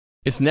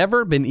It's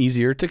never been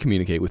easier to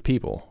communicate with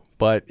people,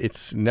 but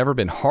it's never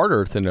been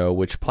harder to know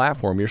which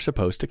platform you're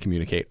supposed to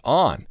communicate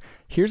on.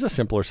 Here's a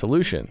simpler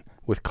solution.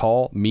 With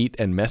call, meet,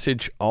 and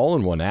message all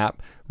in one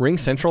app,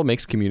 RingCentral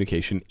makes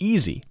communication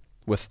easy.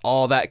 With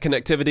all that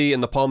connectivity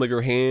in the palm of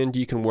your hand,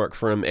 you can work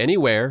from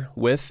anywhere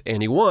with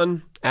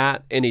anyone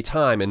at any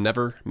time and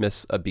never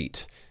miss a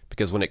beat.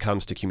 Because when it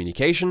comes to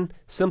communication,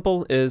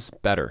 simple is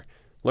better.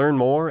 Learn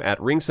more at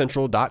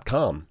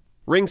ringcentral.com.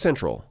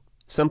 RingCentral.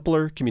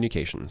 Simpler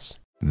communications.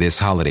 This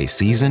holiday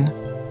season,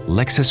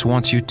 Lexus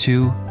wants you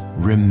to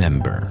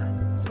remember.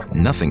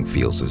 Nothing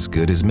feels as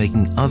good as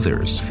making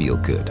others feel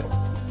good.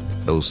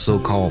 Those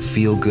so-called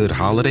feel-good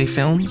holiday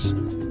films?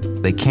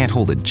 They can't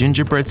hold a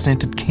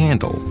gingerbread-scented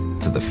candle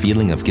to the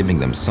feeling of giving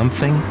them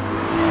something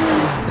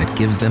that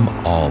gives them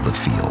all the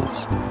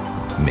feels.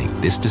 Make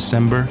this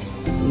December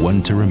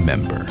one to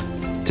remember.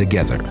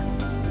 Together.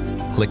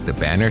 Click the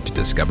banner to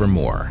discover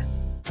more.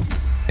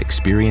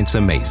 Experience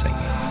amazing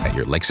at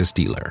your Lexus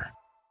dealer.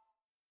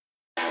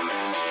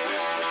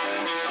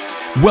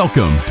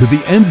 Welcome to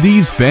the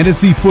MD's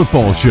Fantasy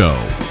Football Show.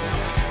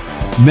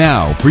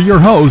 Now for your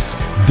host,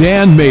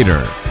 Dan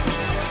Mater.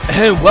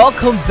 And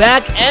welcome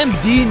back,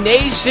 MD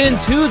Nation,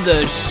 to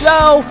the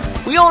show.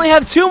 We only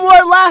have two more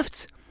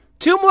left.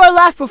 Two more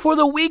left before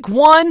the Week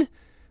 1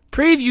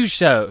 preview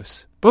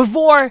shows.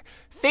 Before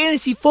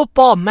fantasy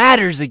football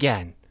matters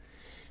again.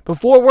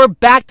 Before we're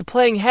back to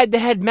playing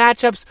head-to-head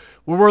matchups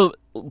where we're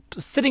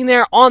sitting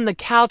there on the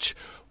couch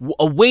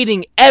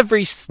awaiting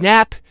every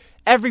snap.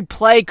 Every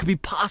play could be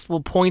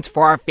possible points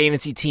for our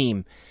fantasy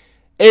team.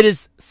 It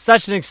is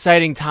such an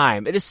exciting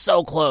time. It is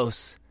so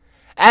close.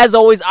 As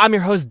always, I'm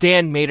your host,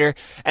 Dan Mater,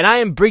 and I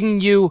am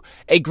bringing you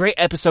a great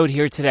episode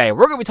here today.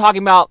 We're going to be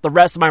talking about the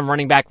rest of my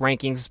running back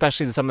rankings,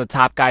 especially some of the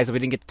top guys that we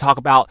didn't get to talk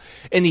about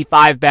in the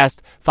 5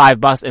 best,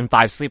 5 bust, and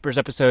 5 sleepers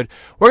episode.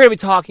 We're going to be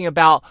talking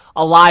about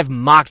a live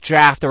mock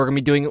draft that we're going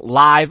to be doing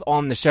live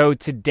on the show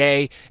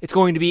today. It's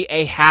going to be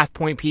a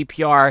half-point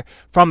PPR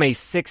from a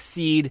 6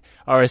 seed,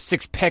 or a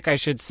 6 pick, I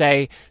should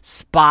say,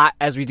 spot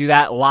as we do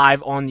that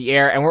live on the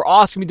air. And we're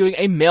also going to be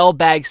doing a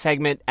mailbag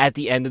segment at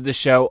the end of the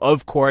show,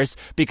 of course,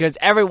 because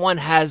everyone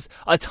has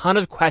a ton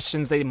of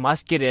questions they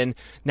must get in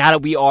now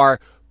that we are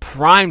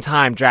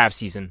primetime draft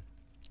season.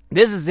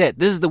 This is it.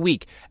 This is the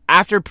week.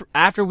 After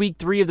week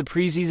 3 of the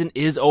preseason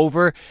is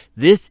over,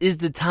 this is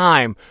the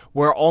time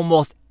where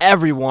almost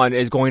everyone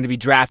is going to be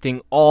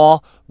drafting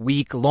all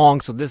week long.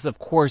 So this, of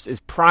course,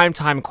 is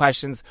primetime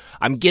questions.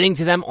 I'm getting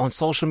to them on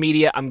social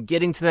media. I'm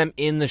getting to them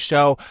in the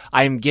show.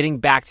 I am getting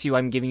back to you.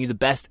 I'm giving you the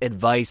best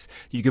advice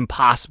you can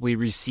possibly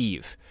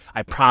receive.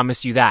 I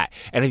promise you that.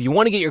 And if you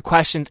want to get your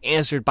questions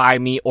answered by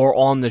me or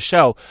on the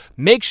show,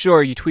 make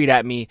sure you tweet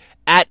at me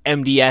at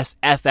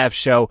MDSFF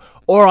Show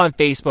or on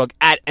Facebook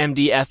at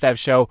MDFF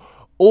Show,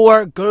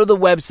 or go to the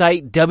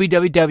website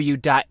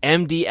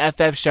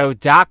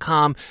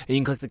www.mdffshow.com and you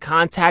can click the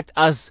Contact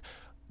Us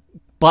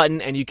button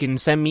and you can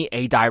send me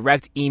a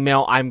direct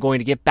email. I'm going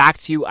to get back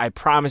to you, I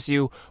promise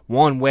you,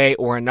 one way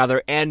or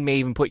another, and may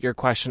even put your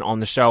question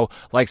on the show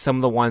like some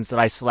of the ones that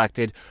I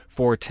selected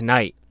for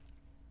tonight.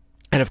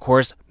 And of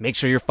course, make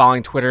sure you're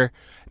following Twitter.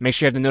 Make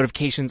sure you have the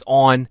notifications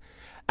on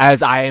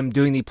as I am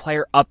doing the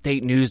player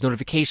update news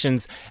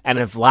notifications. And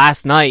if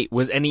last night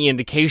was any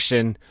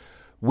indication,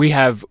 we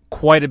have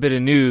quite a bit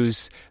of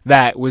news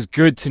that was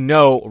good to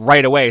know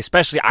right away.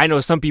 Especially, I know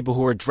some people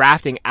who were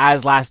drafting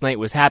as last night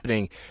was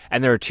happening.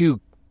 And there are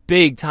 2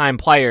 big-time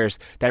players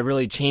that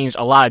really changed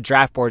a lot of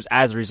draft boards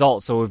as a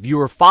result. So if you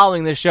were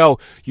following this show,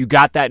 you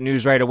got that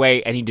news right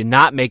away and you did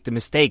not make the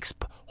mistakes.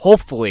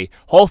 Hopefully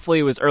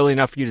it was early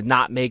enough for you to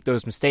not make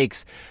those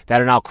mistakes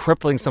that are now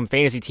crippling some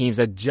fantasy teams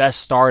that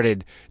just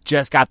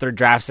got their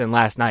drafts in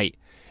last night.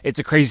 It's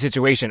a crazy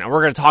situation, and we're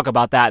going to talk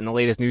about that in the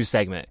latest news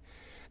segment.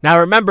 Now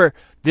remember,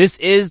 this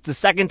is the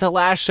second to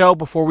last show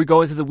before we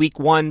go into the Week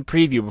 1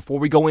 preview, before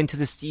we go into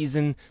the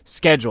season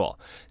schedule.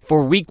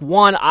 For Week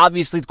 1,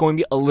 obviously it's going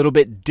to be a little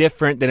bit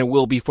different than it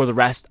will be for the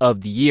rest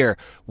of the year.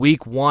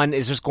 Week 1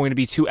 is just going to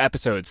be 2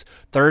 episodes.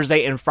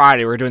 Thursday and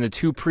Friday, we're doing the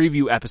 2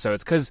 preview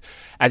episodes, because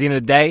at the end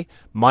of the day,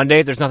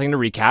 Monday, there's nothing to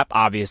recap,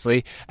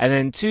 obviously. And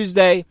then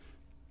Tuesday,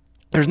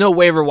 there's no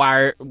waiver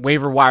wire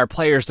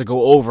players to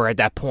go over at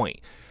that point.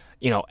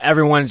 You know,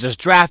 everyone's just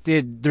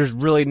drafted. There's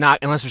really not,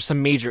 unless there's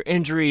some major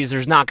injuries,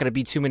 there's not going to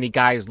be too many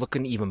guys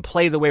looking to even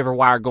play the waiver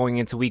wire going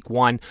into Week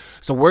 1.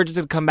 So we're just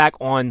going to come back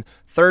on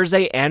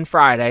Thursday and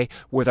Friday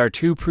with our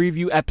 2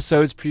 preview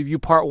episodes, preview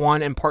part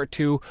 1 and part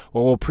 2,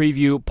 where we'll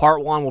preview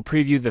part 1, we'll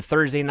preview the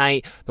Thursday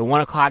night, the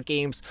 1 o'clock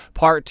games.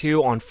 Part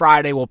 2 on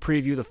Friday, we'll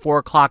preview the 4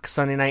 o'clock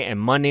Sunday night and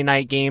Monday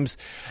night games.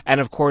 And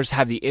of course,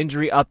 have the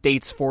injury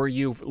updates for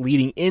you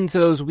leading into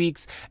those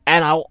weeks.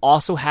 And I'll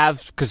also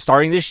have, because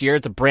starting this year,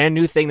 it's a brand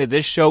new thing that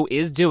this show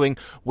is doing.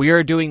 We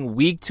are doing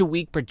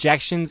week-to-week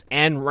projections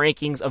and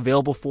rankings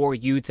available for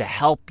you to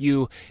help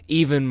you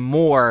even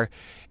more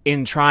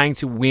in trying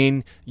to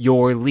win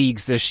your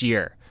leagues this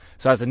year.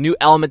 So that's a new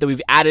element that we've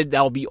added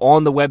that will be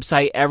on the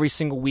website every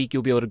single week.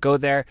 You'll be able to go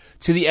there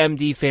to the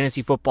MD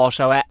Fantasy Football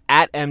Show at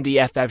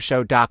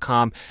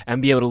mdffshow.com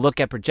and be able to look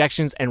at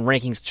projections and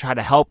rankings to try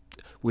to help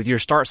with your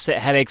start-sit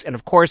headaches. And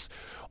of course,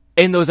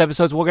 in those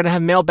episodes, we're going to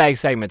have mailbag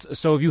segments.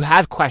 So if you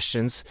have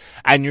questions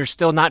and you're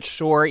still not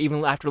sure,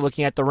 even after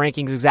looking at the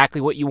rankings,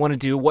 exactly what you want to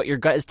do, what your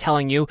gut is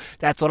telling you,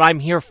 that's what I'm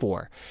here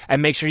for.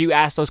 And make sure you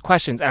ask those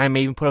questions. And I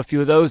may even put a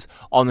few of those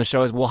on the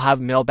show, as we'll have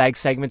mailbag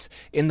segments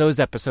in those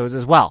episodes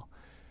as well.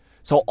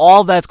 So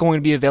all that's going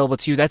to be available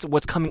to you. That's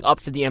what's coming up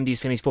for the MD's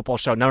Fantasy Football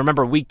Show. Now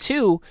remember, week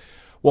 2,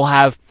 we'll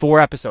have 4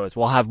 episodes.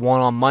 We'll have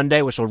one on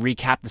Monday, which will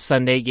recap the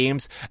Sunday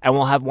games, and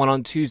we'll have one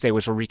on Tuesday,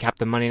 which will recap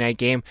the Monday night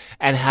game,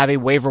 and have a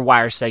waiver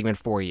wire segment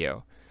for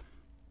you.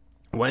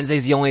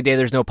 Wednesday's the only day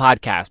there's no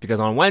podcast, because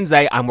on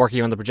Wednesday, I'm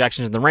working on the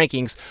projections and the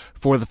rankings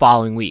for the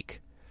following week.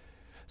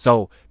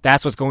 So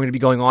that's what's going to be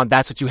going on.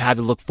 That's what you have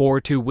to look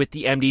forward to with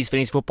the MD's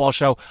Fantasy Football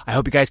Show. I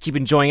hope you guys keep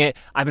enjoying it.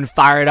 I've been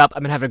fired up.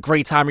 I've been having a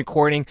great time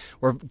recording.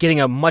 We're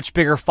getting a much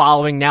bigger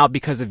following now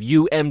because of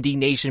you, MD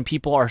Nation.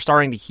 People are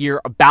starting to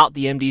hear about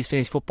the MD's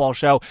Fantasy Football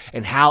Show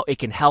and how it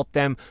can help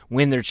them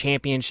win their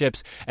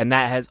championships. And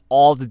that has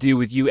all to do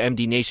with you,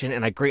 MD Nation,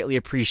 and I greatly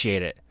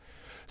appreciate it.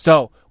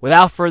 So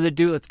without further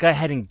ado, let's go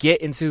ahead and get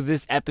into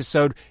this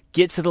episode,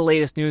 get to the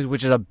latest news,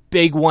 which is a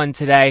big one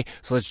today.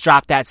 So let's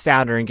drop that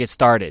sounder and get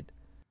started.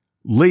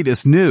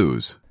 Latest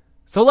news.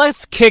 So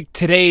let's kick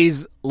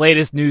today's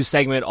latest news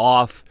segment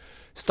off,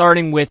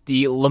 starting with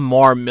the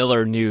Lamar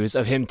Miller news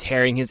of him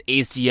tearing his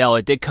ACL.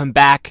 It did come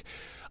back.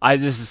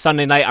 This is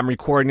Sunday night. I'm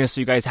recording this,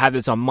 so you guys have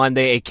this on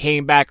Monday. It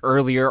came back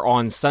earlier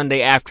on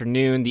Sunday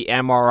afternoon. The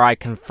MRI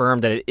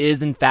confirmed that it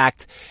is, in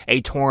fact, a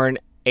torn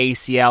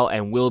ACL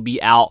and will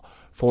be out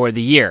for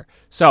the year.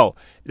 So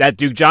that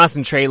Duke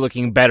Johnson trade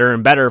looking better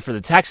and better for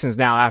the Texans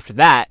now after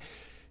that.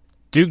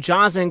 Duke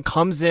Johnson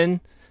comes in.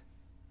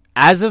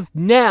 As of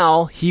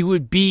now, he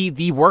would be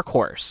the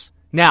workhorse.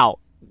 Now,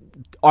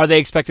 are they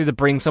expected to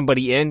bring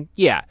somebody in?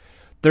 Yeah.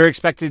 They're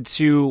expected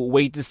to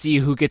wait to see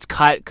who gets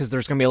cut, because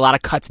there's going to be a lot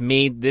of cuts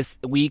made this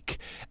week.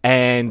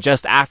 And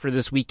just after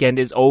this weekend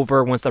is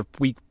over, once the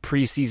week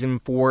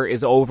preseason 4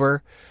 is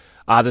over,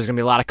 there's going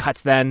to be a lot of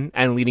cuts then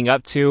and leading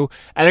up to.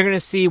 And they're going to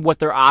see what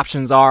their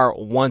options are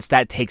once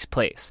that takes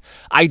place.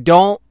 I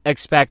don't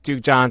expect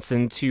Duke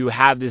Johnson to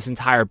have this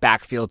entire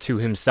backfield to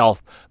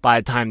himself by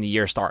the time the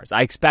year starts.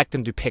 I expect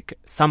him to pick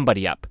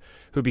somebody up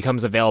who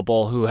becomes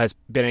available, who has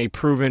been a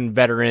proven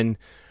veteran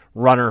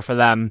runner for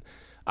them,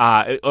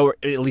 or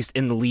at least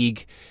in the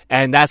league.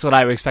 And that's what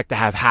I would expect to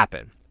have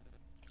happen.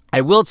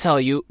 I will tell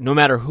you, no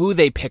matter who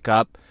they pick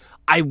up,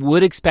 I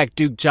would expect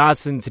Duke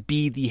Johnson to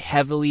be the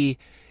heavily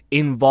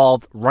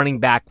involved running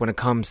back when it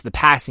comes to the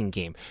passing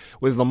game.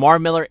 With Lamar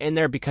Miller in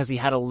there, because he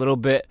had a little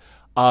bit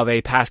of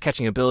a pass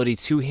catching ability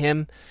to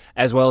him,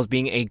 as well as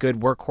being a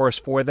good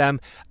workhorse for them,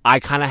 I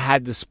kind of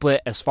had the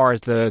split as far as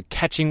the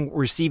catching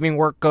receiving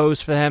work goes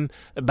for him,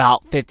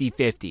 about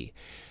 50-50.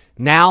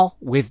 Now,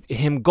 with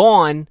him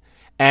gone,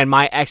 and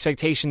my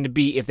expectation to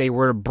be, if they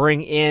were to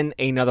bring in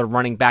another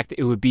running back,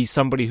 it would be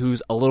somebody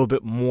who's a little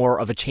bit more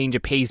of a change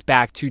of pace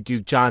back to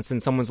Duke Johnson.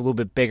 Someone's a little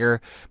bit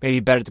bigger, maybe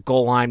better at the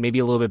goal line, maybe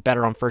a little bit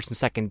better on first and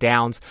second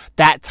downs.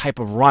 That type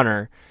of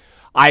runner.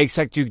 I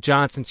expect Duke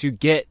Johnson to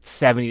get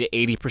 70 to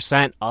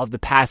 80% of the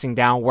passing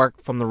down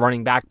work from the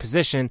running back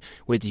position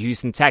with the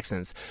Houston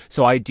Texans.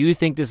 So I do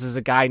think this is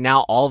a guy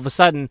now all of a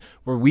sudden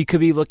where we could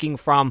be looking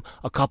from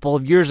a couple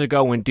of years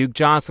ago when Duke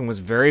Johnson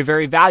was very,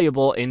 very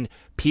valuable in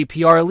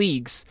PPR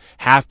leagues,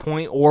 half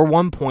point or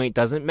 1 point,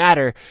 doesn't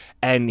matter.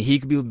 And he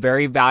could be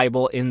very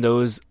valuable in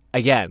those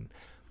again.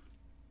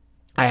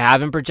 I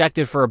have him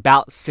projected for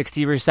about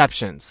 60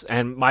 receptions,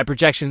 and my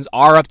projections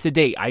are up to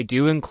date. I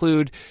do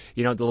include,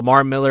 the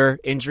Lamar Miller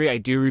injury. I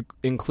do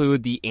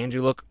include the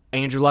Andrew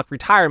Luck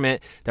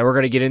retirement that we're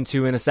going to get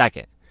into in a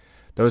second.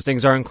 Those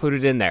things are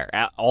included in there.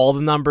 All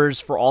the numbers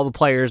for all the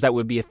players that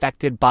would be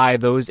affected by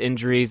those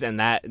injuries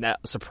and that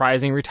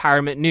surprising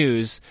retirement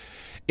news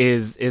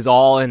is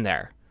all in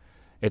there.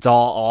 It's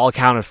all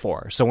accounted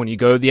for. So when you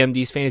go to the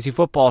MD's Fantasy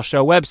Football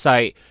Show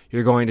website,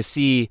 you're going to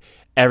see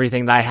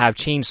everything that I have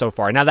changed so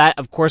far. Now that,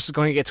 of course, is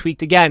going to get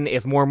tweaked again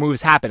if more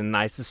moves happen, and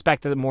I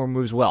suspect that more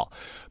moves will.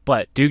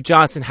 But Duke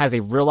Johnson has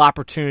a real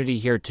opportunity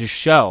here to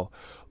show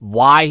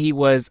why he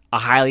was a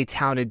highly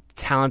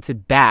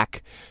talented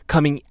back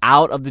coming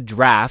out of the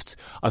draft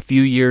a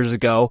few years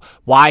ago,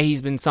 why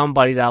he's been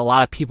somebody that a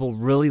lot of people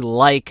really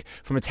like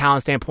from a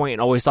talent standpoint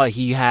and always thought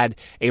he had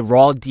a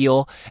raw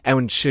deal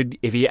and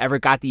if he ever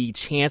got the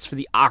chance for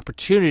the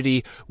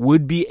opportunity,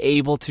 would be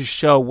able to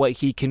show what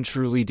he can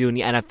truly do in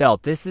the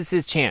NFL. This is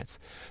his chance.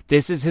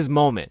 This is his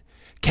moment.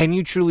 Can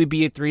you truly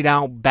be a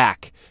 3-down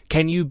back?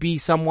 Can you be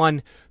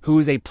someone who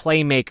is a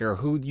playmaker,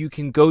 who you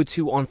can go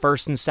to on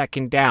first and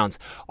second downs?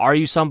 Are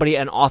you somebody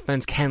an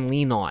offense can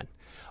lean on?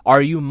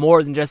 Are you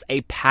more than just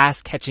a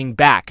pass-catching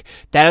back?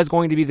 That is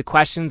going to be the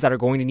questions that are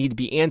going to need to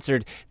be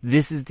answered.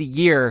 This is the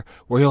year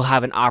where he'll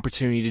have an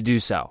opportunity to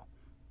do so.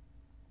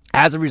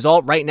 As a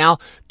result, right now,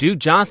 Duke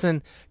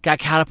Johnson got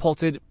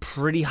catapulted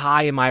pretty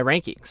high in my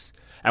rankings.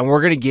 And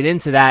we're going to get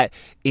into that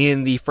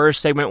in the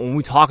first segment when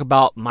we talk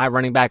about my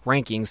running back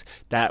rankings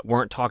that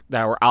were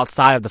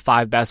outside of the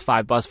 5 best,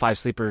 5 bust, 5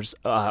 sleepers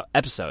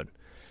episode.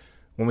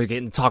 When we get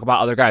into talk about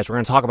other guys, we're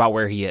going to talk about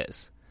where he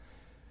is.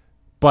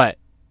 But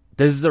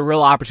this is a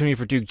real opportunity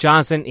for Duke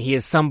Johnson. He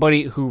is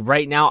somebody who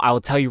right now, I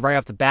will tell you right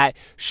off the bat,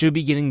 should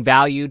be getting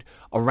valued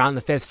around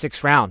the 5th,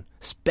 6th round,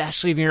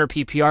 especially if you're in a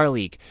PPR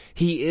league.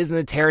 He is in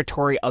the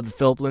territory of the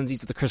Phillip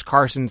Lindsays, of the Chris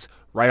Carsons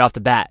right off the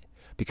bat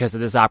because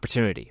of this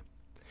opportunity.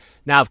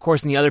 Now, of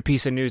course, in the other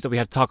piece of news that we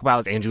have to talk about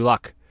is Andrew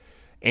Luck.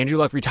 Andrew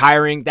Luck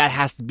retiring, that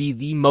has to be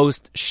the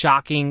most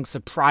shocking,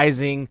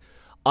 surprising,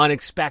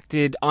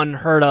 unexpected,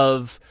 unheard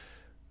of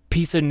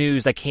piece of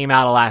news that came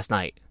out of last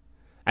night.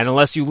 And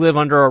unless you live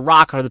under a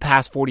rock over the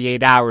past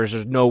 48 hours,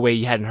 there's no way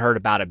you hadn't heard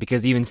about it,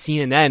 because even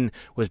CNN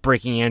was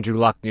breaking Andrew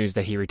Luck news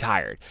that he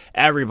retired.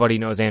 Everybody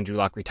knows Andrew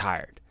Luck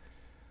retired.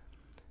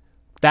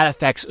 That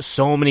affects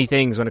so many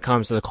things when it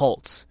comes to the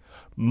Colts.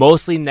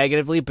 Mostly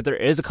negatively, but there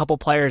is a couple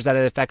players that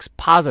it affects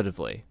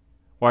positively.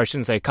 Or I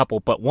shouldn't say a couple,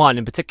 but one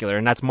in particular,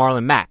 and that's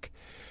Marlon Mack.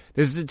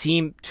 This is a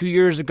team 2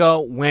 years ago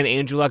when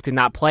Andrew Luck did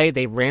not play.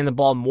 They ran the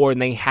ball more than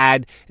they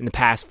had in the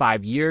past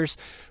 5 years.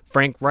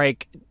 Frank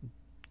Reich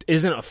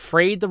isn't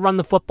afraid to run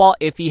the football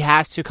if he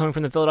has to. Coming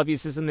from the Philadelphia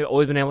system, they've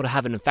always been able to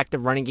have an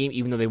effective running game,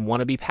 even though they want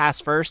to be pass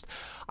first.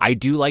 I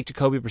do like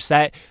Jacoby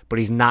Brissett, but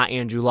he's not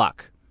Andrew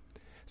Luck.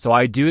 So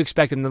I do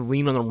expect him to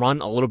lean on the run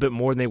a little bit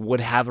more than they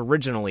would have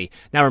originally.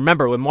 Now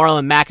remember, with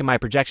Marlon Mack in my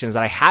projections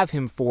that I have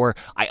him for,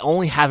 I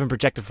only have him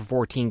projected for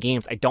 14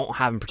 games. I don't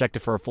have him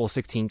projected for a full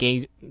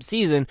 16-game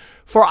season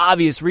for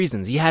obvious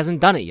reasons. He hasn't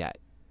done it yet.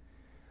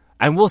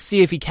 And we'll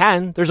see if he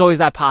can. There's always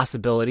that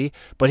possibility.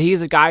 But he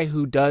is a guy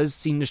who does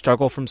seem to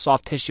struggle from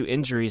soft tissue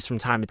injuries from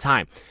time to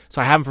time.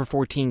 So I have him for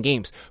 14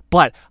 games.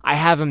 But I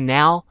have him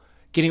now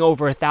getting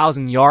over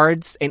 1,000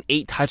 yards and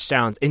 8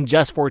 touchdowns in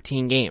just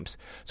 14 games.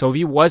 So if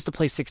he was to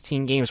play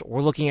 16 games,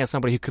 we're looking at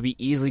somebody who could be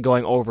easily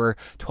going over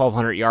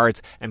 1,200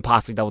 yards and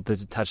possibly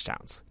double-digit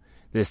touchdowns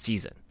this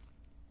season.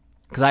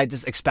 Because I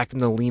just expect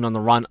him to lean on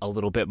the run a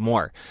little bit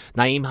more.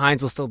 Nyheim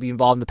Hines will still be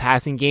involved in the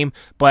passing game,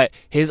 but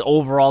his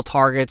overall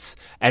targets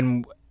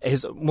and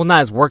not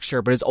his work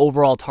share, but his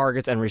overall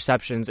targets and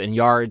receptions and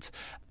yards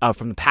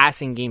from the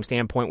passing game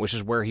standpoint, which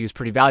is where he was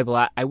pretty valuable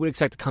at, I would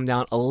expect to come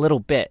down a little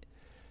bit.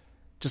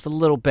 Just a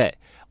little bit.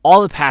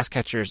 All the pass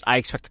catchers, I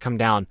expect to come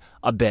down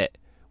a bit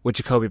with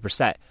Jacoby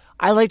Brissett.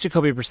 I like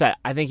Jacoby Brissett.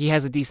 I think he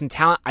has a decent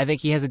talent. I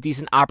think he has a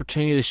decent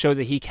opportunity to show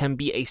that he can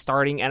be a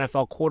starting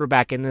NFL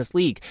quarterback in this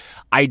league.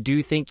 I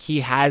do think he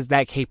has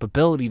that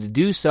capability to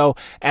do so,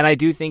 and I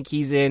do think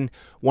he's in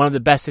one of the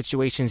best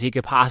situations he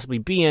could possibly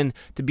be in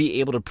to be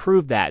able to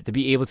prove that, to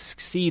be able to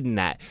succeed in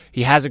that.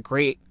 He has a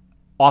great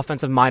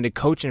offensive-minded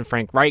coach in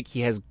Frank Reich.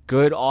 He has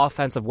good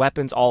offensive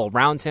weapons all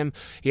around him.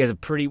 He has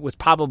was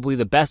probably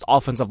the best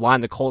offensive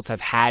line the Colts have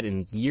had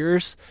in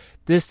years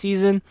this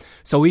season.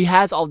 So he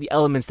has all the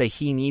elements that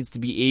he needs to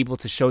be able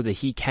to show that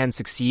he can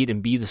succeed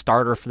and be the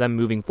starter for them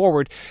moving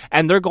forward.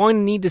 And they're going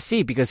to need to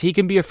see, because he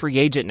can be a free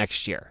agent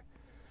next year.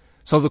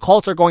 So the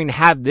Colts are going to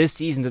have this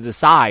season to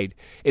decide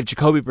if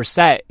Jacoby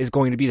Brissett is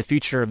going to be the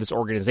future of this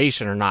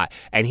organization or not.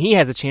 And he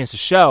has a chance to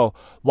show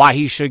why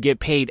he should get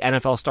paid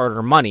NFL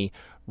starter money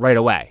right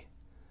away.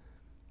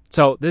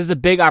 So this is a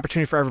big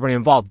opportunity for everybody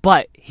involved,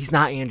 but he's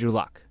not Andrew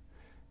Luck.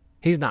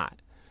 He's not.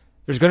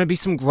 There's going to be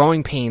some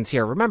growing pains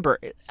here. Remember,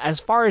 as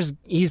far as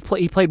he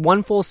played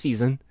one full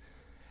season,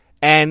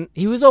 and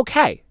he was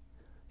okay.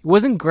 He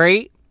wasn't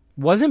great,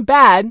 wasn't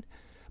bad,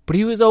 but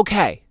he was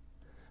okay.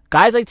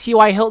 Guys like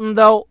T.Y. Hilton,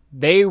 though,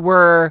 they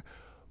were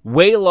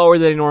way lower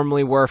than they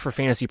normally were for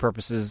fantasy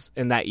purposes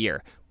in that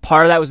year.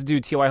 Part of that was due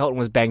to T.Y. Hilton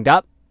was banged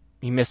up.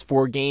 He missed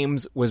 4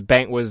 games,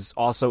 was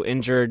also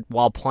injured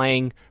while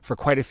playing for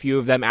quite a few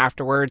of them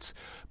afterwards.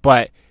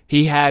 But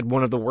he had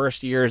one of the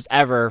worst years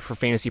ever for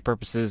fantasy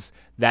purposes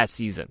that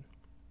season.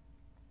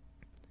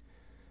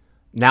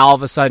 Now all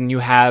of a sudden you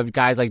have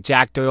guys like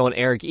Jack Doyle and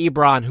Eric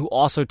Ebron who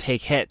also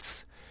take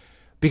hits.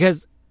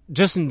 Because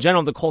just in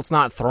general, the Colts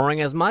not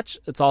throwing as much.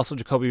 It's also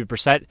Jacoby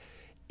Brissett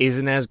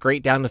isn't as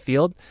great down the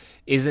field,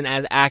 isn't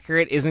as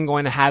accurate, isn't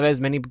going to have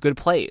as many good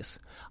plays.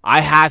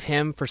 I have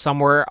him for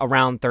somewhere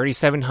around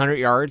 3,700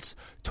 yards,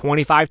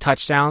 25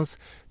 touchdowns,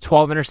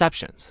 12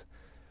 interceptions,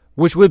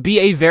 which would be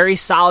a very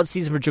solid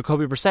season for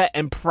Jacoby Brissett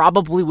and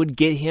probably would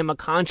get him a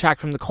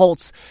contract from the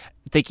Colts,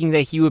 thinking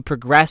that he would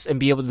progress and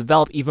be able to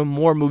develop even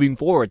more moving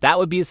forward. That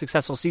would be a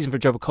successful season for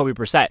Jacoby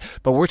Brissett.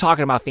 But we're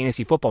talking about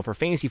fantasy football. For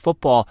fantasy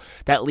football,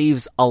 that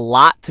leaves a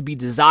lot to be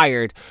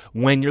desired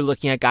when you're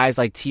looking at guys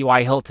like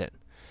T.Y. Hilton,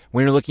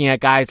 when you're looking at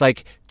guys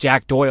like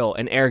Jack Doyle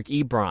and Eric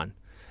Ebron.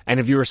 And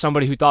if you were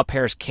somebody who thought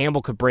Paris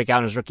Campbell could break out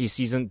in his rookie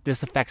season,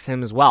 this affects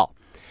him as well.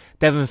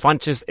 Devin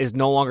Funchess is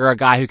no longer a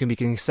guy who can be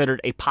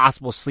considered a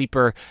possible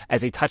sleeper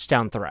as a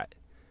touchdown threat.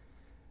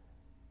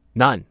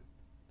 None.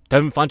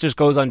 Devin Funchess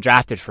goes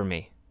undrafted for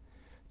me.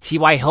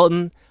 T.Y.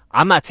 Hilton,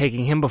 I'm not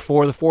taking him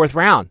before the 4th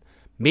round.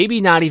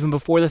 Maybe not even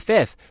before the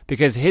 5th,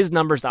 because his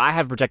numbers that I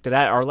have projected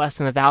at are less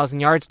than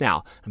 1,000 yards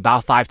now,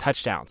 about 5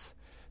 touchdowns.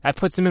 That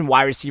puts him in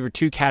wide receiver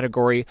 2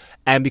 category,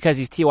 and because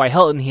he's T.Y.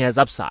 Hilton, he has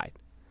upside.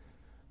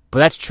 But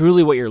that's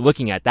truly what you're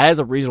looking at. That is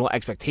a reasonable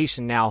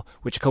expectation now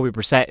with Jacoby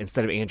Brissett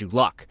instead of Andrew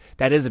Luck.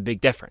 That is a big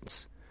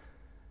difference.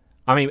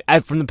 I mean,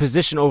 from the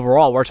position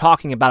overall, we're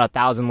talking about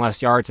 1,000 less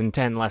yards and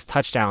 10 less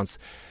touchdowns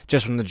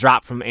just from the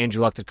drop from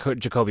Andrew Luck to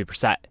Jacoby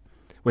Brissett,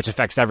 which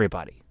affects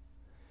everybody.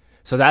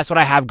 So that's what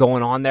I have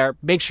going on there.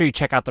 Make sure you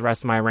check out the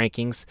rest of my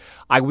rankings.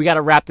 We got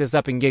to wrap this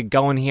up and get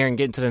going here and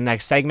get into the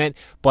next segment.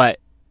 But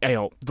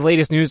the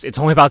latest news, it's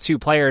only about 2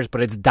 players,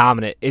 but it's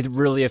dominant. It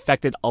really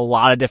affected a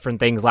lot of different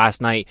things last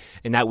night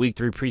in that Week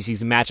 3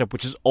 preseason matchup,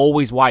 which is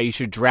always why you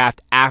should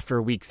draft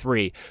after Week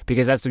 3,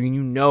 because that's when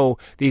you know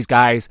these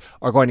guys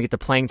are going to get the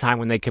playing time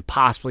when they could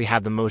possibly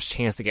have the most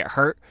chance to get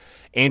hurt.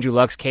 Andrew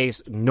Luck's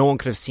case, no one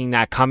could have seen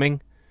that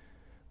coming,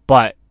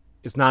 but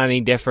it's not any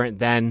different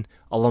than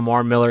a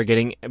Lamar Miller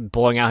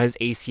blowing out his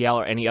ACL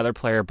or any other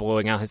player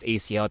blowing out his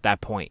ACL at that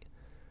point.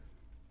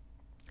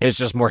 It's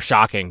just more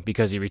shocking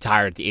because he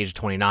retired at the age of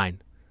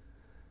 29.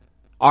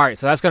 All right,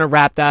 so that's going to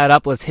wrap that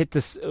up. Let's hit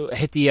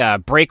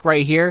the break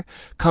right here.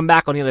 Come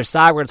back on the other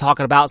side. We're going to talk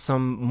about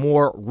some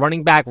more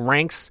running back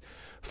ranks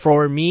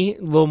for me,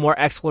 a little more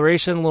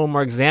exploration, a little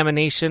more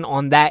examination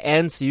on that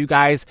end, so you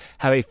guys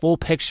have a full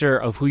picture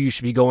of who you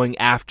should be going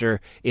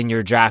after in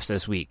your drafts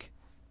this week.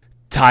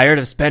 Tired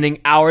of spending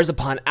hours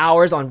upon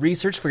hours on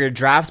research for your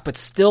drafts, but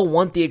still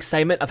want the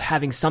excitement of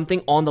having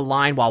something on the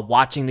line while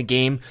watching the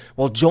game?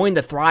 Well, join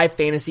the Thrive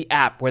Fantasy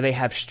app, where they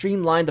have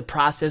streamlined the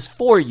process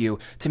for you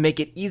to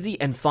make it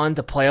easy and fun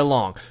to play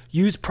along.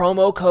 Use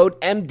promo code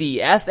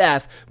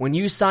MDFF when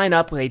you sign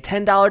up with a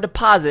 $10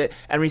 deposit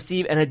and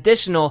receive an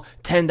additional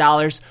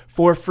 $10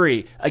 for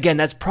free. Again,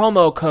 that's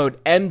promo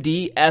code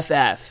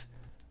MDFF.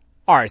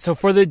 All right, so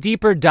for the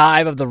deeper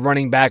dive of the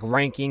running back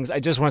rankings, I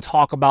just want to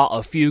talk about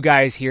a few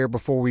guys here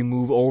before we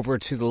move over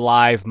to the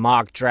live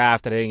mock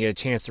draft that I didn't get a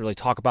chance to really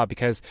talk about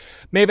because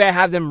maybe I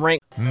have them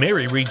ranked.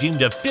 Mary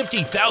redeemed a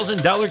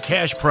 $50,000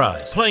 cash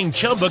prize playing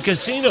Chumba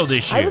Casino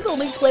this year. I was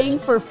only playing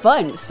for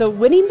fun, so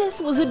winning this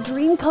was a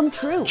dream come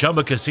true.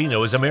 Chumba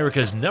Casino is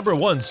America's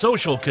 #1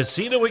 social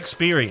casino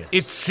experience.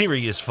 It's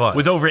serious fun.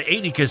 With over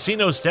 80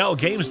 casino-style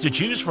games to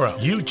choose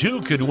from, you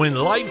too could win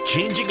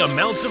life-changing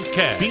amounts of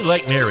cash. Be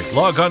like Mary.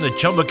 Log on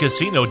to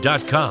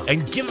ChumbaCasino.com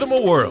and give them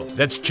a whirl.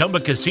 That's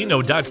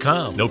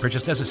ChumbaCasino.com. No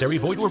purchase necessary.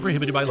 Void where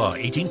prohibited by law.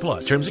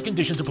 18+. Terms and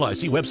conditions apply.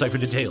 See website for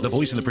details. The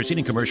voice in the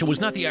preceding commercial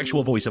was not the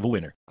actual voice of a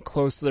winner.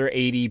 Close to their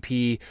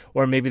ADP,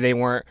 or maybe they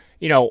weren't,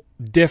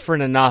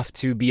 different enough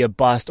to be a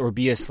bust or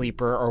be a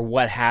sleeper or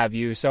what have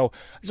you. So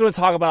I just want to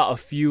talk about a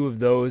few of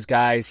those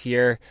guys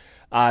here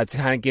to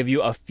kind of give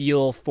you a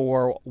feel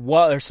for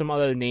what are some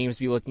other names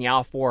to be looking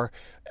out for,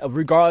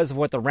 regardless of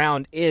what the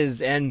round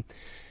is. And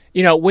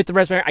with the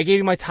rest of I gave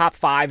you my top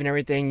 5 and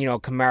everything,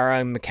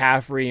 Kamara and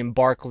McCaffrey and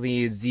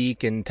Barkley and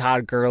Zeke and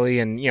Todd Gurley.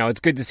 And, it's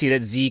good to see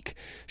that Zeke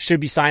should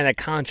be signing that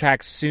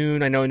contract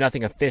soon. I know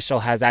nothing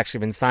official has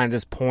actually been signed at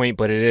this point,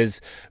 but it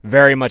is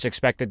very much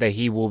expected that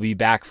he will be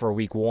back for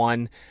week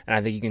 1. And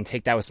I think you can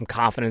take that with some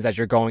confidence as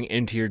you're going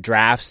into your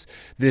drafts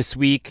this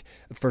week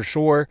for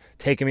sure.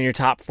 Take him in your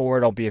top 4.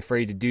 Don't be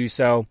afraid to do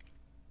so.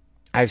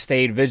 I've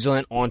stayed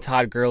vigilant on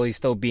Todd Gurley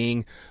still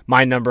being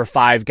my number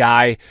 5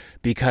 guy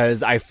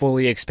because I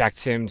fully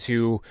expect him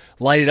to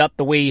light it up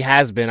the way he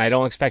has been. I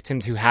don't expect him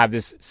to have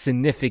this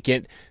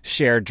significant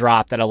share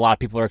drop that a lot of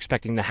people are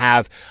expecting to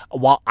have.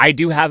 While I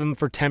do have him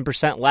for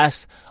 10%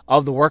 less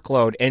of the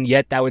workload, and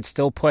yet that would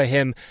still put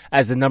him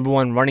as the number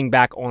 1 running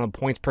back on a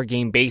points per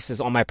game basis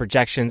on my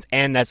projections,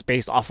 and that's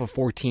based off of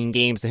 14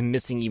 games, him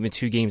missing even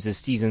 2 games this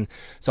season.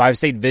 So I've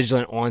stayed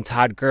vigilant on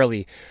Todd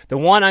Gurley. The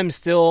one I'm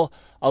still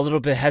a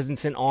little bit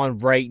hesitant on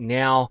right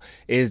now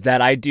is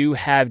that I do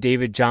have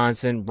David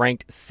Johnson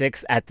ranked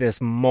 6 at this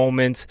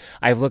moment.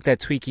 I've looked at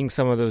tweaking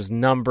some of those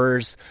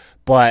numbers,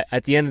 but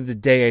at the end of the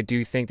day, I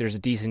do think there's a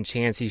decent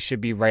chance he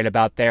should be right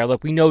about there.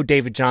 Look, we know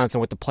David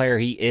Johnson, what the player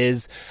he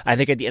is. I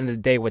think at the end of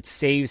the day, what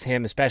saves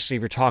him, especially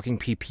if you're talking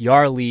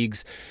PPR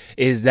leagues,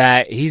 is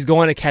that he's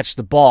going to catch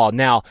the ball.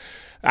 Now,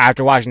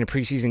 after watching the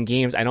preseason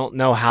games, I don't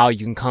know how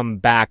you can come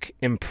back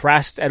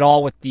impressed at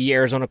all with the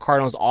Arizona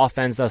Cardinals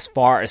offense thus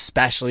far,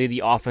 especially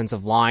the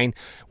offensive line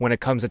when it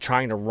comes to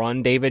trying to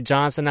run David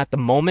Johnson at the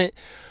moment.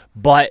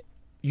 But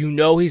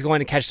he's going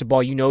to catch the ball.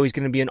 He's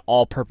going to be an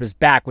all-purpose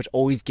back, which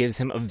always gives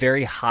him a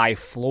very high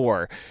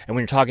floor. And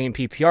when you're talking in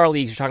PPR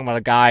leagues, you're talking about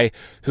a guy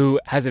who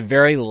has a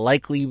very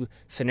likely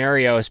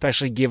scenario,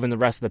 especially given the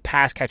rest of the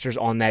pass catchers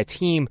on that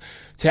team,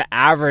 to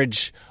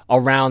average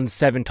around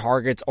 7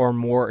 targets or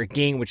more a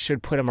game, which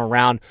should put him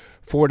around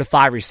 4 to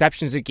 5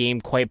 receptions a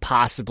game, quite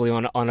possibly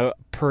on a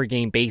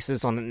per-game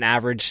basis on an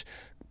average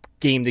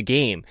game to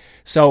game.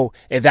 So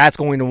if that's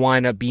going to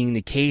wind up being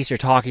the case, you're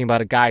talking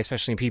about a guy,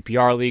 especially in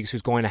PPR leagues,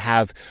 who's going to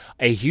have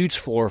a huge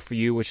floor for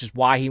you, which is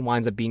why he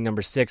winds up being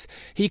number 6.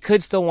 He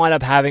could still wind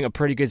up having a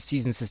pretty good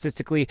season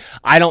statistically.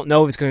 I don't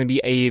know if it's going to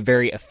be a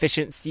very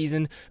efficient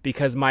season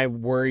because my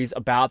worries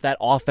about that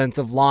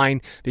offensive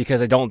line,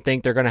 because I don't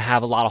think they're going to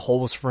have a lot of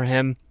holes for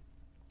him.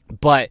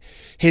 But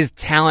his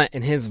talent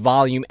and his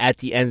volume at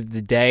the end of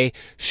the day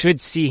should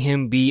see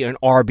him be an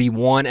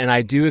RB1, and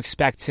I do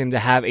expect him to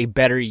have a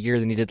better year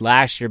than he did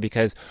last year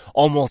because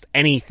almost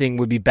anything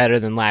would be better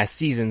than last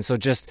season. So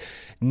just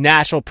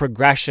natural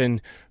progression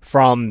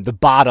from the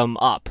bottom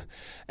up.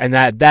 And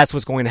that's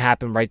what's going to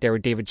happen right there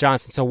with David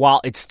Johnson. So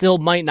while it still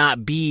might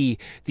not be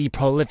the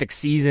prolific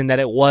season that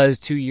it was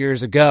 2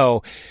 years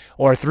ago,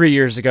 or 3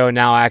 years ago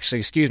now, actually,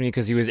 excuse me,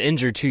 because he was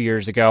injured 2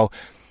 years ago,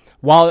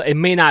 while it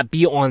may not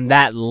be on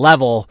that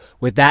level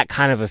with that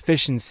kind of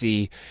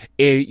efficiency,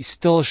 it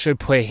still should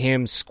put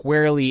him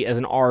squarely as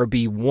an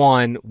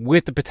RB1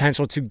 with the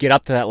potential to get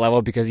up to that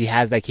level because he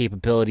has that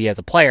capability as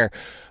a player.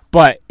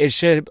 But it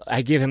should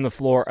give him the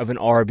floor of an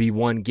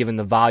RB1 given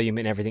the volume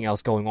and everything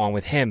else going on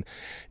with him.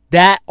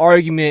 That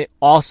argument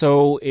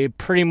also, it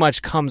pretty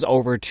much comes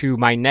over to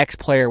my next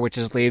player, which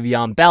is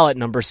Le'Veon Bell at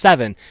number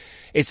 7.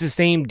 It's the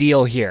same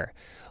deal here.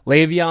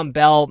 Le'Veon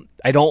Bell,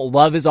 I don't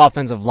love his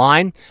offensive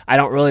line. I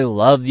don't really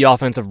love the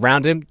offensive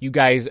around him. You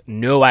guys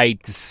know I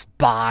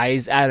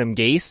despise Adam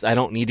Gase. I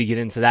don't need to get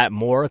into that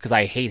more because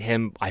I hate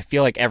him. I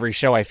feel like every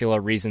show I feel a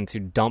reason to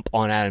dump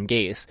on Adam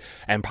Gase,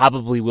 and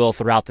probably will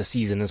throughout the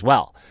season as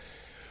well.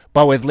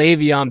 But with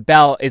Le'Veon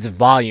Bell, it's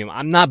volume.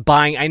 I'm not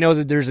buying. I know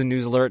that there's a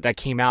news alert that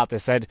came out that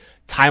said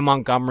Ty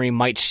Montgomery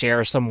might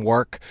share some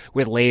work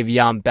with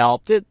Le'Veon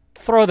Bell.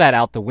 Throw that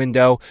out the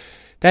window.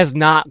 That's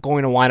not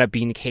going to wind up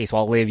being the case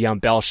while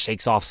Le'Veon Bell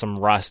shakes off some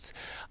rust.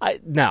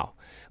 No.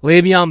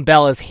 Le'Veon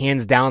Bell is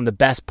hands down the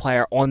best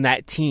player on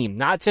that team.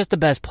 Not just the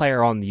best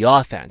player on the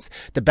offense.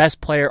 The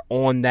best player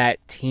on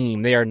that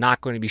team. They are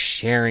not going to be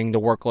sharing the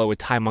workload with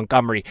Ty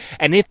Montgomery.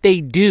 And if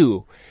they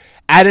do,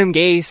 Adam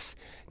Gase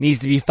needs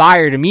to be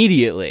fired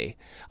immediately.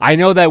 I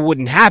know that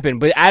wouldn't happen,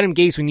 but Adam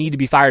Gase would need to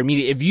be fired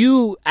immediately. If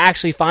you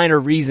actually find a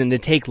reason to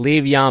take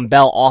Le'Veon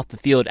Bell off the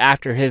field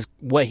after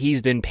what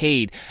he's been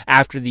paid,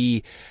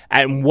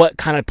 and what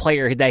kind of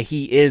player that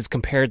he is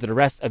compared to the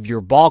rest of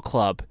your ball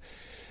club,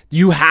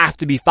 you have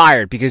to be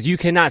fired because you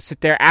cannot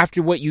sit there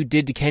after what you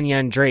did to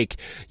Kenyon Drake.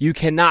 You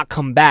cannot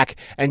come back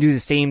and do the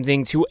same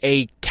thing to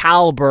a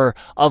caliber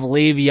of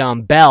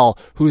Le'Veon Bell,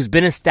 who's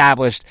been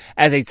established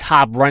as a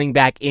top running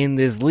back in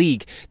this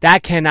league.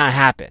 That cannot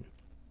happen.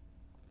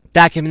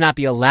 That cannot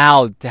be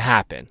allowed to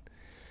happen.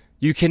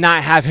 You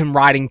cannot have him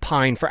riding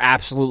pine for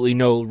absolutely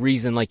no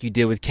reason like you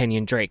did with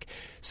Kenyon Drake.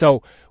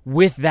 So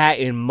with that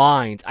in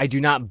mind, I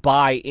do not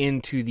buy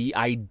into the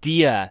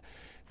idea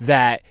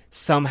that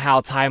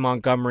somehow Ty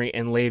Montgomery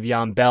and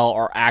Le'Veon Bell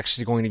are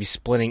actually going to be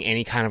splitting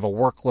any kind of a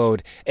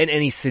workload in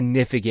any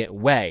significant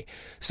way.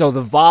 So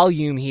the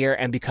volume here,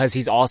 and because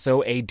he's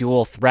also a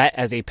dual threat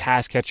as a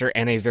pass catcher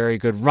and a very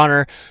good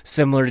runner,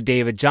 similar to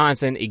David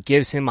Johnson, it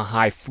gives him a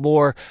high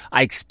floor.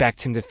 I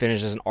expect him to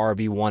finish as an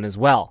RB1 as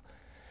well.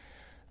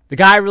 The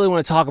guy I really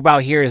want to talk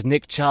about here is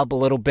Nick Chubb a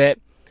little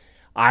bit.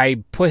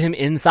 I put him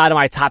inside of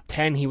my top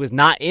 10. He was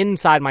not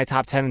inside my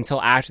top 10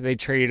 until after they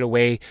traded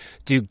away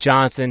Duke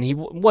Johnson. He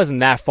wasn't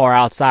that far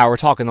outside. We're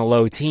talking the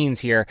low teens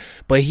here,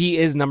 but he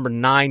is number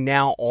 9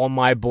 now on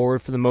my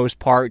board for the most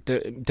part,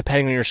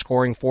 depending on your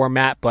scoring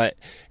format, but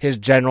his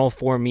general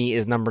for me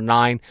is number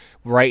 9,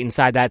 right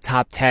inside that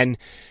top 10.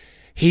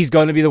 He's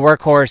going to be the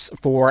workhorse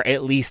for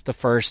at least the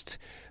first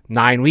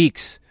 9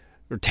 weeks.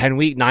 Or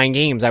 9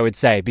 games, I would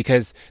say,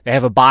 because they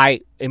have a bye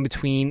in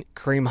between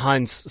Kareem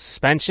Hunt's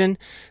suspension.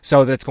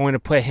 So that's going to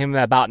put him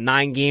at about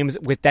 9 games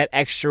with that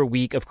extra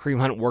week of Kareem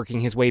Hunt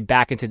working his way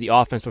back into the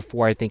offense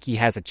before I think he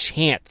has a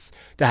chance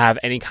to have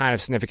any kind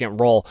of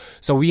significant role.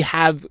 So we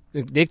have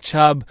Nick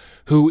Chubb,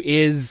 who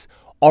is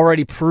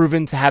already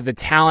proven to have the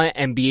talent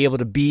and be able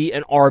to be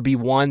an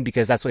RB1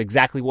 because that's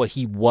exactly what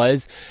he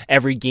was.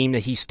 Every game that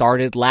he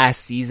started last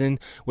season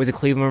with the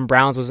Cleveland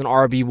Browns was an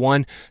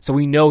RB1. So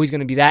we know he's going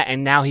to be that,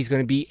 and now he's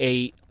going to be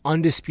a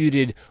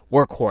undisputed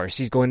workhorse.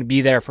 He's going to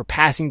be there for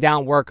passing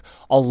down work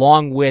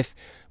along with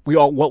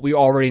what we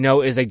already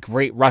know is a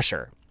great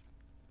rusher.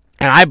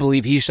 And I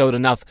believe he showed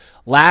enough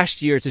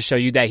last year to show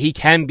you that he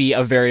can be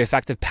a very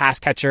effective pass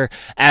catcher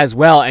as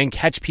well and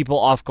catch people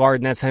off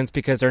guard in that sense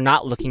because they're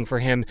not looking for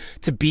him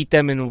to beat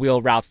them in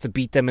wheel routes, to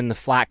beat them in the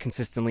flat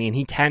consistently. And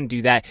he can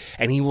do that,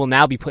 and he will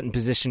now be put in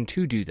position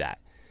to do that.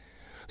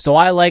 So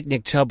I like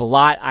Nick Chubb a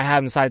lot. I have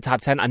him inside the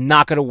top 10. I'm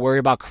not going to worry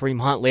about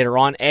Kareem Hunt later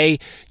on.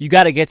 You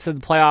got to get to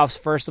the playoffs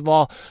first of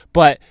all.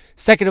 But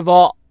second of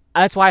all,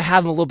 that's why I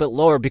have him a little bit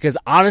lower because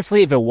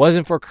honestly, if it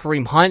wasn't for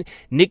Kareem Hunt,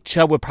 Nick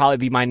Chubb would probably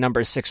be my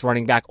number 6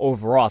 running back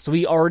overall. So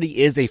he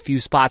already is a few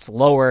spots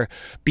lower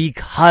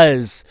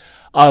because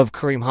of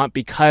Kareem Hunt,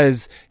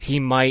 because he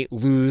might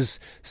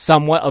lose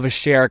somewhat of a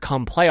share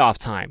come playoff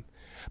time.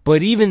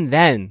 But even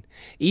then,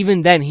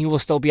 he will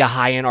still be a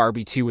high-end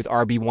RB2 with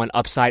RB1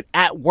 upside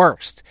at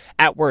worst.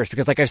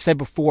 Because like I said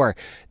before,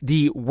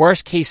 the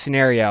worst case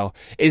scenario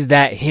is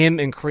that him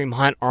and Kareem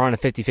Hunt are on a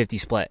 50-50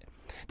 split.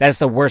 That's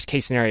the worst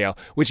case scenario,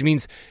 which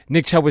means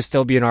Nick Chubb would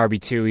still be an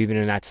RB2 even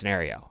in that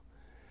scenario.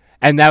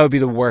 And that would be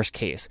the worst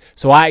case.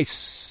 So I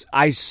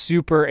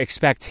super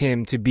expect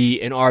him to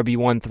be an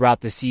RB1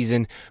 throughout the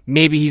season.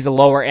 Maybe he's a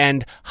lower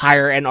end,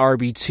 higher end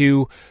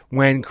RB2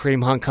 when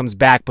Kareem Hunt comes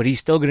back, but he's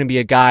still going to be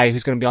a guy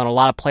who's going to be on a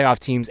lot of playoff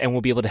teams and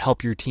will be able to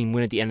help your team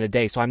win at the end of the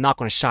day. So I'm not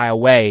going to shy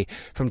away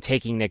from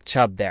taking Nick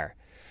Chubb there.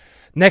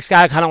 Next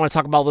guy I kind of want to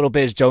talk about a little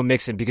bit is Joe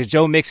Mixon, because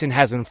Joe Mixon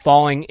has been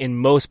falling in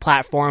most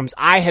platforms.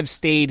 I have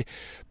stayed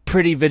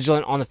pretty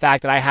vigilant on the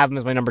fact that I have him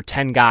as my number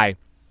 10 guy.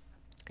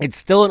 It's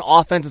still an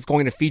offense that's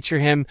going to feature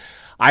him,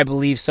 I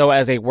believe so,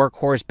 as a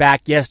workhorse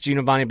back. Yes,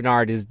 Giovanni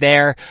Bernard is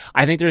there.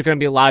 I think there's going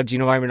to be a lot of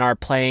Giovanni Bernard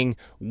playing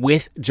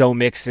with Joe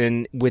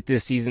Mixon with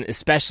this season,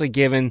 especially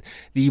given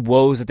the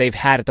woes that they've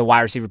had at the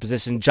wide receiver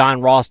position.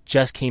 John Ross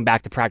just came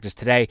back to practice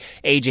today.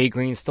 A.J.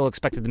 Green still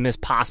expected to miss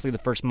possibly the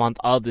first month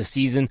of the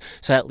season,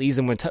 so that leaves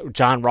them with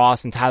John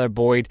Ross and Tyler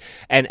Boyd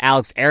and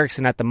Alex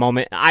Erickson at the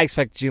moment. I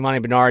expect Giovanni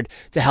Bernard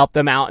to help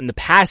them out in the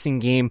passing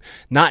game,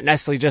 not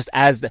necessarily just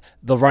as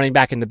the running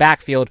back in the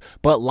backfield,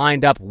 but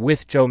lined up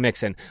with Joe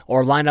Mixon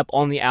or lined up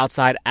on the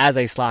outside as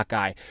a slot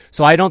guy.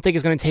 So I don't think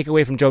it's going to take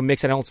away from Joe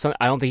Mixon. I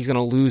don't think he's going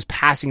to lose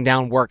passing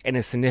down work in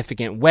a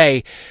significant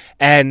way.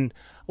 And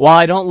while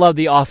I don't love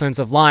the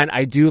offensive line,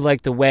 I do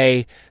like the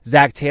way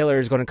Zach Taylor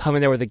is going to come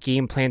in there with a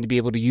game plan to be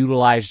able to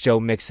utilize Joe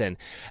Mixon.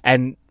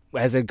 And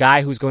as a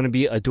guy who's going to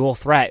be a dual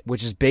threat,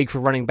 which is big for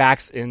running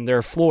backs in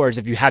their floors,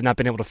 if you have not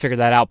been able to figure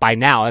that out by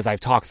now, as I've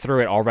talked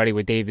through it already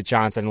with David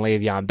Johnson and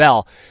Le'Veon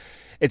Bell,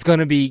 it's going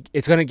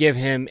to give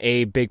him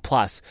a big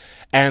plus.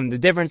 And the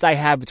difference I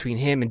have between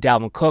him and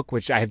Dalvin Cook,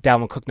 which I have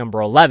Dalvin Cook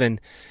number 11,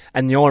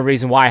 and the only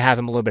reason why I have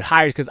him a little bit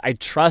higher is because I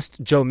trust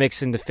Joe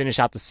Mixon to finish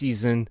out the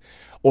season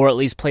or at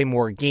least play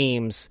more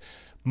games,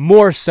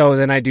 more so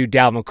than I do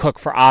Dalvin Cook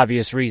for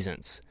obvious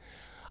reasons.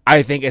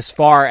 I think as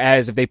far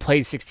as if they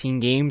played 16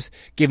 games,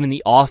 given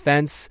the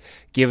offense,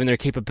 given their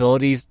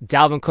capabilities,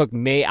 Dalvin Cook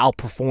may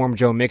outperform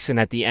Joe Mixon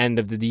at the end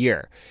of the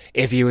year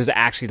if he was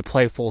actually to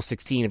play full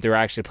 16, if they were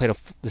actually played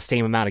the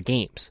same amount of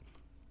games.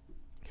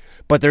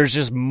 But there's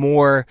just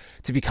more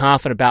to be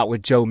confident about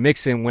with Joe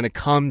Mixon when it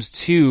comes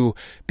to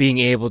being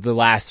able to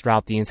last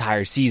throughout the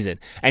entire season.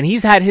 And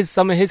he's had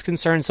some of his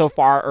concerns so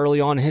far early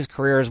on in his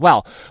career as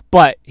well.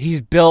 But he's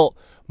built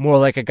more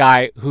like a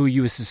guy who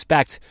you would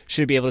suspect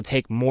should be able to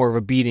take more of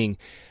a beating,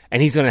 and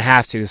he's going to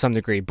have to some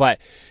degree. But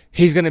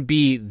he's going to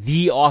be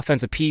the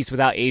offensive piece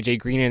without A.J.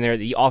 Green in there.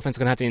 The offense is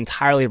going to have to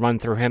entirely run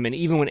through him, and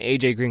even when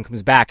A.J. Green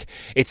comes back,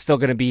 it's still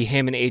going to be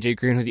him and A.J.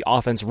 Green who the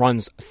offense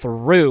runs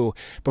through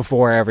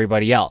before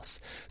everybody else.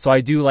 So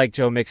I do like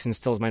Joe Mixon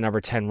still as my number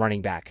 10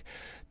 running back.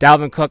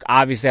 Dalvin Cook,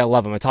 obviously I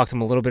love him. I talked to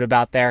him a little bit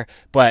about there,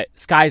 but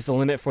sky's the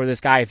limit for this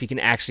guy if he can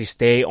actually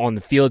stay on the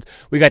field.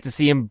 We got to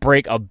see him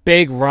break a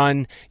big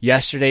run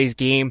yesterday's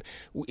game.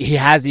 He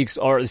has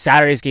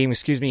Saturday's game,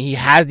 he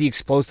has the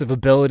explosive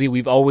ability.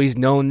 We've always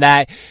known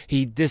that.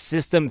 This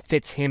system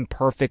fits him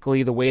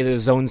perfectly, the way the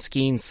zone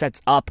scheme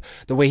sets up,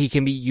 the way he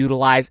can be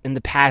utilized in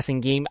the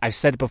passing game. I've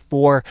said it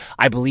before,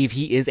 I believe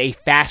he is a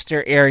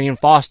faster Arian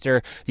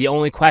Foster. The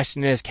only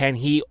question is, can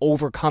he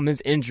overcome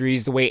his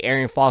injuries the way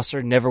Arian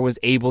Foster never was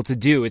able to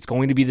do? It's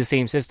going to be the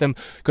same system,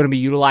 going to be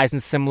utilized in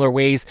similar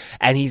ways,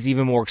 and he's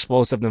even more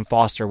explosive than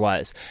Foster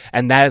was.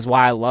 And that is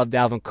why I love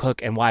Dalvin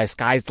Cook and why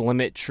sky's the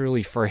limit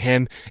truly for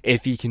him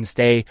if he can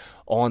stay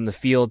on the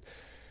field.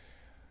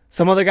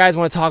 Some other guys I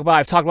want to talk about.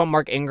 I've talked about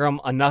Mark Ingram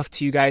enough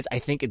to you guys, I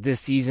think, this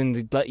season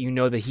to let you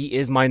know that he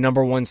is my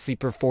number 1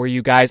 sleeper for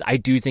you guys. I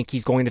do think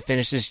he's going to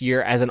finish this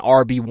year as an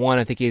RB1.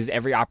 I think he has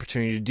every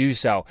opportunity to do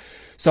so.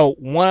 So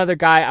one other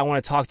guy I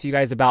want to talk to you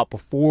guys about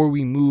before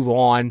we move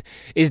on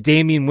is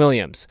Damian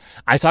Williams.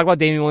 I talked about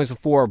Damian Williams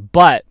before,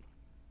 but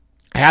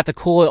I have to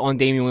cool it on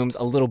Damian Williams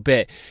a little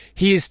bit.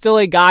 He is still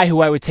a guy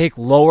who I would take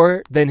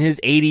lower than his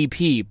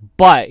ADP,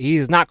 but he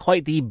is not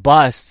quite the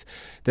bust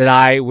that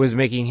I was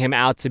making him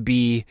out to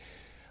be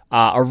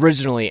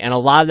originally. And a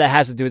lot of that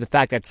has to do with the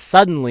fact that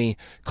suddenly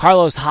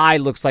Carlos Hyde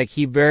looks like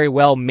he very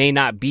well may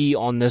not be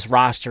on this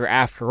roster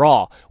after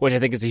all, which I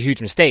think is a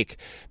huge mistake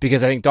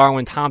because I think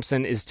Darwin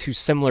Thompson is too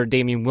similar to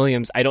Damian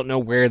Williams. I don't know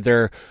where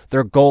their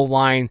goal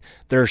line,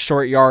 their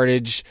short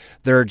yardage,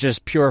 their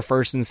just pure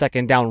first and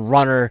second down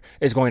runner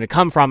is going to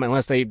come from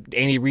unless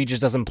Andy Reid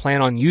just doesn't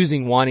plan on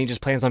using one. He just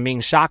plans on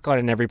being shotgun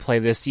in every play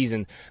this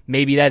season.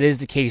 Maybe that is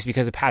the case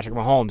because of Patrick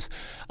Mahomes.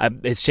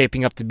 It's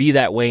shaping up to be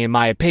that way in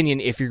my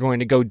opinion if you're going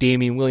to go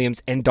Damian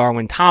Williams and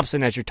Darwin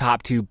Thompson as your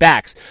top 2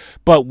 backs.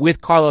 But with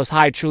Carlos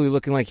Hyde truly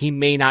looking like he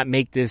may not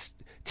make this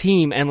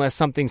team unless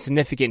something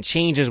significant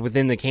changes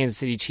within the Kansas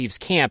City Chiefs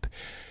camp,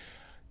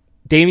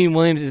 Damian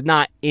Williams is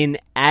not in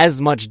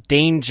as much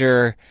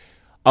danger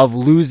of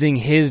losing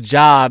his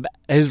job,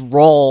 his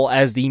role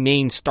as the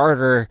main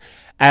starter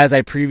as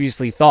I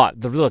previously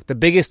thought. The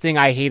biggest thing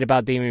I hate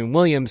about Damian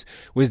Williams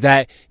was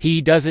that he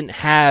doesn't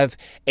have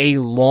a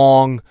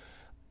long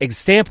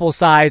sample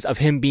size of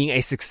him being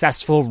a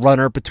successful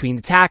runner between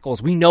the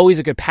tackles. We know he's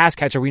a good pass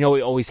catcher. We know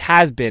he always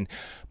has been.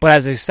 But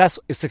as a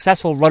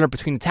successful runner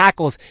between the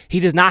tackles, he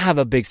does not have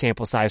a big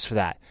sample size for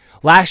that.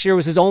 Last year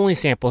was his only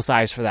sample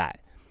size for that.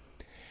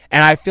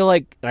 And I feel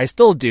like, and I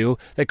still do,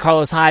 that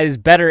Carlos Hyde is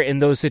better in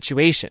those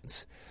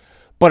situations.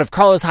 But if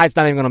Carlos Hyde's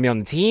not even going to be on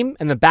the team,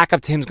 and the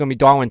backup to him is going to be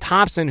Darwin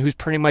Thompson, who's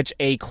pretty much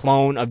a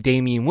clone of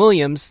Damian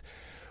Williams,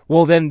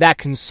 well, then that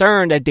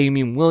concern that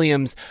Damian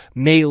Williams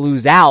may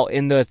lose out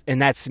in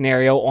that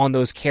scenario on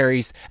those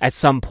carries at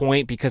some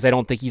point because I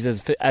don't think he's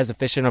as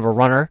efficient of a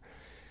runner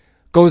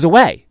goes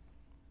away.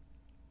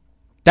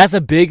 That's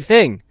a big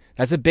thing.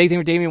 That's a big thing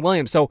for Damian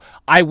Williams. So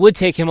I would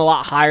take him a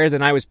lot higher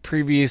than I was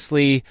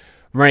previously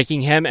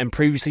ranking him and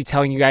previously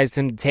telling you guys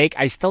him to take.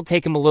 I still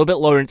take him a little bit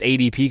lower in his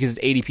ADP because his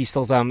ADP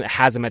still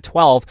has him at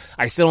 12.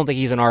 I still don't think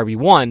he's an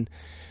RB1,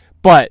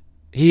 but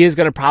he is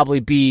going to probably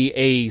be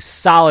a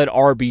solid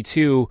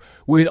RB2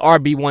 with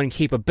RB1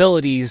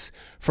 capabilities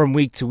from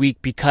week to week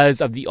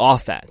because of the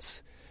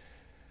offense.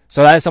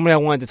 So that is somebody I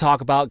wanted to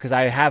talk about because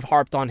I have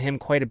harped on him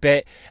quite a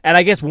bit. And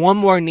I guess one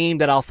more name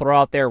that I'll throw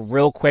out there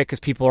real quick because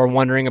people are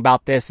wondering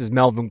about this is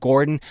Melvin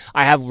Gordon.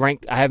 I have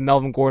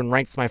Melvin Gordon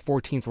ranked as my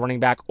 14th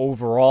running back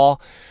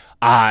overall.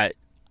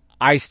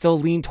 I still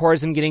lean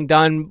towards him getting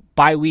done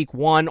by week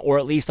 1 or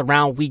at least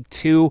around week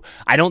 2.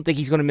 I don't think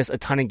he's going to miss a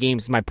ton of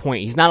games is my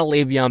point. He's not a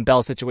Le'Veon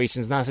Bell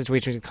situation. It's not a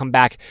situation to come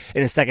back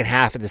in the second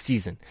half of the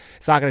season.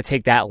 It's not going to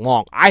take that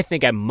long. I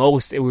think at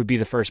most it would be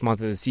the first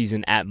month of the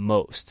season at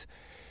most.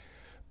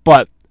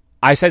 But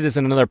I said this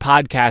in another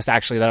podcast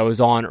actually that I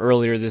was on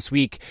earlier this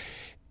week.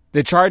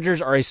 The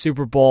Chargers are a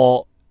Super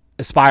Bowl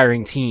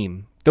aspiring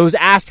team. Those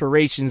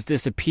aspirations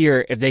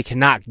disappear if they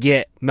cannot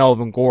get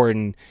Melvin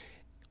Gordon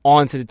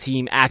onto the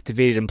team,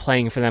 activated and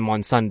playing for them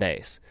on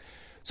Sundays.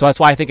 So that's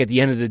why I think at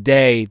the end of the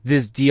day,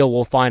 this deal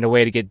will find a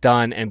way to get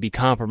done and be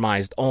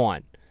compromised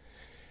on.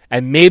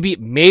 And maybe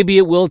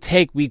it will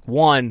take week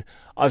 1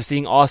 of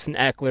seeing Austin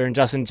Eckler and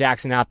Justin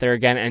Jackson out there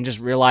again and just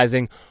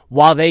realizing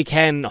while they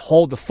can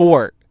hold the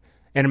fort,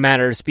 in a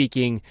manner of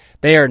speaking,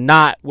 they are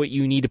not what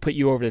you need to put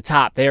you over the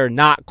top. They are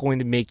not going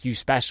to make you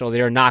special.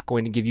 They are not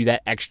going to give you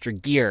that extra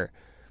gear.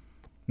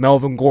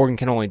 Melvin Gordon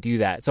can only do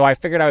that. So I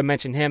figured I would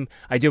mention him.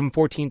 I do him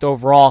 14th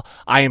overall.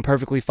 I am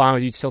perfectly fine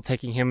with you still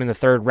taking him in the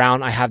 3rd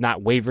round. I have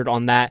not wavered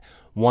on that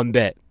one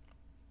bit.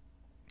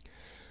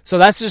 So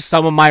that's just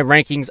some of my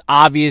rankings.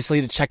 Obviously,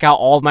 to check out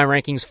all of my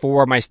rankings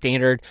for my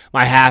standard,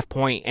 my half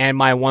point, and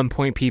my 1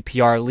 point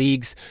PPR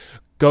leagues,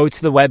 go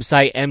to the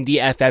website,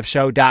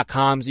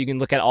 mdffshow.com, so you can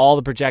look at all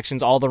the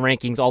projections, all the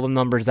rankings, all the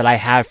numbers that I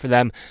have for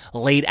them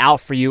laid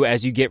out for you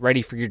as you get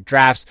ready for your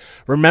drafts.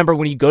 Remember,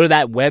 when you go to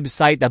that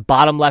website, the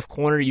bottom left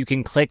corner, you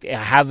can click,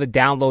 have the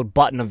download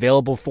button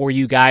available for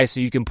you guys so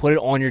you can put it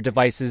on your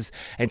devices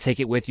and take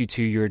it with you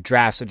to your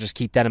draft. So just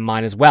keep that in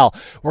mind as well.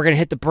 We're going to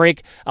hit the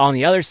break. On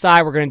the other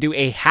side, we're going to do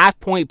a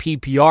half-point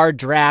PPR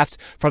draft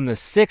from the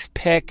 6th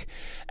pick.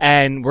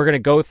 And we're going to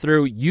go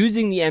through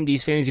using the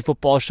MD's Fantasy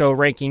Football Show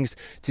rankings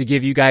to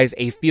give you guys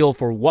a feel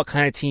for what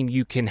kind of team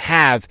you can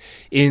have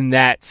in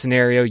that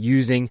scenario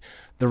using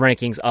the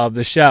rankings of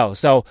the show.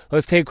 So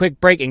let's take a quick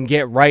break and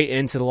get right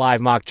into the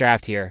live mock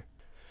draft here.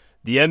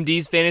 The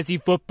MD's Fantasy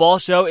Football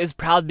Show is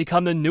proud to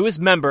become the newest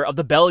member of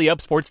the Belly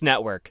Up Sports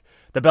Network.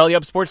 The Belly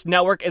Up Sports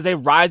Network is a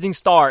rising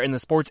star in the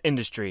sports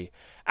industry.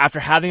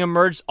 After having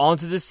emerged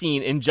onto the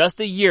scene in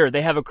just a year,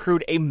 they have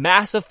accrued a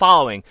massive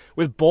following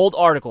with bold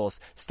articles,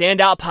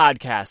 standout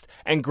podcasts,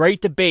 and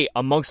great debate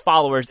amongst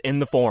followers in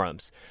the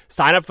forums.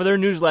 Sign up for their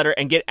newsletter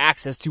and get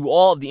access to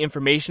all of the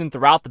information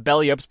throughout the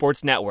Belly Up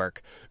Sports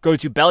Network. Go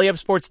to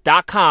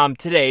bellyupsports.com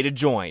today to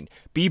join.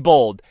 Be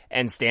bold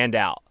and stand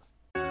out.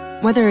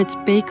 Whether it's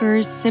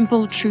Baker's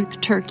Simple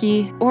Truth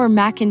Turkey or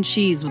mac and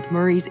cheese with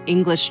Murray's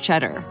English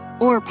Cheddar,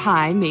 or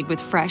pie made with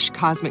fresh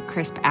Cosmic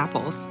Crisp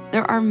apples,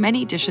 there are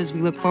many dishes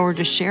we look forward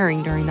to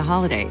sharing during the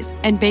holidays.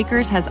 And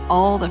Baker's has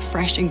all the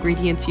fresh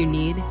ingredients you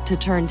need to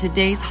turn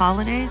today's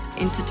holidays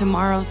into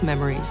tomorrow's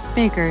memories.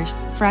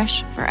 Baker's,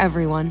 fresh for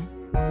everyone.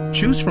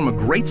 Choose from a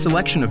great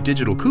selection of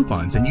digital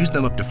coupons and use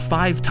them up to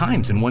 5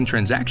 times in one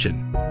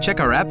transaction.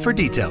 Check our app for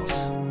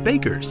details.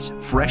 Baker's,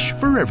 fresh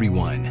for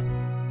everyone.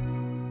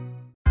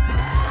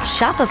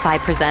 Shopify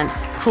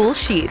presents cool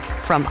sheets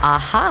from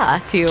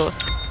AHA to...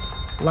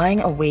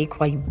 lying awake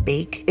while you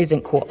bake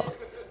isn't cool.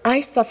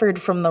 I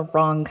suffered from the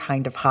wrong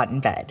kind of hot in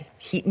bed,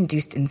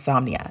 heat-induced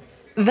insomnia.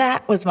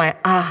 That was my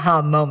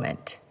aha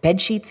moment. Bed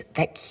sheets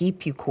that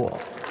keep you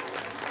cool.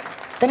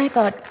 Then I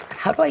thought,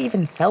 how do I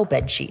even sell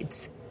bed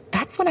sheets?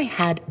 That's when I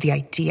had the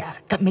idea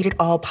that made it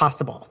all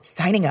possible,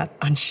 signing up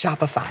on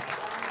Shopify.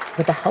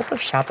 With the help of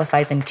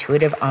Shopify's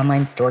intuitive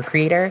online store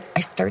creator,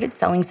 I started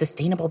selling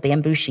sustainable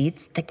bamboo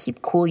sheets that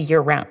keep cool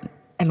year-round.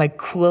 And my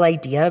cool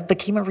idea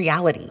became a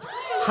reality.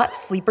 Hot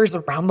sleepers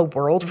around the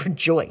world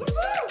rejoice.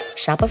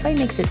 Shopify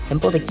makes it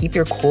simple to keep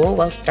your cool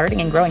while starting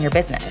and growing your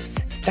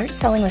business. Start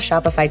selling with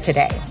Shopify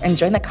today and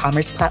join the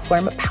commerce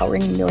platform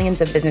powering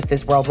millions of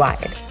businesses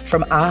worldwide.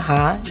 From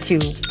AHA to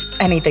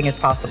anything is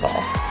possible.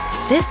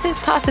 This is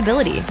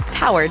Possibility,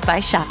 powered by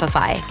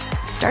Shopify.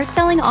 Start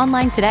selling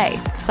online today.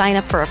 Sign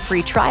up for a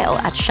free trial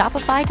at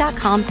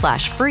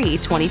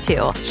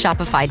shopify.com/free22.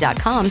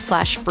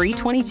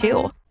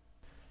 Shopify.com/free22.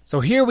 So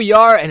here we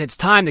are, and it's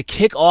time to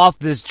kick off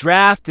this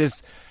draft,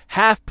 this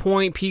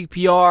half-point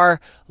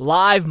PPR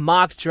live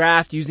mock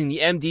draft using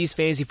the MD's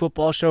Fantasy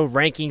Football Show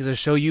rankings to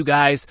show you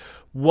guys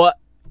what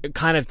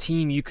kind of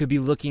team you could be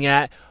looking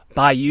at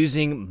by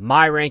using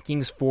my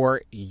rankings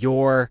for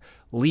your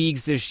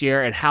leagues this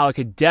year and how it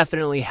could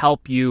definitely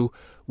help you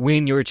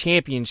win your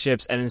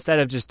championships. And instead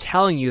of just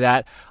telling you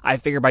that, I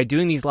figure by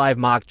doing these live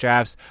mock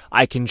drafts,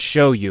 I can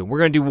show you. We're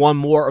going to do one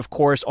more, of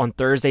course, on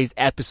Thursday's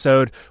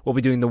episode. We'll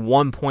be doing the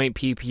 1-point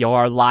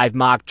PPR live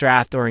mock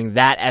draft during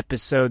that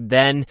episode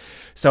then.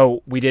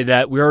 So we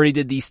already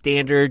did the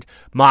standard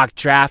mock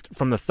draft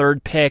from the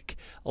 3rd pick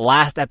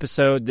last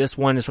episode. This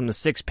one is from the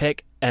 6th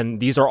pick, and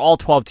these are all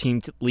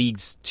 12-team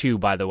leagues too,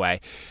 by the way.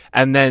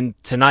 And then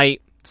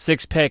tonight,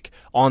 6th pick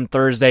on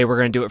Thursday, we're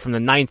going to do it from the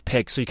 9th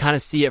pick. So you kind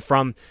of see it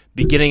from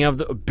beginning of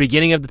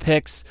the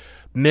picks,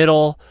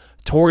 middle,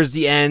 towards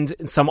the end,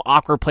 in some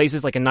awkward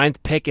places. Like a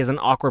 9th pick is an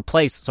awkward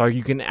place. So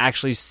you can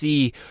actually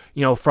see,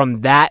 from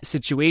that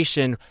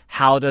situation,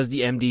 how does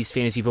the MD's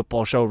Fantasy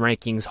Football Show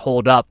rankings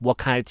hold up? What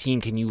kind of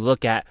team can you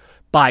look at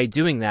by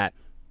doing that?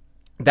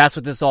 That's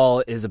what this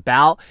all is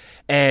about.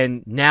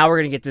 And now we're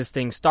going to get this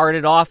thing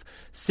started off.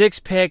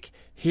 6th pick.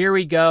 Here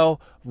we go,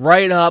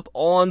 right up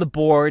on the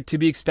board, to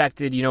be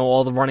expected.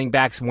 All the running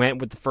backs went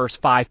with the first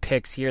 5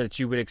 picks here that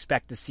you would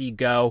expect to see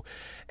go.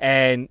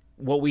 And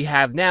what we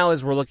have now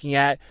is we're looking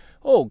at,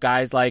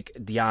 guys like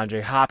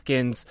DeAndre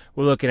Hopkins.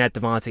 We're looking at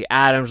Davante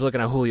Adams. We're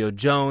looking at Julio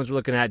Jones. We're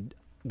looking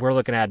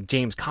at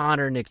James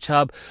Conner, Nick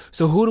Chubb.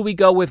 So who do we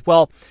go with?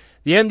 Well,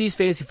 the MD's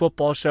Fantasy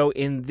Football Show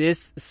in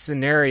this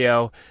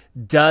scenario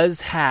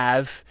does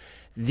have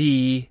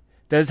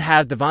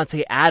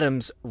Davante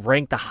Adams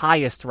ranked the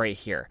highest right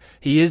here.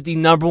 He is the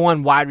number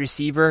 1 wide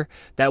receiver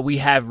that we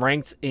have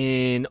ranked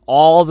in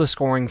all the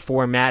scoring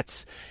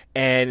formats.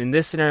 And in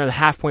this scenario, the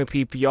half-point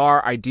PPR,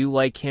 I do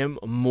like him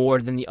more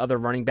than the other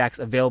running backs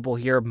available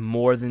here,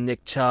 more than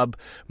Nick Chubb,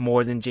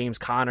 more than James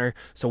Conner.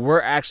 So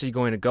we're actually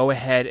going to go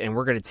ahead and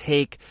we're going to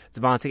take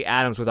Davante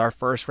Adams with our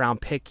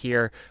first-round pick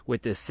here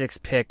with the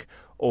 6th pick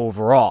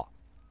overall.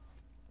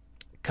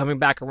 Coming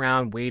back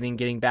around,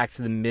 getting back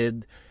to the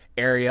mid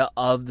area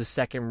of the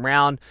 2nd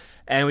round,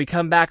 and we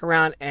come back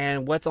around,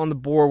 and what's on the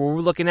board? Well, we're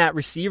looking at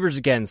receivers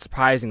again,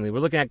 surprisingly. We're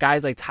looking at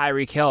guys like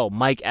Tyreek Hill,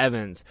 Mike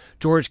Evans,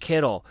 George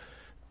Kittle,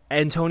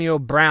 Antonio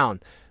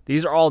Brown.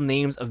 These are all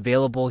names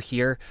available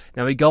here.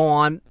 Now we go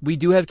on. We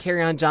do have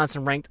Kerryon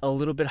Johnson ranked a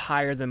little bit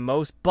higher than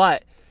most,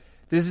 but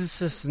this is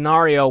a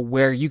scenario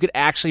where you could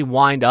actually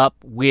wind up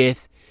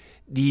with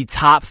the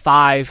top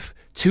 5,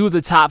 2 of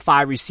the top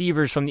 5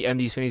 receivers from the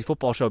MD's Fantasy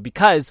Football Show,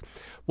 because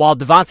while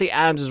Davante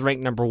Adams is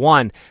ranked number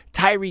 1,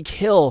 Tyreek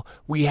Hill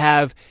we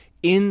have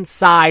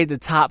inside the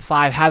top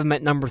 5, have him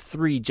at number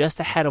 3, just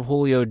ahead of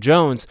Julio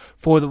Jones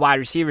for the wide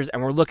receivers,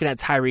 and we're looking at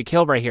Tyreek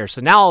Hill right here.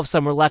 So now all of a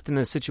sudden we're left in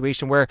a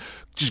situation where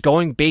just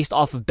going based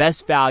off of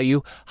best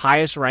value,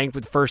 highest ranked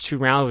with the first 2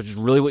 rounds, which is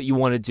really what you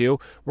want to do,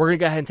 we're going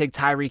to go ahead and take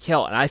Tyreek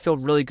Hill, and I feel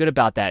really good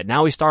about that.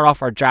 Now we start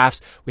off our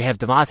drafts. We have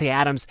Davante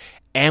Adams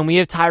and we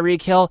have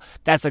Tyreek Hill.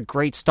 That's a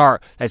great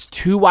start. That's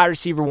 2 wide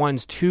receiver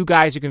 1s, 2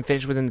 guys who can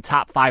finish within the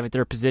top 5 at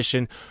their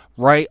position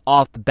right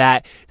off the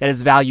bat. That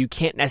is value you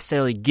can't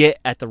necessarily get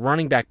at the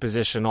running back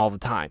position all the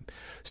time.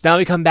 So now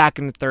we come back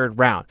in the 3rd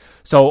round.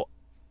 So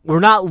we're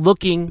not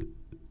looking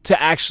to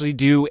actually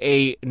do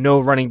a no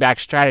running back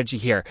strategy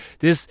here.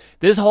 This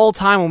whole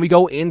time when we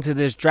go into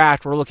this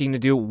draft, we're looking to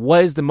do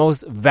what is the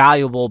most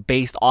valuable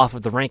based off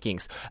of the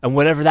rankings. And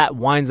whatever that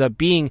winds up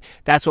being,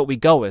 that's what we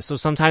go with. So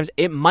sometimes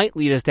it might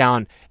lead us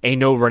down a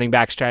no running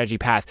back strategy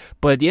path.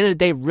 But at the end of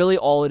the day, really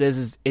all it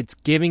is it's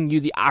giving you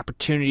the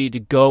opportunity to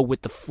go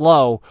with the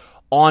flow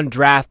on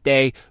draft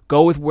day,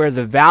 go with where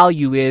the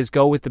value is,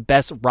 go with the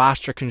best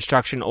roster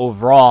construction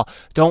overall.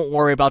 Don't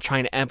worry about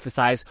trying to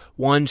emphasize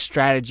one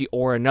strategy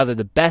or another.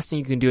 The best thing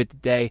you can do at the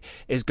day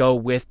is go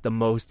with the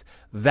most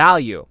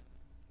value.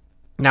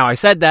 Now, I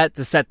said that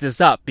to set this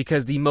up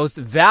because the most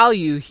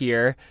value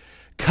here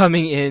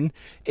coming in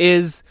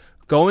is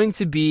going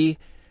to be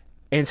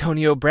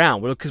Antonio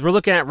Brown, because we're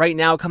looking at right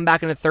now, come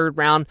back in the 3rd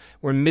round,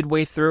 we're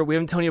midway through, we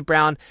have Antonio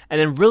Brown,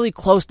 and then really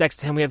close next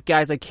to him, we have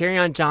guys like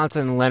Kerryon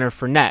Johnson and Leonard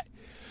Fournette.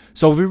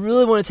 So if we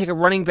really want to take a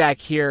running back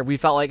here, we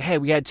felt like, hey,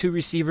 we had 2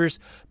 receivers,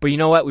 but you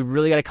know what? We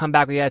really got to come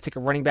back. We got to take a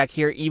running back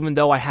here, even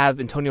though I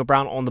have Antonio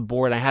Brown on the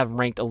board and I have him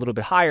ranked a little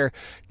bit higher.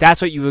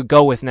 That's what you would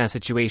go with in that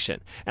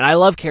situation. And I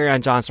love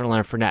Kerryon Johnson and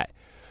Leonard Fournette.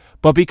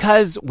 But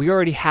because we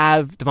already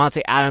have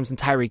Davante Adams and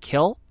Tyreek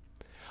Hill,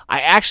 I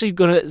actually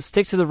going to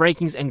stick to the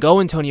rankings and go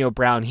Antonio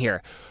Brown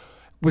here.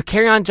 with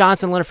Kerryon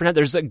Johnson, Leonard Fournette,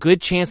 there's a good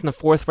chance in the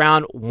 4th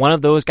round one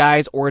of those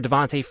guys or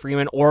Devontae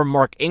Freeman or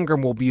Mark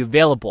Ingram will be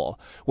available,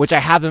 which I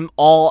have them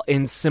all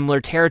in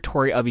similar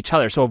territory of each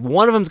other. So if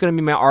one of them is going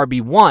to be my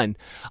RB1,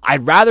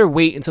 I'd rather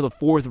wait until the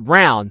 4th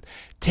round,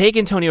 take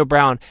Antonio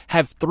Brown,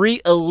 have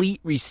 3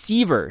 elite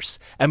receivers,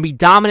 and be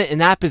dominant in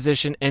that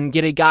position and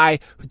get a guy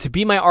to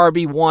be my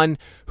RB1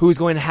 who's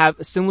going to have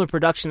similar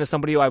production to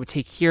somebody who I would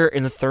take here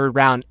in the 3rd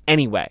round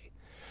anyway.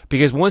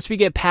 Because once we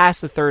get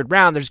past the 3rd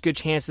round, there's good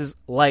chances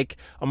like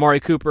Amari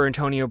Cooper,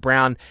 Antonio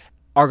Brown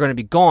are going to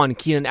be gone,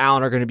 Keenan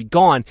Allen are going to be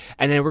gone,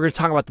 and then we're going to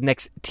talk about the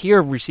next tier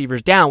of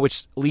receivers down,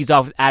 which leads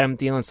off with Adam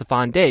Thielen,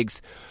 Stephon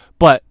Diggs.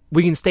 But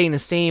we can stay in the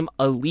same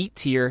elite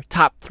tier,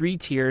 top 3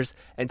 tiers,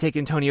 and take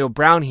Antonio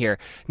Brown here.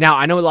 Now,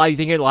 I know a lot of you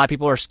think a lot of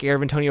people are scared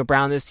of Antonio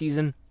Brown this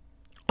season.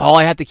 All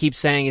I have to keep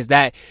saying is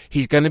that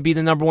he's going to be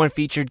the number 1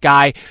 featured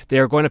guy.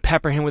 They're going to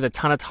pepper him with a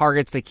ton of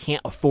targets. They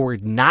can't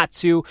afford not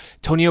to.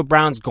 Antonio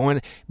Brown's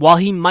going, while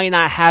he might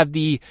not have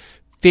the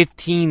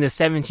 15 to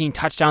 17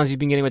 touchdowns he's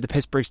been getting with the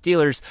Pittsburgh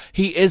Steelers,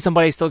 he is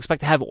somebody I still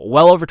expect to have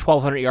well over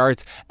 1,200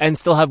 yards and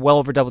still have well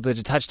over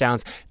double-digit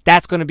touchdowns.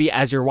 That's going to be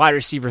as your wide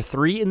receiver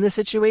 3 in this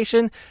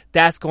situation.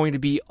 That's going to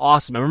be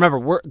awesome. And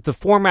remember, the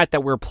format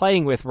that we're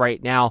playing with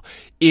right now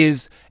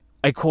is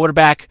a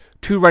quarterback,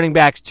 2 running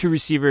backs, 2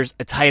 receivers,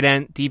 a tight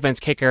end,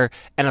 defense kicker,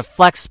 and a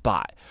flex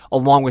spot,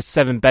 along with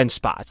 7 bench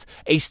spots.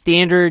 A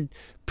standard,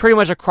 pretty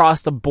much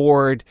across the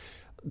board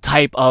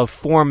type of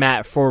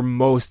format for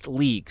most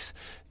leagues.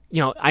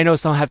 You know, I know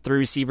some have 3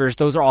 receivers.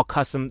 Those are all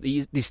custom.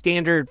 The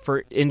standard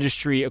for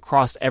industry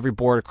across every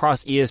board,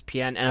 across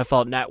ESPN,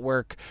 NFL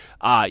Network,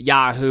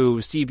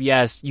 Yahoo,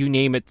 CBS, you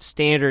name it.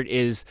 Standard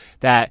is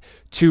that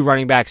 2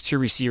 running backs, 2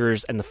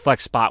 receivers, and the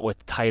flex spot with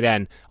the tight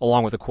end,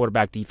 along with a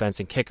quarterback, defense,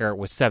 and kicker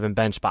with 7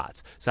 bench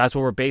spots. So that's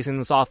what we're basing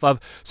this off of.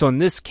 So in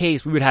this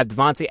case, we would have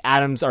Devontae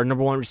Adams, our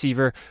number 1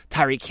 receiver,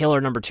 Tyreek Hill,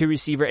 our number 2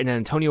 receiver, and then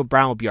Antonio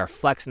Brown would be our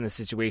flex in this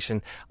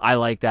situation. I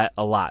like that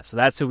a lot. So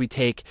that's who we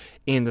take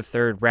in the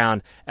 3rd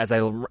round as I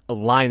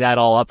line that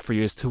all up for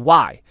you as to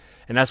why.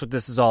 And that's what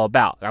this is all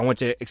about. I want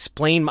to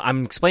explain,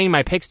 I'm explaining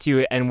my picks to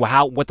you and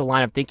what the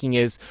line of thinking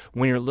is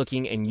when you're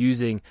looking and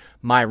using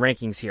my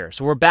rankings here.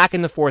 So we're back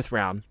in the 4th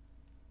round.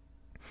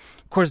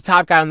 Of course, the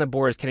top guy on the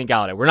board is Kenny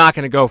Golladay. We're not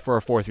going to go for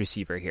a 4th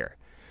receiver here.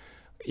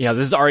 You know,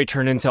 this has already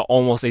turned into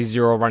almost a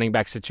 0 running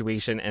back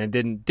situation, and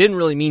it didn't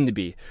really mean to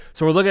be.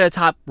 So we're looking at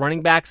top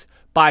running backs.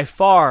 By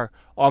far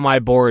on my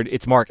board,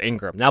 it's Mark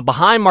Ingram. Now,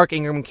 behind Mark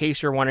Ingram, in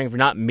case you're wondering, if you're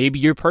not, maybe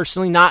you're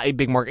personally not a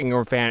big Mark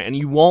Ingram fan, and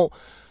you won't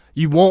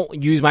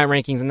use my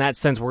rankings in that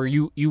sense where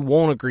you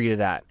won't agree to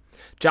that.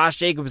 Josh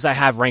Jacobs I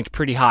have ranked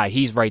pretty high.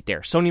 He's right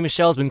there. Sony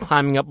Michel's been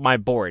climbing up my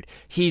board.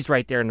 He's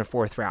right there in the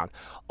 4th round.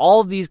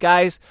 All of these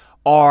guys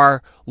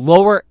are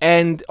lower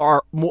end,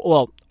 are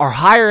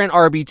higher end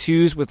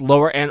RB2s with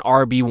lower end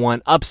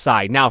RB1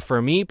 upside. Now,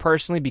 for me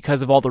personally,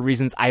 because of all the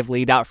reasons I've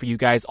laid out for you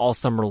guys all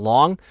summer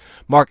long,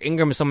 Mark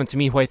Ingram is someone to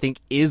me who I think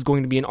is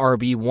going to be an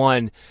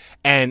RB1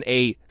 and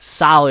a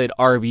solid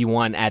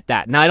RB1 at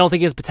that. Now, I don't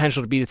think he has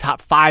potential to be the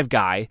top 5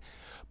 guy,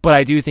 but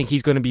I do think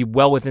he's going to be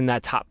well within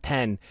that top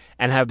 10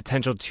 and have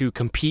potential to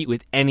compete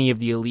with any of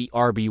the elite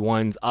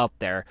RB1s up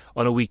there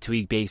on a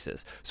week-to-week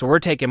basis. So we're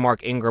taking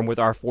Mark Ingram with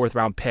our 4th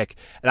round pick,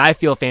 and I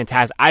feel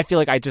fantastic. I feel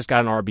like I just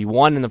got an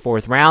RB1 in the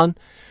 4th round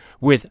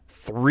with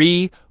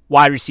 3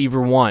 wide receiver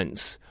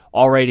 1s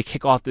all ready to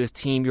kick off this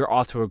team. You're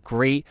off to a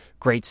great,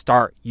 great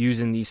start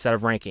using these set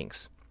of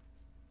rankings.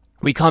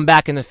 We come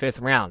back in the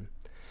 5th round.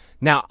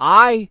 Now,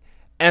 I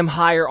am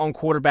higher on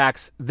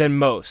quarterbacks than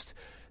most.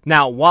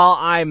 Now, while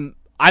I'm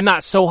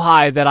not so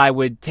high that I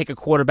would take a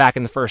quarterback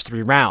in the first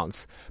 3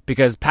 rounds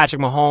because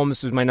Patrick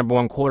Mahomes, who's my number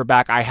 1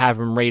 quarterback, I have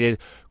him rated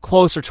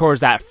closer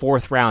towards that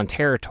 4th round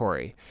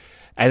territory.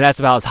 And that's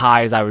about as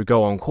high as I would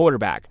go on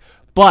quarterback.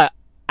 But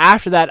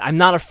after that, I'm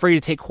not afraid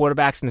to take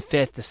quarterbacks in the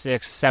 5th, the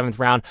 6th, 7th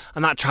round.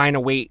 I'm not trying to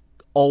wait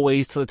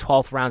always to the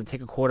 12th round to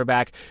take a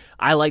quarterback.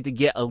 I like to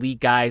get elite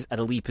guys at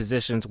elite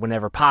positions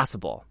whenever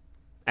possible.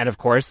 And of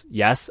course,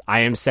 yes,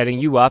 I am setting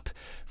you up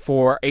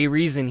for a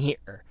reason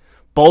here.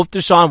 Both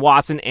Deshaun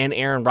Watson and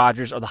Aaron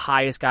Rodgers are the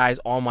highest guys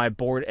on my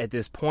board at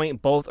this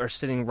point. Both are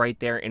sitting right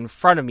there in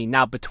front of me.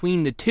 Now,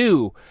 between the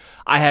two,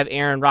 I have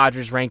Aaron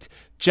Rodgers ranked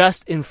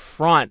just in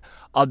front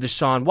of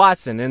Deshaun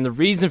Watson. And the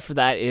reason for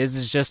that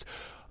is just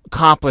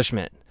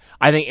accomplishment.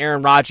 I think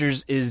Aaron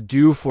Rodgers is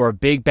due for a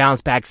big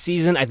bounce-back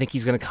season. I think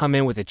he's going to come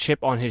in with a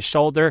chip on his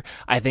shoulder.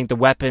 I think the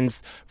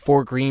weapons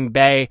for Green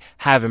Bay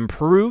have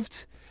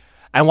improved.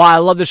 And while I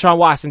love Deshaun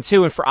Watson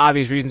too, and for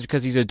obvious reasons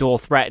because he's a dual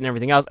threat and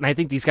everything else, and I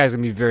think these guys are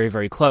going to be very,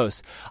 very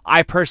close,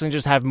 I personally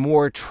just have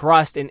more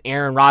trust in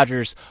Aaron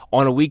Rodgers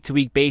on a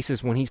week-to-week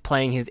basis when he's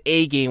playing his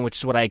A game, which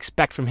is what I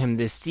expect from him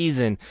this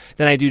season,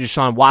 than I do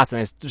Deshaun Watson.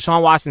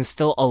 Deshaun Watson is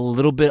still a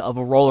little bit of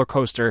a roller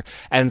coaster,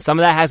 and some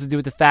of that has to do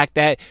with the fact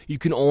that you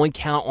can only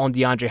count on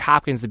DeAndre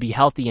Hopkins to be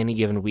healthy any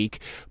given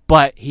week.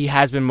 but he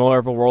has been more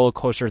of a roller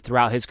coaster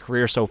throughout his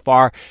career so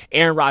far.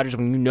 Aaron Rodgers,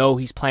 when you know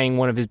he's playing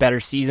one of his better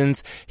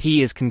seasons,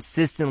 he is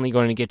consistently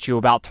going to get you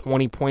about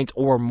 20 points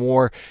or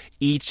more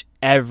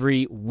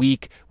every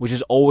week, which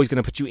is always going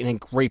to put you in a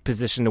great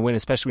position to win,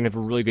 especially when you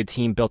have a really good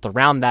team built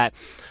around that.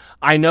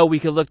 I know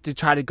we could look to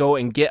try to go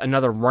and get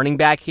another running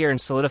back here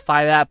and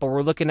solidify that, but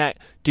we're looking at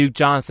Duke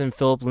Johnson,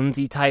 Phillip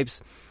Lindsay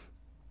types.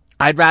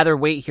 I'd rather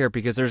wait here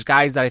because there's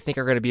guys that I think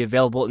are going to be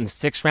available in the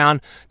 6th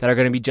round that are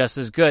going to be just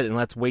as good, and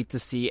let's wait to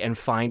see and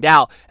find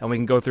out, and we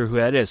can go through who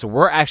that is. So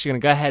we're actually going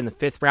to go ahead in the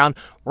 5th round.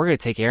 We're going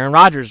to take Aaron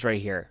Rodgers right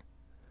here.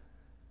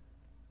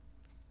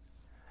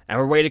 And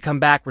we're waiting to come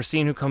back. We're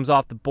seeing who comes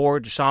off the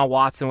board. Deshaun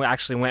Watson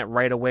actually went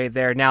right away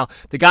there. Now,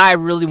 the guy I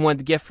really wanted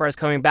to get for us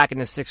coming back in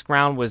the 6th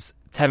round was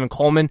Tevin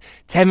Coleman.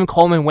 Tevin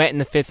Coleman went in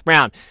the 5th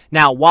round.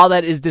 Now, while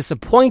that is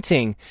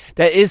disappointing,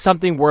 that is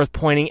something worth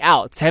pointing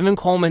out. Tevin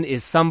Coleman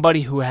is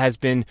somebody who has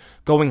been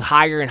going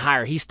higher and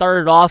higher. He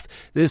started off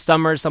this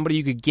summer, somebody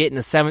you could get in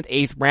the 7th,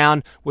 8th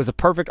round, was a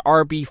perfect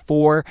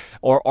RB4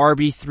 or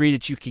RB3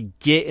 that you could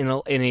get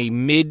in a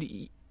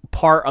mid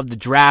part of the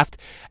draft,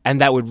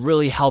 and that would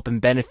really help and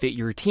benefit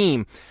your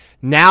team.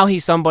 Now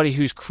he's somebody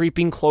who's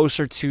creeping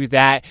closer to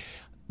that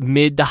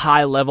mid to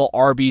high level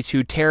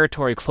RB2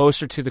 territory,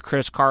 closer to the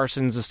Chris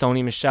Carsons, the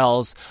Sony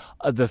Michels,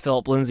 the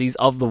Phillip Lindsays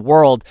of the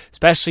world,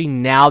 especially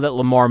now that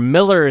Lamar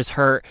Miller is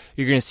hurt.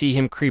 You're going to see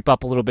him creep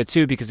up a little bit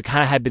too, because it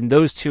kind of had been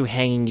those two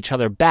hanging each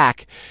other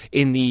back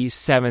in the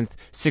 6th,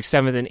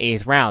 7th, and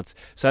 8th rounds.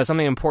 So that's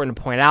something important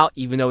to point out,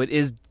 even though it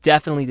is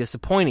definitely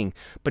disappointing.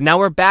 But now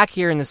we're back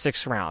here in the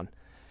 6th round.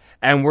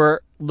 And we're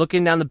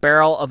looking down the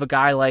barrel of a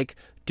guy like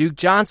Duke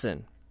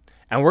Johnson.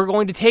 And we're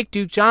going to take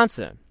Duke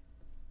Johnson.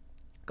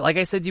 Like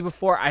I said to you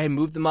before, I had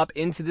moved him up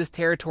into this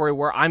territory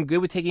where I'm good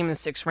with taking him in the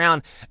 6th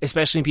round,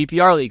 especially in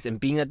PPR leagues. And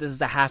being that this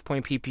is a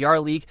half-point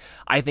PPR league,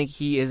 I think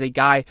he is a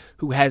guy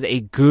who has a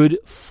good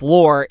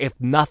floor, if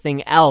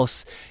nothing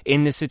else,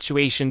 in this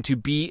situation to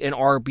be an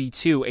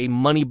RB2, a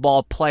money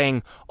ball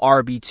playing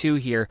RB2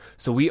 here.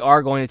 So we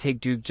are going to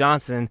take Duke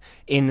Johnson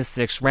in the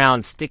 6th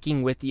round,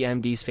 sticking with the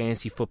MD's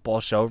Fantasy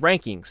Football Show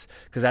rankings,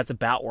 because that's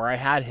about where I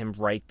had him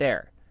right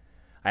there.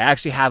 I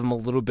actually have him a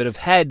little bit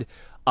ahead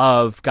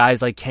of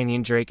guys like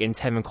Kenyon Drake and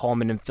Tevin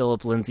Coleman and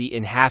Phillip Lindsay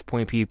in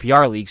half-point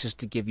PPR leagues, just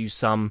to give you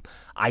some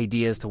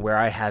ideas to where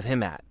I have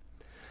him at.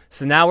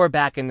 So now we're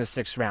back in the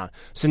 6th round.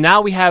 So now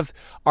we have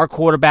our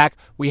quarterback.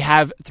 We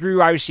have 3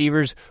 wide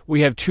receivers.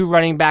 We have 2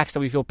 running backs that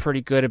we feel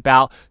pretty good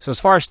about. So as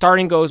far as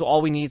starting goes,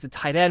 all we need is a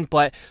tight end.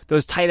 But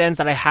those tight ends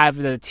that I have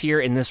in the tier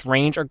in this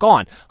range are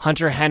gone.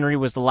 Hunter Henry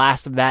was the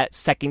last of that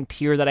second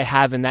tier that I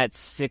have in that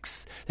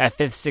 5th,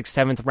 6th,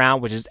 7th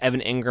round, which is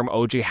Evan Ingram,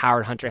 OJ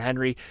Howard, Hunter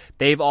Henry.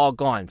 They've all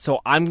gone. So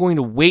I'm going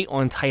to wait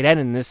on tight end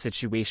in this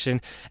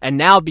situation. And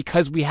now,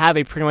 because we have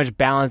a pretty much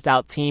balanced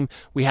out team,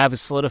 we have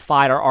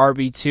solidified our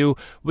RB2,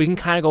 we can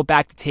kind of go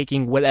back to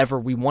taking whatever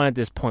we want at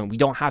this point. We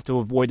don't have to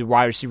avoid the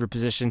wide receiver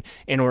position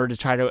in order to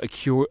try to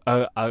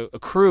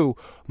accrue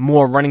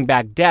more running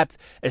back depth,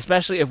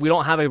 especially if we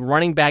don't have a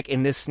running back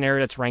in this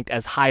scenario that's ranked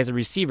as high as the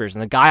receivers.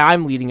 And the guy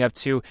I'm leading up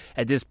to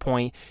at this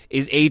point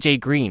is AJ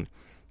Green.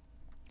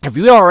 If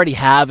you already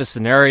have a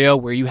scenario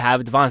where you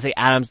have Devontae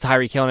Adams,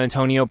 Tyreek Hill, and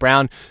Antonio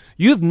Brown,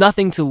 you have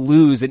nothing to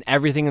lose and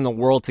everything in the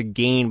world to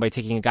gain by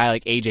taking a guy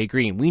like AJ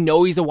Green. We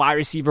know he's a wide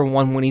receiver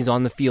 1 when he's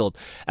on the field,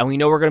 and we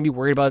know we're going to be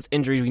worried about his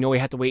injuries. We know we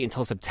have to wait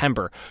until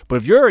September. But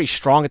if you're already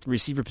strong at the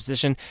receiver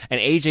position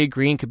and AJ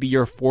Green could be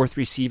your 4th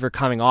receiver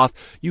coming off,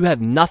 you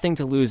have nothing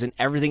to lose and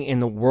everything in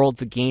the world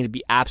to gain to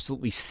be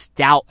absolutely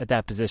stout at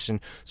that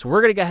position. So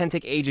we're going to go ahead and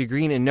take AJ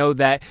Green and know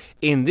that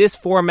in this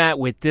format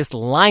with this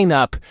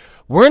lineup,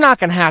 we're not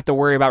going to have to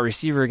worry about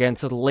receiver again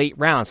until the late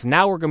rounds. So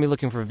now we're going to be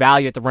looking for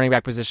value at the running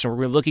back position.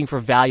 We're looking for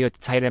value at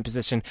the tight end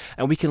position,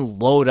 and we can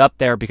load up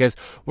there because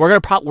we're going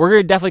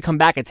to definitely come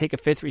back and take a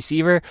 5th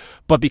receiver.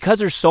 But because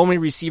there's so many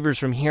receivers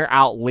from here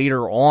out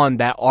later on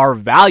that are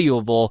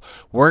valuable,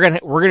 we're going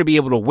to be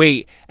able to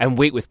wait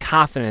with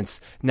confidence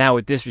now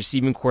with this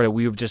receiving core that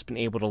we've just been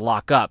able to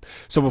lock up.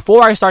 So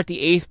before I start the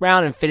 8th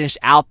round and finish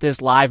out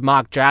this live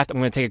mock draft, I'm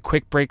going to take a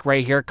quick break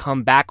right here,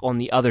 come back on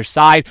the other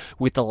side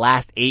with the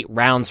last 8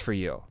 rounds for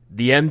you.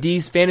 The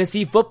MD's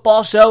Fantasy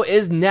Football Show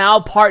is now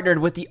partnered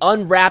with the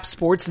Unwrapped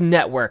Sports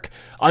Network.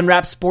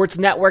 Unwrapped Sports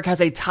Network has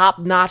a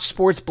top-notch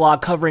sports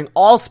blog covering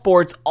all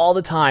sports all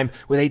the time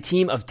with a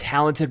team of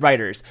talented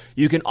writers.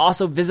 You can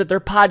also visit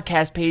their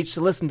podcast page to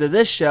listen to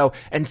this show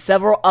and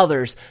several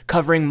others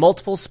covering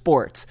multiple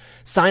sports.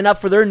 Sign up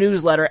for their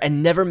newsletter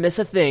and never miss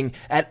a thing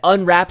at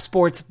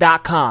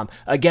unwrappedsports.com.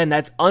 Again,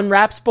 that's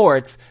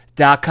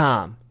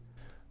unwrappedsports.com.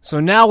 So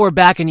now we're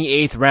back in the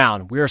 8th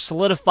round. We are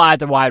solidified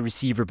the wide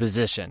receiver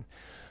position.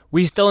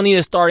 We still need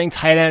a starting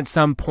tight end at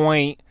some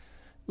point.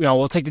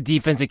 We'll take the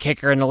defensive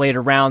kicker in the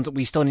later rounds.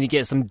 We still need to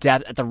get some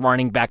depth at the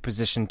running back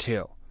position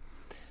too.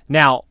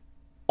 Now,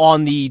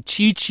 on the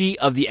cheat sheet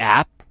of the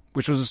app,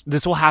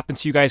 this will happen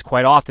to you guys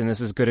quite often.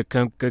 This is good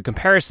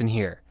comparison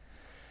here.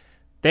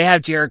 They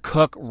have Jared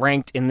Cook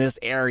ranked in this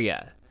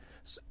area.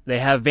 They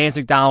have Vance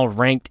McDonald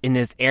ranked in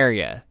this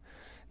area.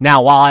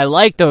 Now, while I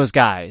like those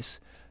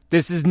guys,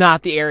 this is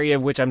not the area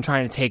of which I'm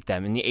trying to take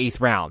them in the 8th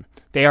round.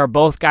 They are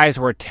both guys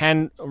who are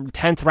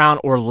 10th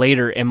round or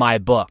later in my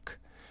book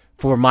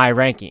for my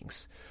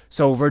rankings.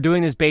 So if we're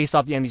doing this based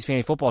off the MD's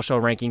Fantasy Football Show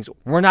rankings,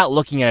 we're not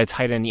looking at a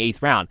tight end in the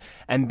 8th round.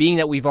 And being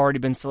that we've already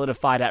been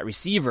solidified at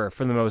receiver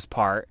for the most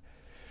part,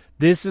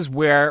 this is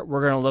where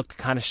we're going to look to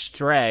kind of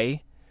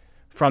stray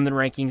from the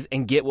rankings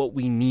and get what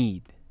we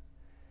need,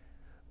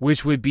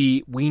 which would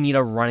be we need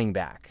a running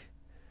back.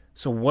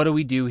 So what do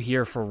we do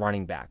here for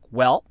running back?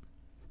 Well,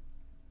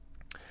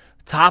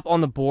 top on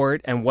the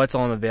board and what's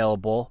on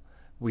available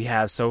we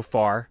have so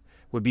far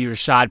would be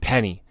Rashad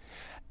Penny.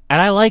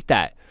 And I like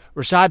that.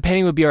 Rashad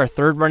Penny would be our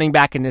 3rd running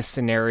back in this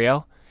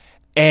scenario.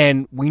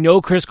 And we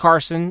know Chris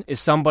Carson is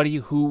somebody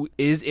who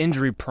is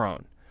injury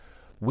prone.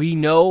 We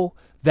know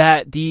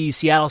that the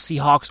Seattle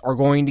Seahawks are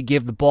going to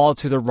give the ball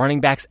to the running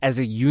backs as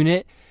a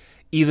unit,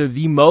 either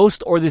the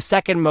most or the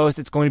second most.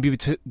 It's going to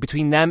be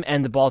between them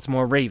and the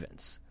Baltimore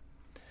Ravens.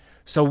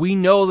 So we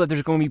know that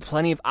there's going to be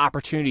plenty of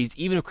opportunities,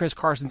 even if Chris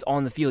Carson's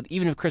on the field,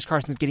 even if Chris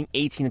Carson's getting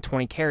 18 to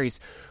 20 carries.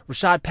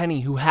 Rashad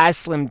Penny, who has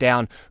slimmed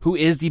down, who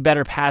is the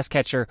better pass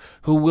catcher,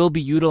 who will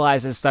be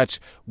utilized as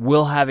such,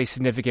 will have a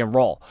significant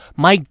role.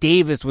 Mike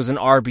Davis was an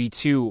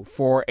RB2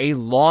 for a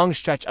long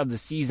stretch of the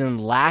season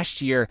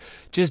last year,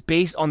 just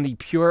based on the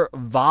pure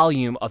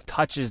volume of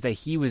touches that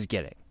he was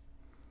getting.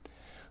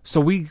 So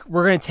we're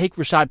going to take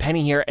Rashad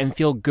Penny here and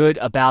feel good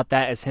about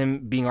that as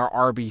him being our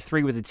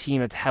RB3 with a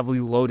team that's heavily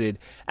loaded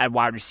at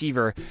wide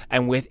receiver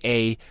and with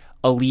a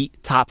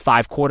elite top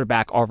 5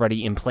 quarterback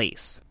already in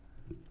place.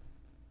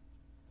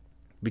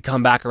 We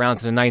come back around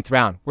to the 9th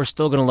round. We're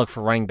still going to look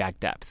for running back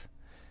depth.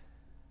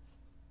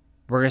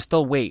 We're going to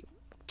still wait.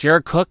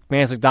 Jared Cook,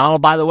 Vance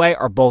McDonald, by the way,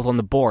 are both on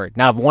the board.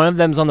 Now, if one of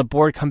them's on the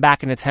board, come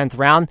back in the 10th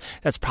round,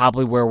 that's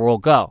probably where we'll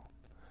go.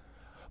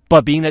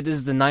 But being that this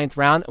is the 9th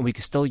round and we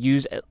could still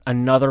use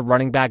another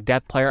running back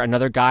depth player,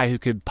 another guy who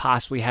could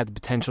possibly have the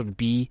potential to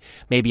be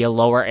maybe a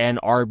lower end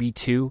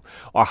RB2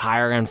 or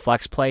higher end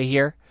flex play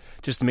here,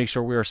 just to make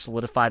sure we are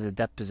solidified at the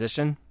depth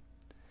position.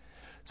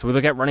 So we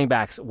look at running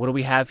backs. What do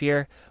we have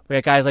here? We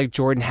got guys like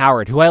Jordan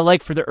Howard, who I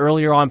like for the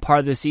earlier on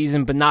part of the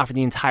season, but not for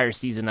the entire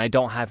season. I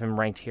don't have him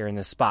ranked here in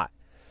this spot.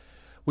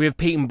 We have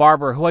Peyton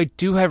Barber, who I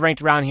do have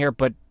ranked around here,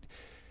 but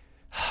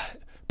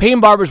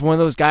Peyton Barber is one of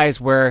those guys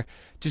where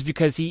just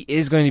because he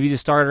is going to be the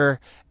starter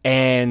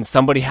and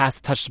somebody has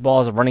to touch the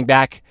ball as a running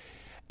back,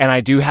 and I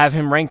do have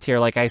him ranked here,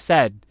 like I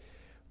said,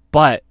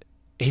 but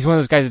he's one of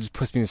those guys that just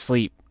puts me to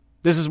sleep.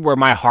 This is where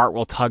my heart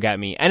will tug at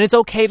me. And it's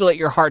okay to let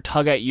your heart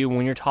tug at you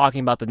when you're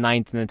talking about the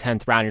 9th and the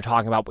 10th round, you're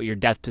talking about what your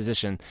depth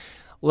position.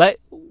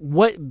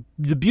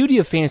 The beauty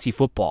of fantasy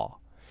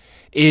football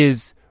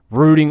is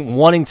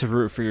wanting to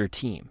root for your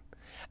team.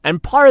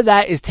 And part of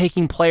that is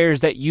taking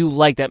players that you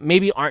like that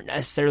maybe aren't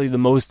necessarily the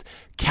most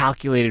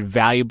calculated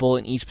valuable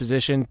in each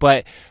position,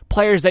 but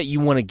players that you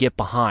want to get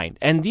behind.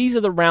 And these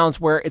are the rounds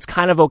where it's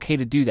kind of okay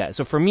to do that.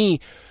 So for me,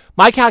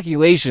 my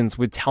calculations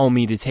would tell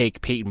me to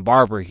take Peyton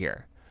Barber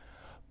here.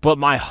 But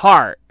my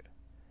heart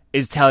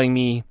is telling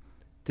me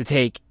to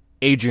take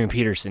Adrian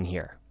Peterson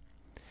here.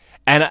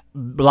 And a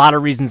lot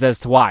of reasons as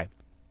to why.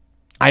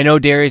 I know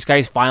Darius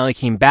Geis finally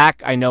came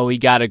back. I know he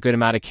got a good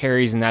amount of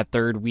carries in that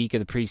 3rd week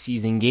of the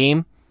preseason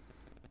game.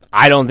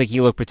 I don't think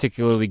he looked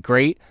particularly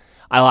great.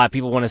 A lot of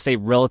people want to say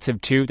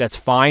relative to, that's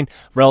fine.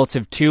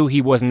 Relative to,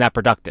 he wasn't that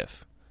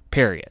productive.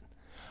 Period.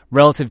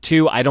 Relative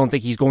to, I don't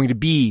think he's going to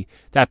be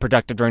that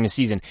productive during the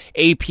season.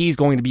 AP is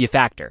going to be a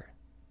factor.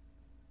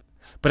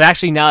 But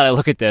actually, now that I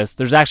look at this,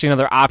 there's actually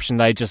another option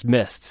that I just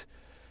missed.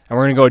 And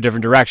we're going to go a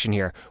different direction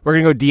here. We're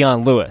going to go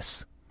Dion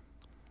Lewis.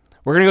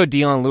 We're going to go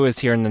Dion Lewis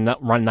here in the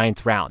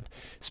 9th round,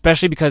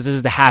 especially because this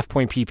is the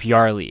half-point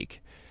PPR league.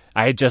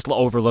 I had just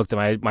overlooked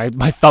him.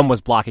 My thumb was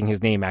blocking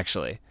his name,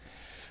 actually.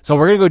 So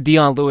we're going to go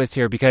Dion Lewis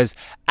here because,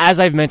 as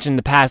I've mentioned in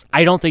the past,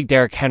 I don't think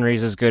Derrick Henry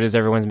is as good as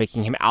everyone's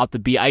making him out to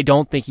be. I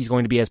don't think he's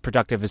going to be as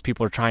productive as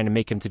people are trying to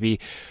make him to be.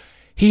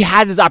 He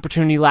had his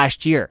opportunity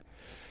last year.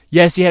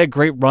 Yes, he had a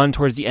great run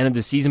towards the end of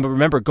the season, but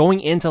remember, going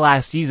into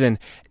last season,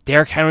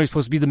 Derrick Henry was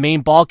supposed to be the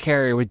main ball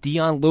carrier with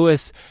Dion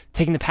Lewis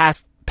taking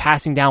the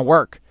passing down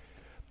work.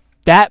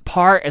 That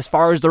part, as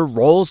far as their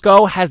roles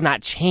go, has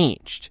not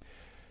changed.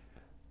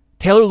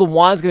 Taylor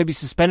Lewan is going to be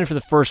suspended for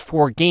the first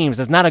 4 games.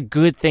 That's not a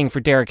good thing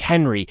for Derrick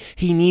Henry.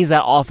 He needs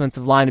that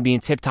offensive line to be in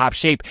tip-top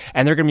shape,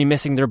 and they're going to be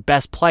missing their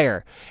best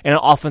player in an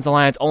offensive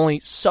line that's only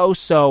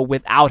so-so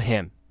without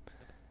him.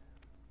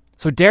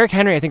 So Derrick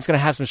Henry, I think, is going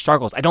to have some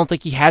struggles. I don't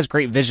think he has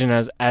great vision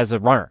as a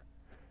runner.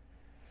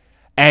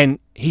 And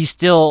he's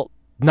still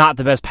not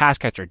the best pass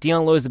catcher.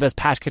 Dion Lewis is the best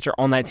pass catcher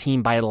on that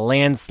team by a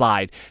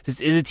landslide.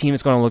 This is a team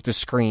that's going to look to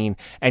screen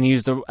and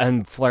use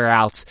and flare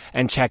outs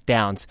and check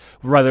downs,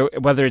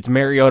 whether it's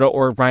Mariota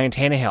or Ryan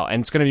Tannehill.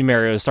 And it's going to be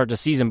Mariota to start the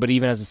season, but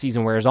even as the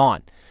season wears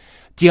on.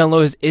 Dion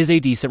Lewis is a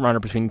decent runner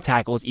between the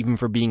tackles, even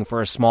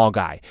for a small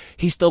guy.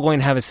 He's still going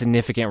to have a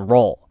significant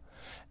role.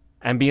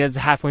 And being as a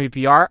half-point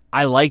PPR,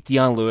 I like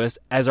Dion Lewis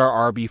as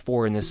our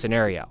RB4 in this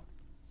scenario.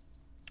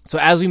 So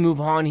as we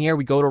move on here,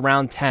 we go to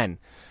round 10.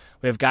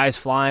 We have guys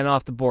flying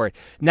off the board.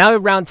 Now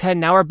at round 10,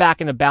 now we're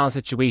back in a balanced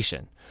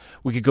situation.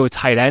 We could go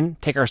tight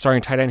end, take our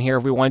starting tight end here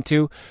if we want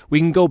to. We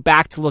can go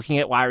back to looking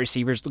at wide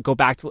receivers, go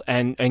back to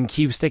and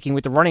keep sticking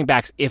with the running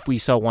backs if we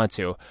so want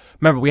to.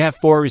 Remember, we have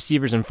 4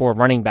 receivers and 4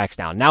 running backs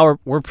now. Now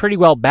we're pretty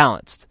well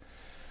balanced.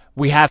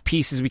 We have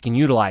pieces we can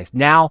utilize.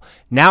 Now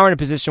we're in a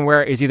position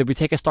where it's either we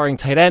take a starting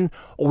tight end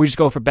or we just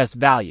go for best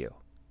value.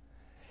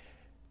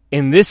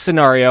 In this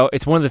scenario,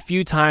 it's one of the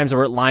few times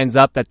where it lines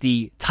up that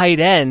the tight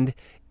end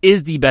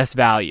is the best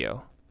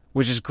value,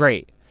 which is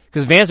great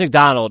because Vance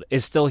McDonald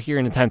is still here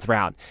in the 10th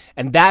round,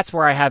 and that's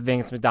where I have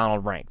Vance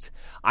McDonald ranked.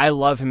 I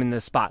love him in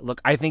this spot.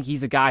 Look, I think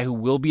he's a guy who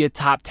will be a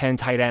top 10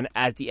 tight end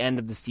at the end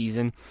of the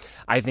season.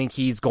 I think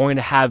he's going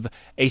to have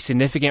a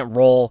significant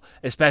role,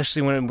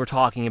 especially when we're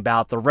talking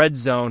about the red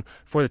zone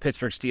for the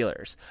Pittsburgh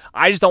Steelers.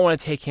 I just don't want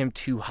to take him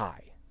too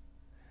high.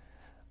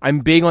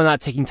 I'm big on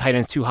not taking tight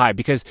ends too high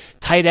because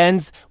tight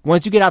ends,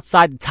 once you get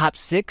outside the top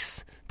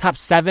 6, top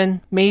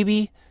 7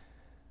 maybe,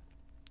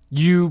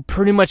 you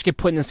pretty much get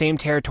put in the same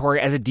territory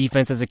as a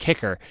defense as a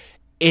kicker.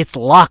 It's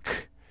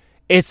luck.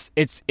 It's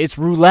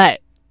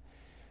roulette.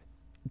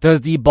 Does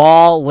the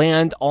ball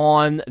land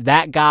on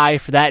that guy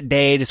for that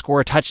day to score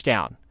a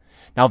touchdown?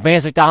 Now,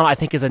 Vance McDonald, I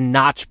think, is a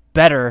notch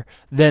better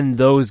than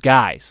those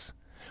guys,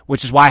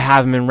 which is why I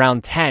have him in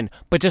round 10,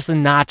 but just a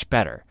notch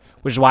better,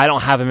 which is why I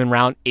don't have him in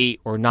round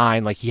 8 or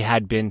 9 like he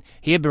had been.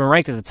 He had been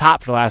ranked at the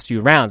top for the last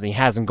few rounds, and he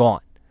hasn't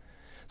gone.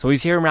 So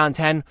he's here in round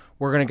 10.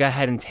 We're going to go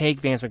ahead and take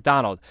Vance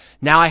McDonald.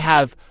 Now I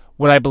have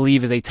what I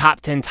believe is a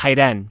top 10 tight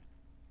end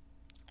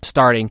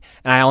starting,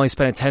 and I only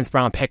spent a 10th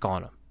round pick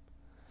on him.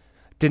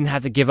 Didn't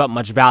have to give up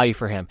much value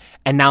for him.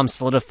 And now I'm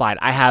solidified.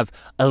 I have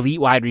elite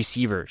wide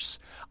receivers.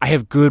 I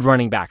have good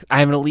running backs. I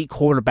have an elite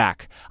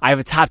quarterback. I have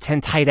a top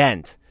 10 tight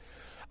end.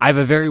 I have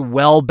a very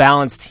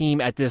well-balanced team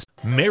at this.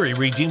 Mary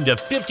redeemed a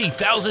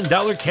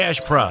 $50,000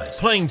 cash prize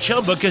playing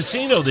Chumba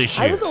Casino this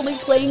year. I was only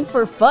playing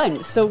for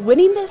fun, so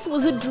winning this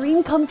was a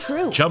dream come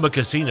true. Chumba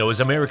Casino is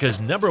America's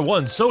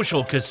 #1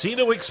 social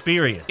casino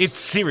experience. It's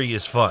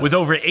serious fun. With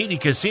over 80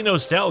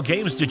 casino-style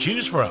games to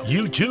choose from,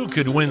 you too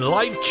could win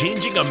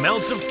life-changing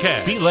amounts of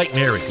cash. Be like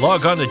Mary.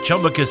 Log on to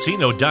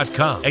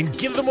ChumbaCasino.com and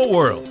give them a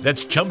whirl.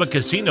 That's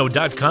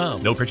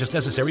ChumbaCasino.com. No purchase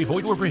necessary.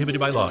 Void or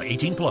prohibited by law.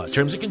 18 plus.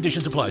 Terms and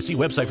conditions apply. See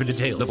website for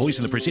details. The voice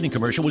in the preceding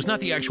commercial was not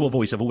the actual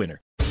voice of a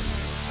winner.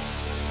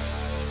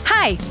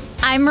 Hi,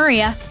 I'm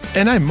Maria.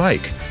 And I'm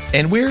Mike.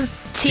 And we're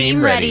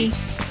Team Ready.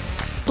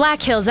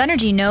 Black Hills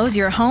Energy knows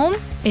your home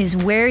is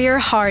where your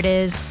heart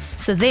is,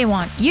 so they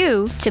want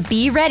you to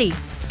be ready.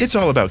 It's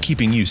all about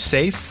keeping you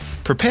safe,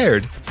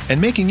 prepared, and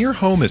making your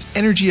home as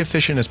energy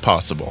efficient as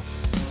possible.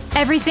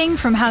 Everything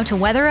from how to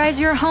weatherize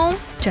your home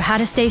to how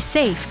to stay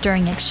safe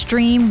during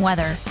extreme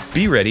weather.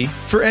 Be ready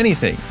for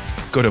anything.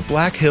 Go to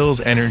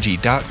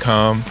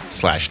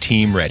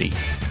blackhillsenergy.com/teamready.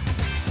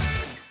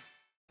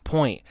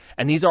 Point.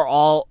 And these are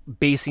all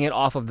basing it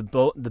off of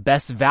the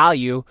best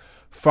value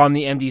from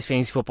the MD's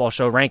Fantasy Football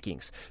Show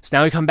rankings. So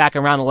now we come back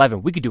in round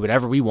 11. We could do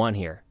whatever we want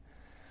here.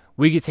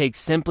 We could take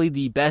simply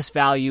the best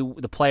value,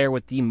 the player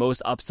with the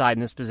most upside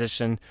in this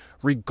position,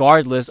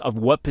 regardless of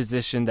what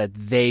position that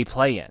they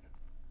play in.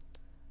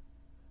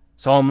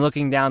 So I'm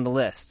looking down the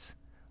list.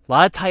 A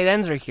lot of tight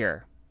ends are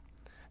here.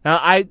 Now,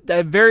 I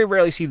very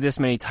rarely see this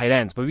many tight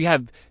ends, but we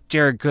have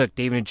Jared Cook,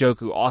 David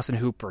Njoku, Austin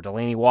Hooper,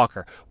 Delaney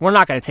Walker. We're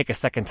not going to take a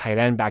second tight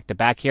end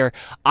back-to-back here.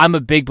 I'm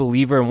a big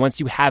believer, and once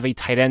you have a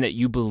tight end that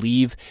you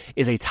believe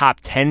is a top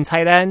 10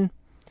 tight end,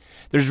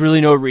 there's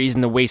really no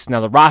reason to waste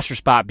another roster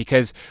spot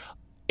because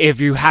if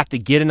you have to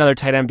get another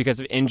tight end because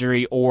of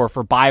injury or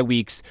for bye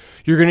weeks,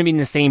 you're going to be in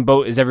the same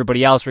boat as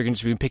everybody else. We're going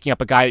to be picking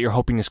up a guy that you're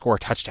hoping to score a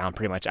touchdown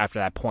pretty much after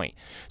that point.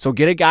 So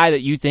get a guy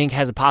that you think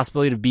has a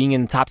possibility of being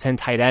in the top 10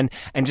 tight end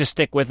and just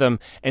stick with him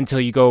until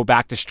you go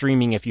back to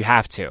streaming if you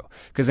have to,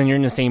 because then you're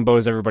in the same boat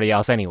as everybody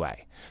else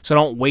anyway. So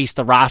don't waste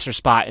the roster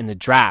spot in the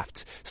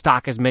draft.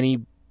 Stock as many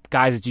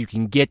guys as you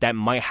can get that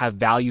might have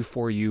value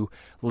for you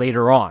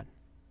later on.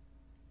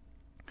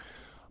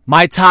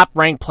 My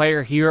top-ranked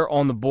player here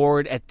on the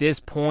board at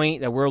this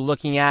point that we're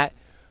looking at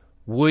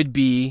would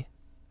be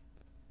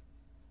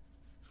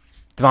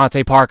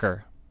Devontae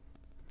Parker.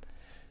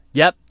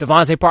 Yep,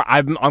 Devontae Parker.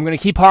 I'm going to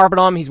keep harping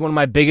on him. He's one of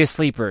my biggest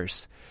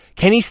sleepers.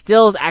 Kenny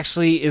Stills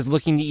actually is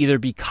looking to either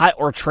be cut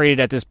or traded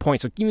at this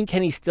point, so even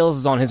Kenny Stills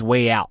is on his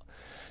way out.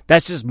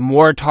 That's just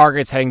more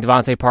targets heading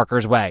Devontae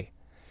Parker's way.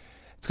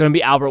 It's going to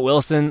be Albert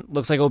Wilson.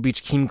 Looks like it'll be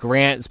Jakeem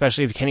Grant,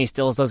 especially if Kenny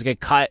Stills does get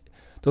cut.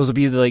 Those will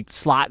be the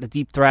slot, the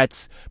deep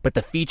threats. But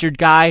the featured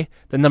guy,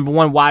 the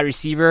 #1 wide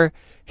receiver,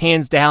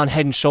 hands down,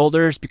 head and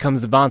shoulders,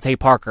 becomes Devontae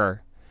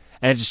Parker.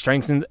 And it just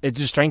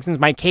strengthens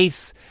my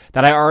case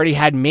that I already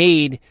had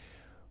made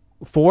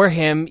for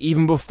him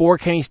even before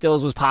Kenny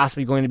Stills was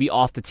possibly going to be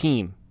off the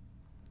team.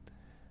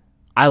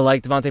 I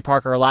like Devontae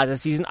Parker a lot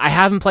this season. I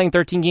have him playing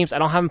 13 games. I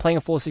don't have him playing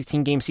a full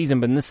 16-game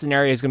season, but in this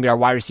scenario, he's going to be our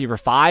wide receiver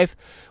 5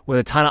 with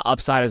a ton of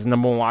upside as the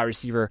 #1 wide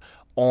receiver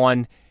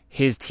on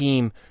his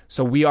team.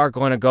 So we are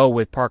going to go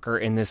with Parker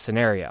in this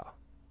scenario.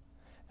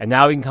 And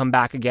now we can come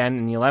back again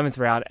in the 11th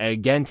round and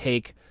again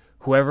take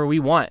whoever we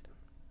want.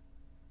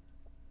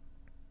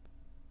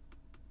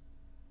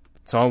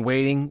 So I'm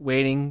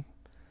waiting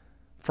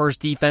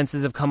First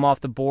defenses have come off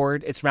the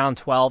board. It's round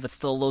 12. It's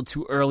still a little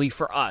too early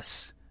for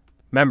us.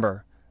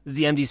 Remember, this is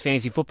the MD's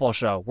Fantasy Football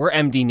Show. We're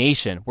MD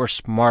Nation. We're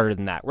smarter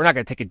than that. We're not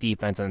going to take a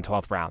defense in the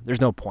 12th round.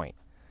 There's no point.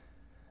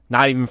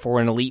 Not even for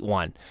an elite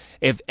one.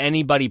 If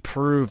anybody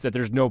proved that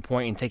there's no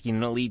point in taking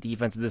an elite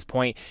defense at this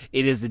point,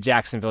 it is the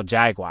Jacksonville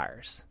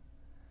Jaguars.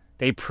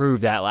 They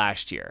proved that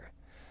last year.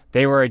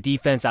 They were a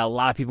defense that a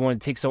lot of people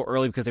wanted to take so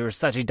early because they were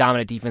such a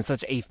dominant defense,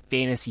 such a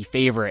fantasy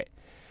favorite,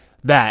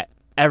 that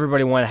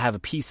everybody wanted to have a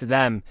piece of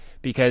them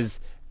because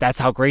that's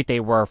how great they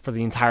were for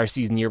the entire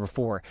season the year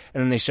before.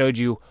 And then they showed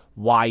you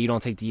why you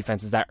don't take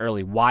defenses that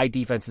early, why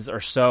defenses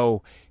are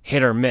so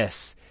hit or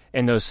miss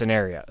in those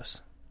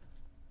scenarios.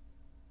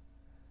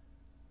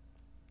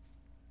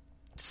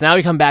 So now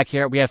we come back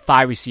here. We have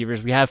 5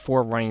 receivers. We have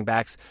 4 running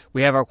backs.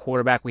 We have our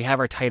quarterback. We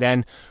have our tight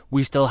end.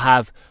 We still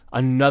have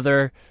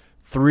another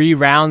 3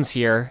 rounds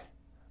here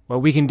where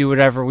we can do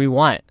whatever we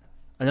want.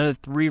 Another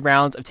 3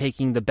 rounds of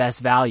taking the best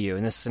value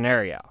in this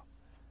scenario.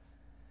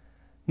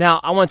 Now,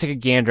 I want to take a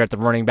gander at the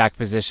running back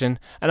position,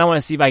 and I want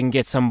to see if I can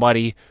get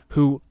somebody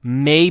who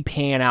may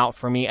pan out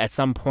for me at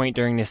some point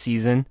during the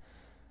season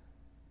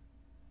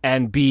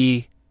and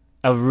be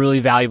a really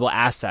valuable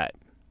asset.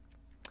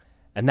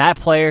 And that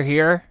player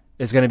here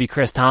is going to be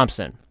Chris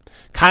Thompson.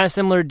 Kind of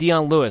similar to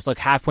Dion Lewis. Look,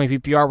 half-point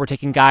PPR, we're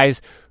taking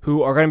guys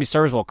who are going to be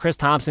serviceable. Chris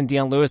Thompson,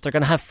 Dion Lewis, they're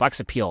going to have flex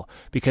appeal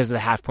because of the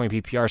half-point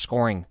PPR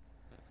scoring,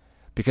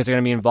 because they're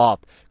going to be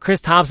involved.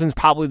 Chris Thompson's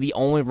probably the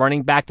only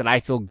running back that I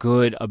feel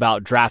good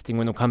about drafting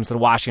when it comes to the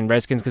Washington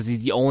Redskins because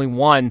he's the only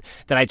one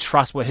that I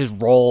trust what his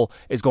role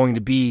is going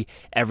to be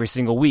every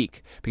single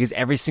week. Because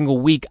every single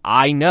week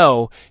I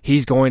know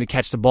he's going to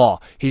catch the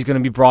ball. He's going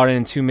to be brought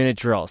in 2-minute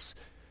drills.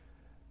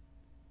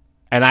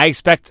 And I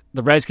expect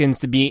the Redskins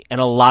to be in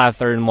a lot of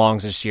 3rd and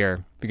longs this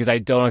year because I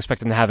don't expect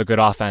them to have a good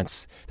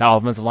offense. That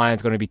offensive line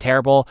is going to be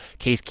terrible.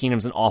 Case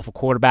Keenum's an awful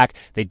quarterback.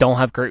 They don't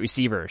have great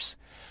receivers.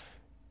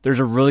 There's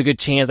a really good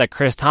chance that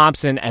Chris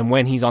Thompson, and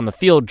when he's on the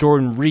field,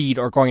 Jordan Reed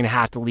are going to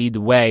have to lead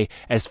the way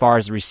as far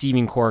as the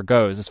receiving core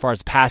goes, as far as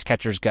the pass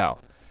catchers go.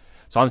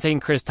 So I'm taking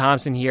Chris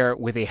Thompson here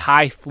with a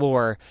high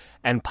floor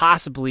and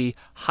possibly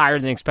higher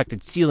than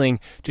expected ceiling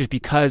just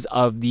because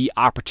of the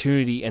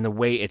opportunity and the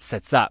way it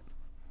sets up.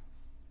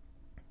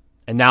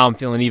 And now I'm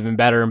feeling even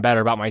better and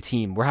better about my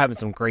team. We're having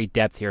some great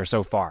depth here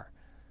so far.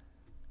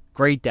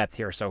 Great depth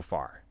here so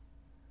far.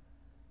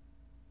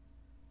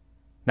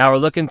 Now we're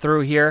looking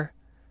through here.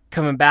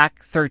 Coming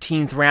back,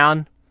 13th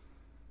round.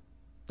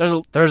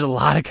 There's a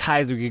lot of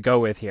guys we could go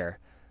with here.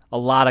 A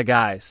lot of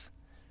guys.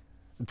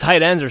 The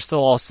tight ends are still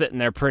all sitting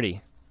there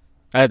pretty.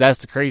 That's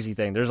the crazy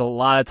thing. There's a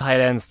lot of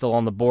tight ends still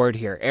on the board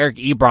here. Eric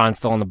Ebron's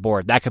still on the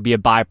board. That could be a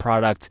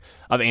byproduct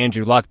of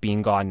Andrew Luck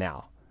being gone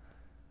now.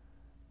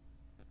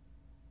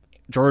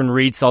 Jordan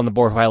Reed's still on the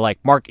board, who I like.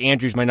 Mark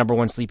Andrews, my number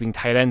 1 sleeping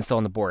tight end, still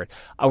on the board.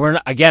 We're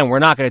not going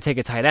to take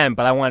a tight end,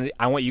 but I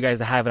want you guys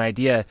to have an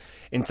idea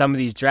in some of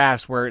these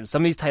drafts where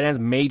some of these tight ends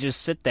may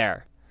just sit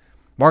there.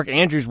 Mark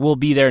Andrews will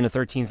be there in the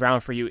 13th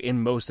round for you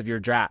in most of your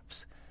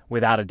drafts,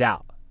 without a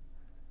doubt.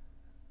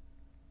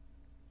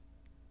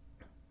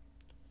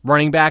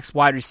 Running backs,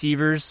 wide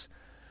receivers,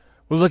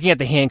 we're looking at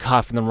the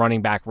handcuff in the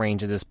running back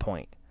range at this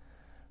point.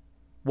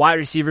 Wide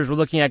receivers, we're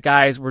looking at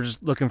guys, we're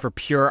just looking for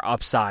pure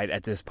upside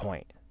at this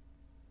point.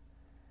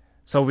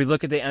 So if we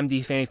look at the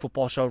MD Fantasy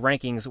Football Show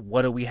rankings,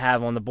 what do we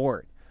have on the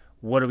board?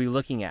 What are we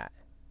looking at?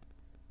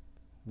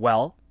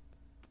 Well,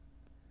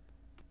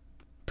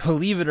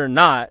 believe it or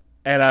not,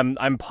 and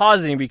I'm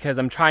pausing because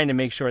I'm trying to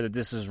make sure that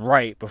this is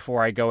right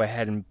before I go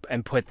ahead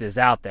and put this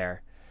out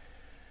there.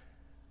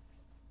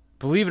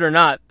 Believe it or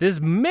not, this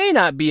may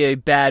not be a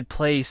bad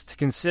place to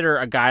consider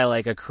a guy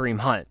like a Kareem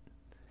Hunt.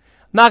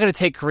 I'm not going to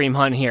take Kareem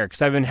Hunt here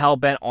because I've been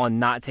hell-bent on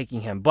not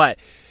taking him. But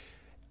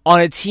on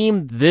a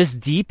team this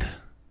deep,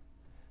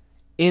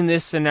 in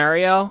this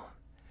scenario,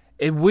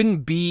 it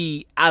wouldn't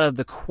be out of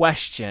the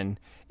question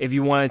if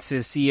you wanted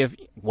to see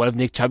what if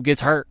Nick Chubb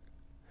gets hurt?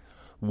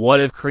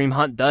 What if Kareem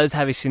Hunt does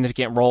have a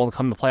significant role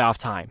come to playoff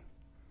time?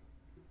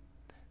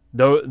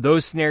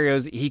 Those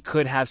scenarios, he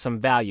could have some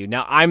value.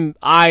 Now,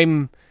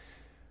 I'm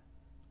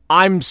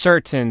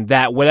certain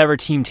that whatever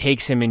team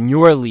takes him in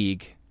your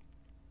league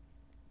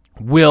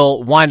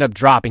will wind up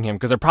dropping him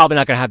because they're probably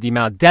not going to have the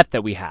amount of depth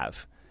that we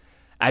have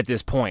at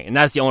this point. And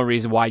that's the only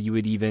reason why you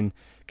would even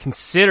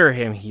consider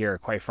him here,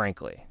 quite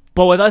frankly.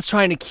 But with us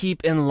trying to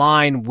keep in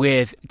line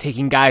with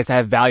taking guys that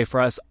have value for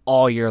us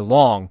all year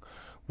long,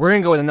 we're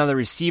going to go with another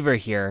receiver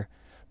here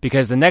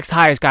because the next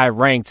highest guy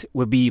ranked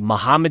would be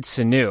Mohamed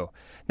Sanu.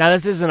 Now,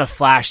 this isn't a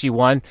flashy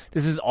one.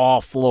 This is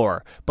all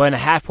floor. But in a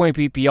half-point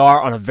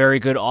PPR on a very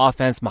good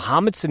offense,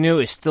 Mohamed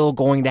Sanu is still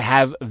going to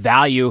have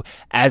value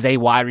as a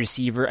wide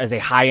receiver, as a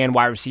high-end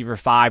wide receiver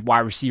 5, wide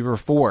receiver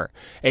 4.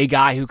 A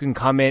guy who can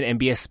come in and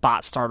be a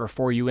spot starter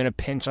for you in a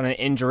pinch on an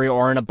injury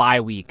or in a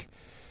bye week.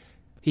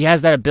 He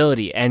has that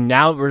ability. And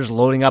now we're just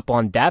loading up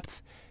on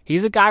depth.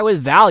 He's a guy with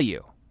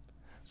value.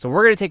 So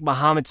we're going to take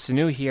Mohamed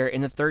Sanu here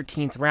in the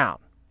 13th round.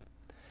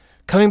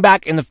 Coming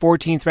back in the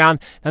 14th round,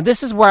 now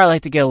this is where I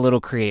like to get a little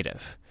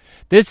creative.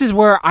 This is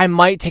where I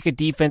might take a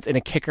defense and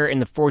a kicker in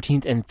the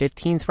 14th and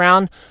 15th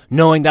round,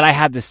 knowing that I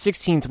have the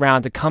 16th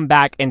round to come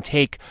back and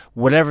take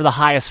whatever the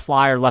highest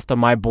flyer left on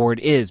my board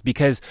is.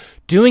 Because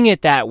doing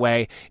it that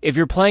way, if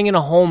you're playing in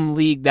a home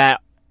league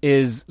that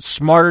is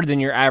smarter than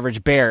your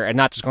average bear and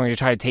not just going to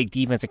try to take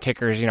defense and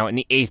kickers, in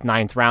the 8th,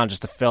 9th round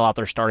just to fill out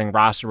their starting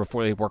roster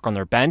before they work on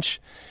their bench.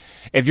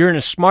 If you're in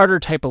a smarter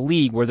type of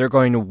league where they're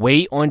going to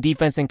wait on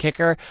defense and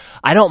kicker,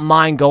 I don't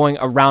mind going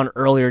around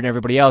earlier than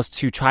everybody else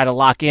to try to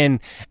lock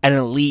in an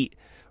elite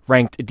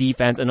ranked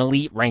defense, an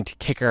elite ranked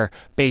kicker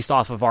based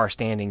off of our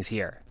standings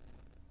here.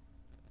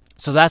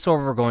 So that's what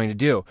we're going to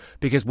do,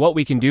 because what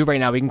we can do right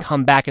now, we can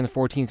come back in the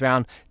 14th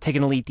round, take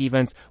an elite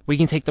defense. We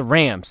can take the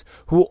Rams,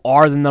 who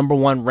are the number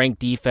 1 ranked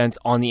defense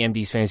on the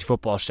MD's Fantasy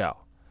Football Show.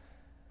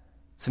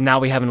 So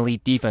now we have an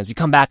elite defense. We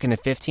come back in the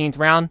 15th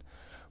round,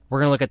 we're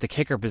going to look at the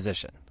kicker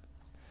position.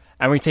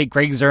 And we take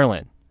Greg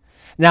Zuerlein.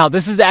 Now,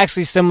 this is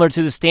actually similar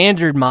to the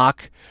standard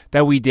mock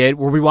that we did,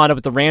 where we wound up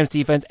with the Rams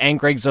defense and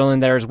Greg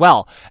Zuerlein there as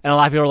well. And a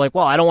lot of people are like,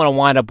 well, I don't want to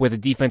wind up with a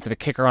defense and a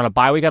kicker on a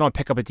bye week. I don't want to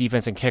pick up a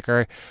defense and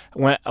kicker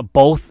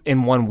both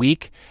in 1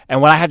 week.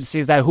 And what I have to say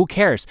is that who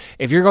cares?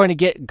 If you're going to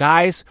get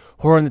guys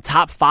who are in the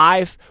top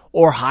 5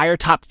 or higher,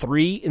 top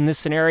 3 in this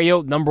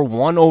scenario, number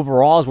 1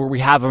 overall is where we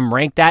have them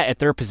ranked at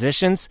their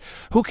positions,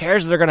 who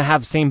cares if they're going to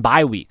have the same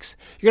bye weeks?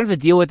 You're going to have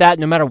to deal with that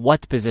no matter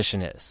what the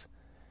position is.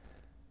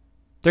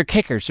 They're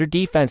kickers, they're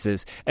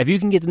defenses. If you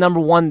can get the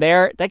number 1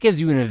 there, that gives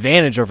you an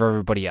advantage over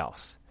everybody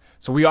else.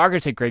 So we are going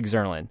to take Greg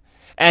Zuerlein.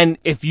 And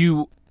if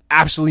you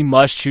absolutely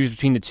must choose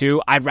between the two,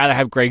 I'd rather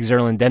have Greg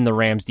Zuerlein than the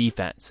Rams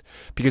defense.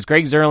 Because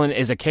Greg Zuerlein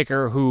is a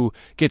kicker who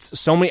gets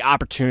so many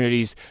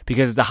opportunities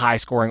because it's a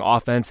high-scoring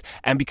offense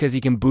and because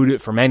he can boot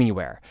it from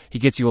anywhere. He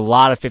gets you a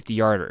lot of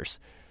 50-yarders.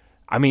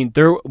 I mean,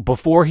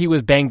 before he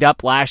was banged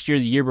up last year,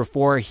 the year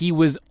before, he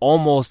was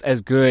almost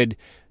as good.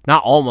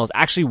 Not almost,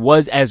 actually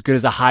was as good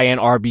as a high-end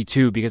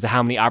RB2 because of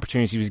how many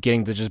opportunities he was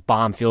getting to just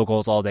bomb field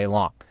goals all day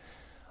long.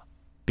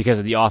 Because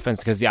of the offense,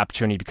 because of the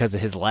opportunity, because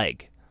of his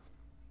leg.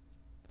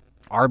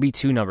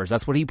 RB2 numbers,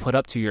 that's what he put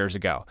up 2 years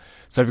ago.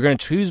 So if you're going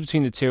to choose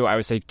between the two, I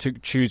would say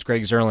choose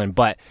Greg Zuerlein,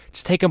 but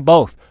just take them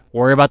both.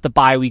 Worry about the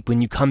bye week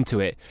when you come to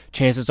it.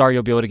 Chances are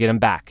you'll be able to get him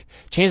back.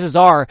 Chances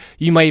are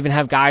you might even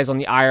have guys on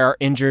the IR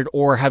injured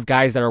or have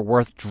guys that are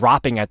worth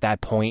dropping at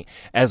that point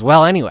as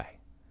well anyway.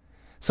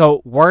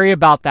 So worry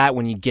about that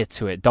when you get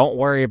to it. Don't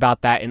worry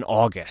about that in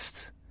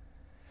August.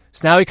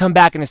 So now we come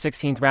back in the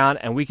 16th round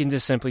and we can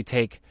just simply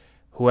take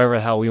whoever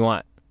the hell we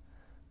want.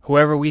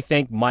 Whoever we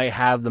think might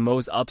have the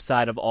most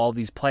upside of all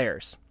these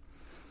players.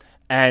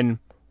 And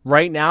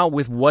right now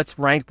with what's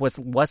ranked,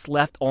 what's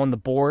left on the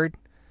board,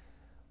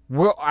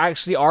 we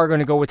actually are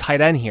going to go with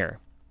tight end here.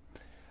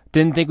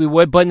 Didn't think we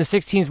would, but in the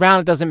 16th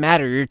round, it doesn't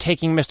matter. You're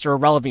taking Mr.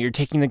 Irrelevant. You're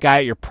taking the guy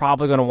you're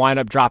probably going to wind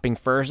up dropping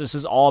first. This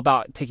is all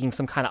about taking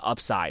some kind of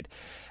upside.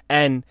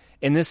 And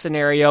in this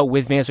scenario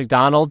with Vance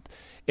McDonald,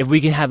 if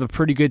we can have a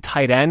pretty good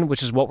tight end,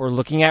 which is what we're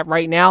looking at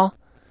right now,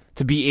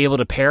 to be able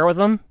to pair with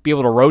him, be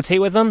able to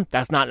rotate with him,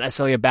 that's not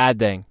necessarily a bad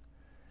thing.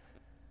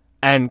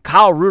 And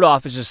Kyle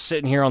Rudolph is just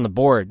sitting here on the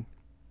board.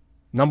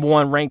 Number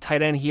 1 ranked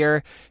tight end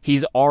here.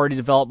 He's already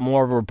developed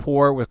more of a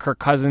rapport with Kirk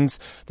Cousins.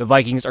 The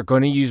Vikings are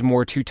going to use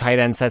more 2 tight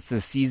end sets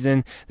this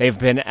season. They've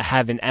been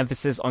having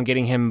emphasis on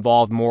getting him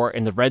involved more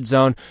in the red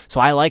zone. So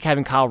I like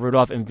having Kyle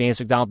Rudolph and Vance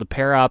McDonald to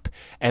pair up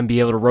and be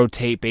able to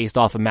rotate based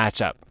off a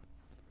matchup.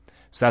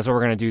 So that's what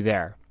we're going to do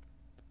there.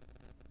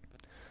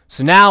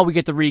 So now we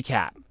get the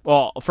recap.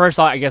 Well, first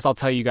I guess I'll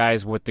tell you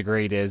guys what the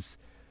grade is.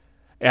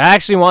 It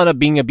actually wound up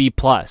being a B+.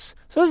 So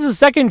this is the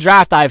second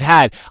draft I've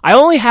had. I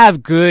only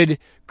have good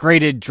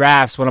graded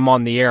drafts when I'm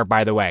on the air,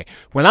 by the way.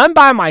 When I'm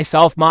by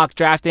myself mock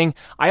drafting,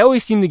 I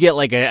always seem to get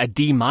like a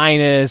D-,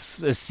 a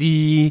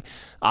C,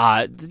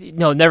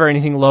 never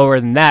anything lower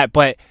than that.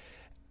 But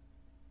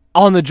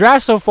on the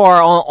draft so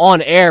far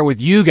on air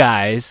with you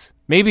guys,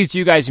 maybe it's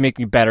you guys who make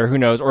me better, who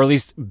knows, or at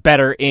least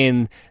better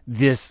in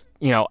this,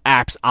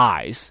 app's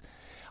eyes.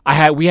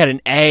 We had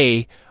an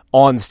A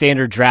on the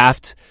standard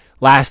draft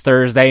last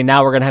Thursday.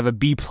 Now we're going to have a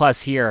B+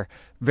 here.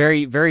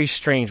 Very, very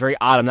strange, very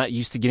odd. I'm not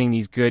used to getting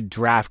these good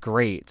draft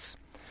grades.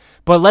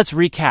 But let's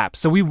recap.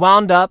 So we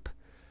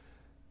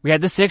had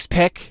the 6th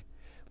pick.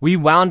 We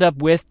wound up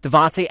with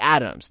Davante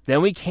Adams.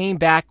 Then we came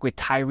back with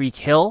Tyreek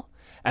Hill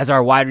as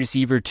our wide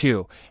receiver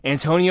 2.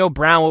 Antonio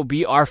Brown will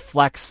be our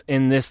flex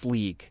in this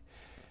league.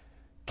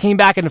 Came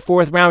back in the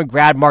 4th round, we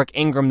grabbed Mark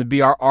Ingram to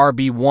be our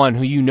RB1,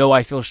 who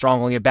I feel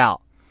strongly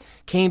about.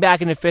 Came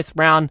back in the 5th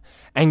round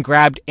and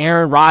grabbed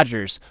Aaron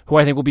Rodgers, who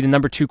I think will be the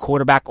number 2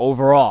 quarterback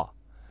overall.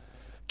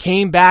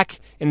 Came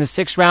back in the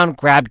 6th round,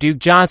 grabbed Duke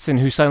Johnson,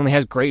 who suddenly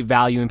has great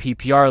value in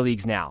PPR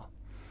leagues now.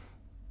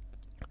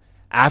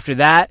 After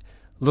that,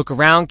 look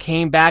around,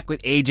 came back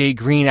with AJ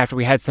Green after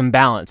we had some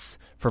balance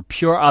for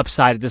pure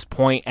upside at this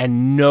point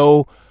and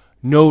no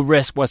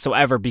risk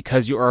whatsoever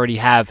because you already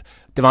have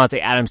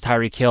Davante Adams,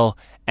 Tyreek Hill,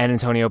 and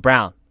Antonio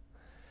Brown.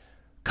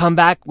 Come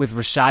back with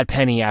Rashad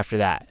Penny after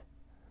that.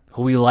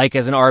 who we like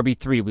as an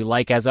RB3, we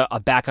like as a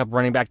backup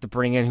running back to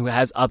bring in who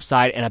has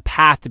upside and a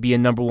path to be a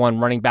number one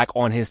running back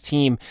on his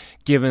team,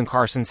 given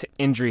Carson's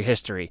injury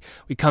history.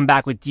 We come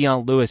back with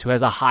Dion Lewis, who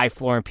has a high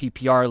floor in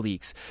PPR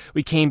leagues.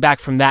 We came back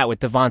from that with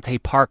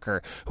Devontae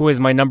Parker, who is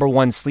my number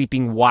one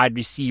sleeping wide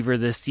receiver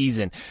this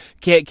season.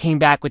 Came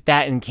back with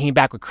that and came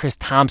back with Chris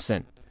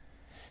Thompson.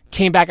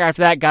 Came back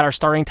after that, got our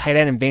starting tight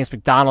end in Vance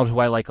McDonald, who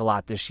I like a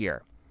lot this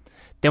year.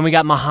 Then we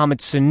got Mohamed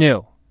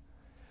Sanu.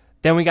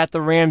 Then we got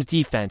the Rams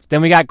defense.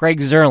 Then we got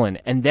Greg Zuerlein.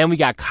 And then we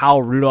got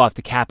Kyle Rudolph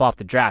to cap off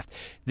the draft.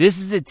 This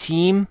is a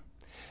team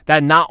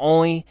that not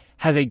only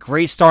has a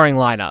great starting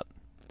lineup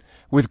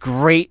with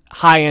great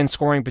high-end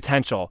scoring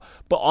potential,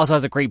 but also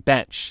has a great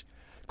bench.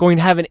 Going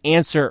to have an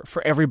answer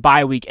for every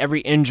bye week,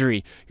 every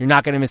injury. You're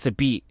not going to miss a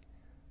beat.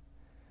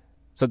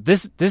 So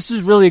this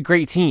is really a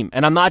great team.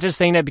 And I'm not just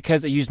saying that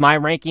because I use my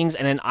rankings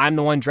and then I'm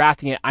the one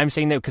drafting it. I'm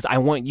saying that because I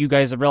want you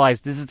guys to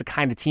realize this is the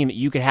kind of team that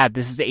you can have.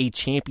 This is a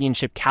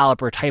championship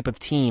caliber type of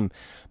team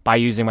by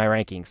using my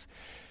rankings.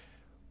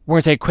 We're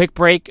going to take a quick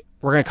break.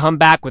 We're going to come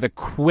back with a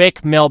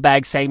quick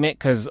mailbag segment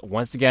because,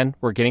 once again,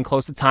 we're getting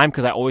close to time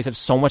because I always have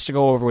so much to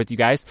go over with you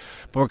guys.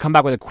 But we'll come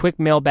back with a quick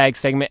mailbag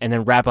segment and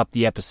then wrap up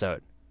the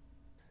episode.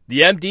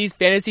 The MD's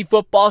Fantasy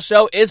Football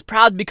Show is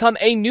proud to become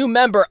a new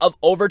member of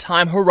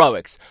Overtime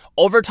Heroics.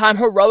 Overtime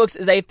Heroics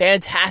is a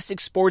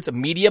fantastic sports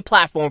media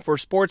platform for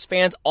sports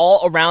fans all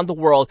around the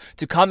world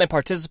to come and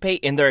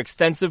participate in their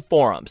extensive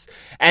forums.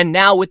 And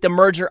now with the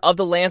merger of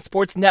the Land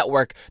Sports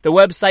Network, the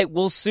website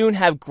will soon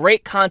have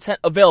great content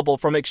available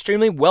from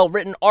extremely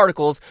well-written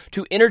articles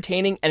to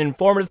entertaining and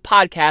informative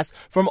podcasts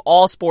from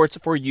all sports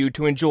for you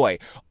to enjoy.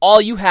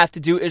 All you have to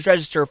do is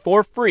register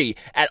for free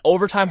at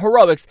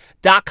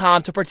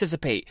overtimeheroics.com to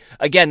participate.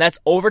 Again, that's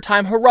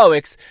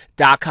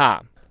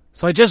overtimeheroics.com.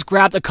 So I just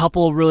grabbed a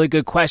couple of really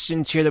good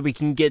questions here that we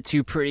can get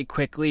to pretty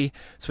quickly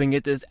so we can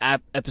get this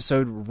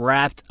episode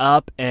wrapped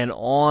up and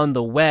on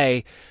the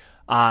way.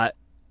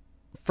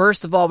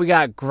 First of all, we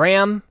got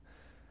Graham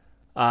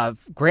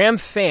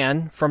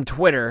Fan from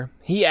Twitter.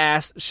 He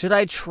asked, should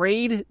I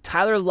trade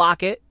Tyler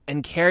Lockett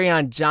and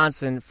Kerryon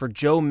Johnson for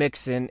Joe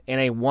Mixon in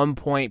a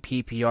 1-point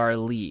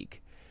PPR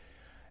league?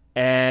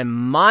 And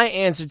my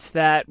answer to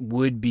that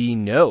would be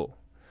no.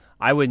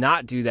 I would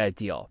not do that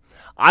deal.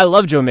 I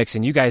love Joe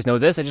Mixon. You guys know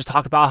this. I just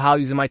talked about how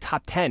he's in my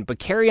top 10. But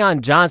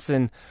Kerryon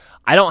Johnson,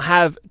 I don't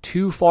have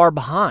too far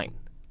behind.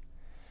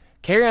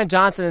 Kerryon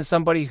Johnson is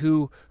somebody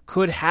who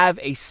could have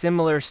a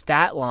similar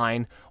stat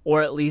line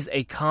or at least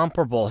a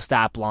comparable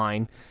stat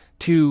line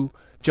to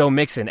Joe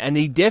Mixon. And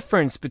the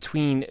difference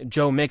between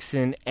Joe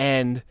Mixon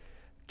and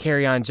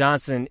Kerryon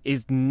Johnson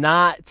is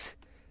not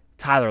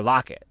Tyler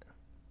Lockett.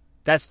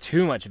 That's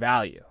too much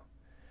value.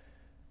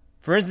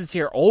 For instance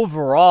here,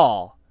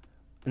 overall,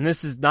 and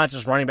this is not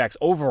just running backs,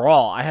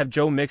 overall, I have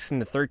Joe Mixon,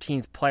 the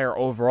 13th player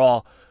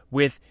overall,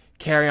 with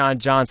Kerryon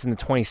Johnson, the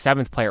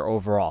 27th player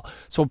overall.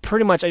 So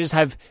pretty much I just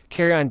have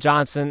Kerryon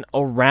Johnson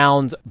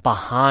around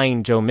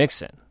behind Joe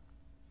Mixon.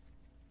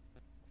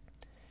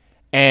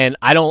 And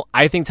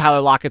I think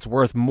Tyler Lockett's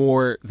worth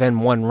more than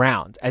one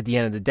round at the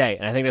end of the day.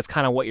 And I think that's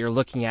kind of what you're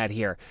looking at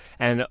here.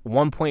 And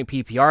 1-point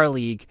PPR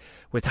league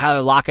with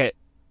Tyler Lockett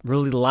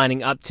really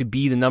lining up to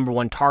be the number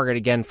one target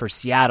again for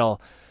Seattle,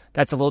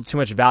 that's a little too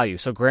much value.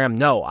 So, Graham,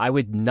 no, I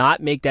would not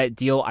make that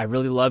deal. I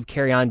really love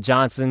Kerryon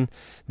Johnson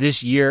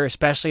this year,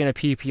 especially in a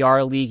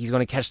PPR league. He's going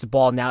to catch the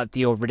ball now that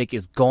Theo Riddick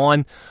is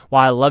gone.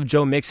 While I love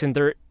Joe Mixon,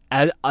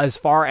 as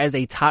far as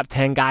a top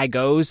 10 guy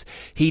goes,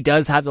 he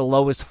does have the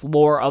lowest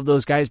floor of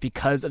those guys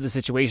because of the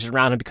situation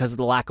around him, because of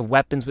the lack of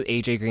weapons with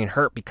A.J. Green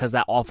hurt, because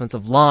that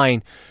offensive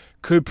line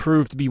could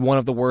prove to be one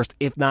of the worst,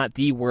 if not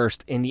the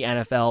worst, in the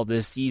NFL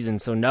this season.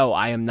 So, no,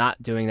 I am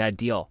not doing that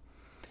deal.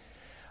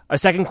 Our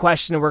second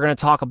question that we're going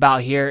to talk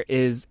about here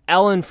is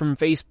Ellen from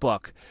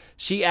Facebook.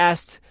 She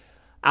asked,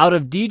 out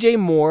of DJ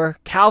Moore,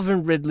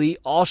 Calvin Ridley,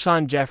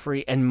 Alshon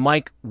Jeffrey, and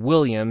Mike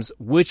Williams,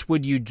 which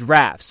would you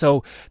draft?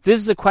 So this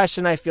is a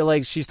question I feel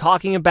like she's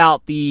talking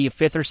about the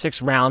 5th or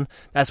 6th round.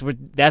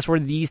 That's where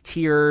these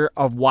tier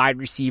of wide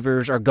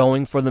receivers are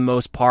going for the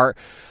most part.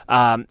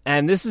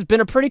 And this has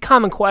been a pretty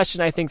common question,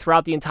 I think,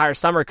 throughout the entire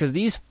summer because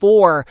these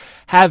 4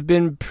 have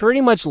been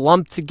pretty much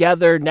lumped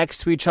together next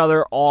to each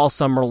other all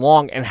summer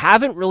long and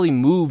haven't really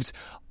moved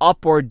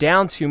up or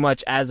down too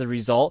much as a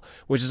result,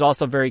 which is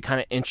also very kind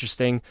of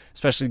interesting,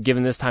 especially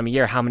given this time of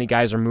year, how many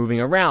guys are moving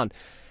around.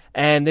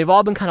 And they've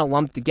all been kind of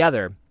lumped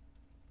together.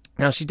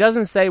 Now, she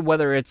doesn't say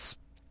whether it's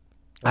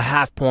a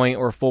half point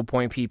or full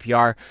point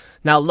PPR.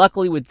 Now,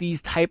 luckily with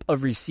these type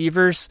of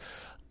receivers,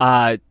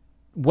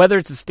 whether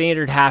it's a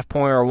standard half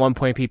point or a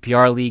 1-point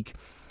PPR league,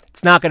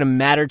 it's not going to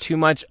matter too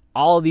much.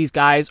 All of these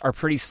guys are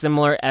pretty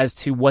similar as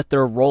to what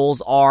their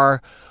roles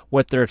are,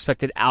 what their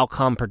expected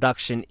outcome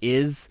production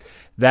is,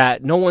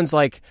 that no one's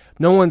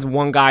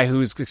one guy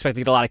who's expected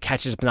to get a lot of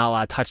catches but not a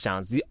lot of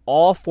touchdowns.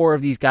 All 4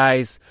 of these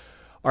guys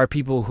are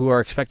people who are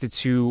expected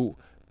to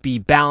be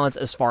balanced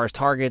as far as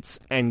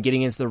targets and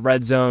getting into the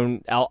red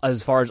zone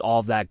as far as all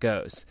of that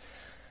goes.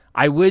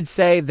 I would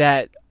say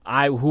that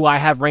who I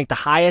have ranked the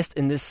highest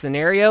in this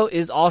scenario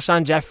is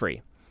Alshon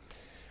Jeffrey.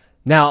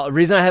 Now, the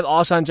reason I have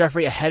Alshon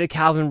Jeffrey ahead of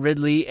Calvin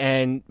Ridley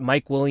and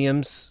Mike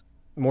Williams,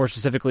 more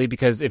specifically,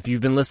 because if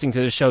you've been listening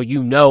to the show,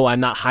 you know I'm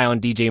not high on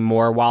DJ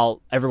Moore.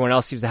 While everyone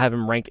else seems to have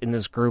him ranked in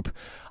this group,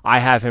 I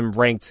have him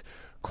ranked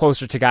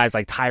closer to guys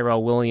like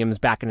Tyrell Williams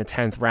back in the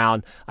 10th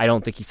round. I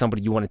don't think he's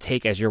somebody you want to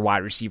take as your wide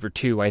receiver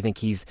 2. I think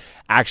he's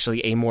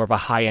actually a more of a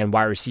high-end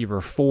wide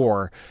receiver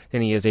 4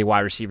 than he is a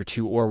wide receiver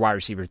 2 or wide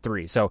receiver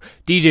 3. So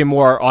DJ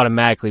Moore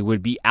automatically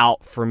would be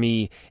out for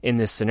me in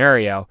this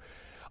scenario.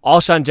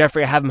 Alshon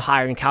Jeffrey, I have him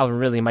higher than Calvin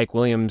Ridley and Mike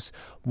Williams.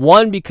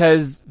 One,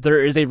 because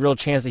there is a real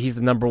chance that he's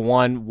the number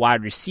 1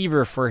 wide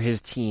receiver for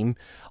his team,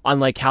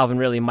 unlike Calvin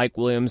Ridley and Mike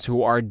Williams,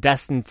 who are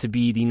destined to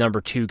be the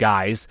number 2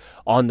 guys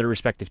on their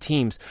respective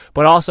teams.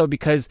 But also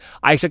because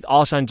I expect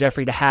Alshon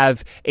Jeffrey to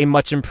have a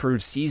much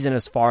improved season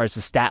as far as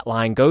the stat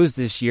line goes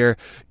this year,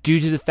 due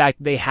to the fact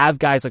that they have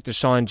guys like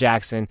Deshaun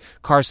Jackson.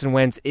 Carson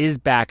Wentz is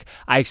back.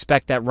 I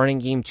expect that running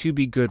game to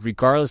be good,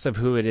 regardless of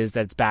who it is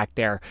that's back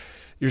there.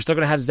 You're still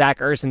going to have Zach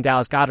Ertz and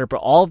Dallas Goedert, but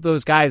all of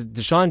those guys,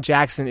 Deshaun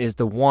Jackson is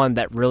the one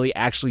that really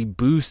actually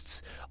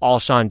boosts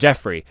Alshon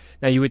Jeffrey.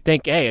 Now, you would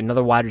think, hey,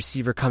 another wide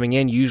receiver coming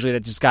in, usually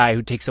that's just a guy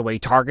who takes away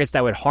targets,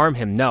 that would harm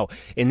him. No.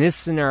 In this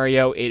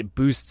scenario, it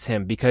boosts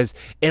him because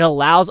it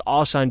allows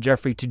Alshon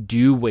Jeffrey to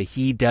do what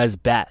he does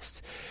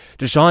best.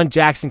 Deshaun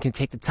Jackson can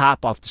take the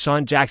top off.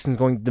 Deshaun Jackson is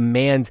going to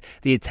demand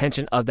the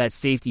attention of that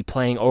safety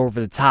playing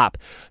over the top.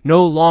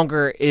 No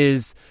longer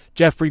is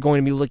Jeffrey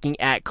going to be looking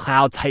at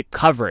cloud-type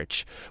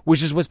coverage,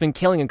 which is what's been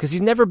killing him, because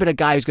he's never been a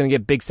guy who's going to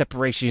get big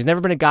separation. He's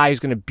never been a guy who's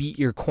going to beat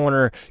your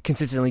corner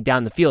consistently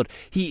down the field.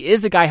 He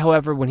is a guy,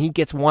 however, when he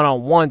gets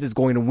one-on-ones, is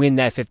going to win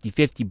that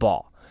 50-50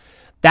 ball.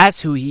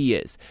 That's who he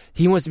is.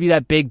 He wants to be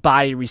that big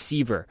body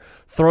receiver.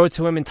 Throw it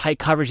to him in tight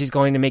coverage, he's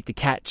going to make the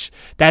catch.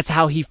 That's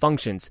how he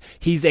functions.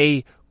 He's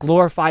a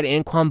glorified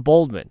Anquan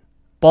Baldwin.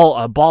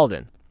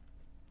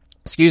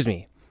 Excuse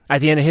me. At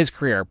the end of his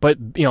career, but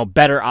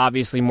better,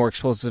 obviously more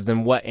explosive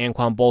than what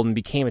Anquan Boldin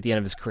became at the end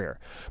of his career.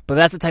 But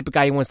that's the type of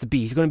guy he wants to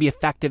be. He's going to be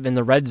effective in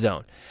the red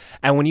zone.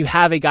 And when you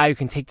have a guy who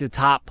can take the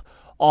top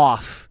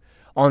off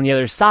on the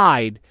other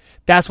side,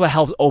 that's what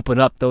helps open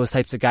up those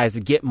types of guys to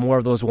get more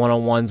of those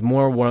one-on-ones,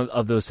 more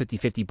of those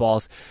 50-50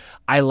 balls.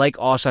 I like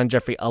Alshon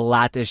Jeffrey a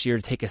lot this year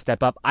to take a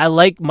step up. I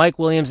like Mike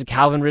Williams and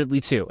Calvin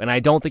Ridley too, and I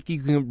don't think you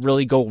can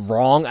really go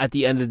wrong at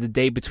the end of the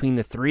day between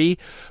the 3.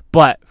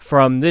 But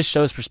from this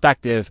show's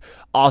perspective,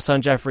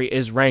 Alshon Jeffrey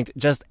is ranked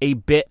just a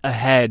bit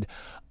ahead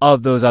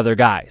of those other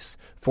guys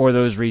for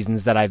those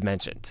reasons that I've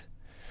mentioned.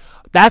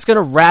 That's going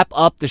to wrap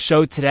up the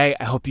show today.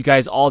 I hope you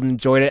guys all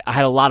enjoyed it. I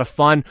had a lot of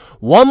fun.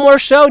 One more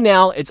show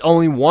now. It's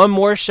only one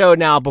more show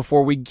now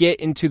before we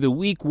get into the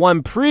week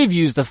 1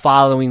 previews the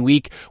following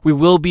week. We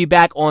will be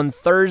back on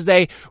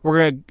Thursday. We're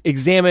going to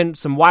examine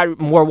some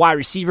more wide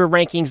receiver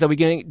rankings that we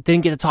didn't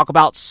get to talk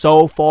about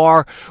so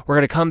far. We're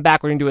going to come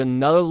back. We're going to do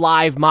another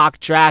live mock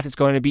draft. It's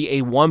going to be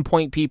a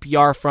 1-point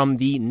PPR from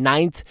the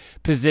 9th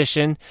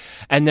position.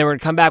 And then we're going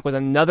to come back with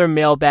another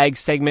mailbag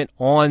segment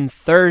on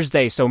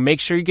Thursday. So make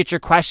sure you get your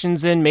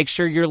questions in. Make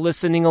sure you're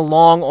listening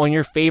along on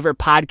your favorite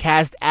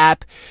podcast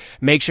app.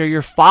 Make sure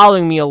you're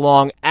following me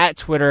along at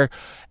Twitter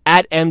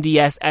at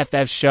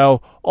MDSFF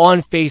Show,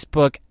 on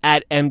Facebook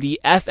at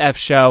MDFF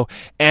Show,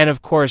 and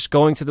of course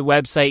going to the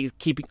website,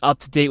 keeping up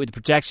to date with the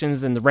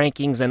projections and the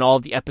rankings and all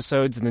of the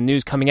episodes and the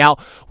news coming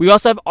out. We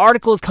also have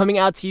articles coming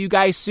out to you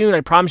guys soon.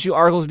 I promise you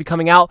articles will be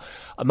coming out.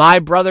 My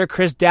brother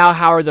Chris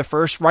Dowhauer, the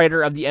first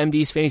writer of the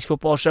MD's Fantasy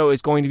Football Show,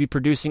 is going to be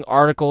producing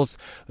articles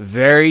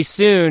very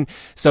soon,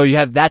 so you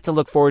have that to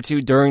look forward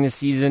to during the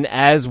season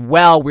as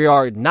well. We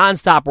are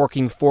nonstop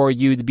working for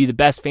you to be the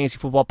best fantasy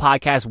football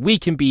podcast we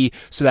can be,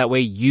 so that way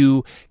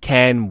you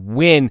can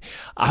win.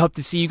 I hope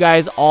to see you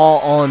guys all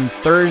on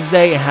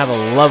Thursday, and have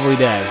a lovely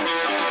day.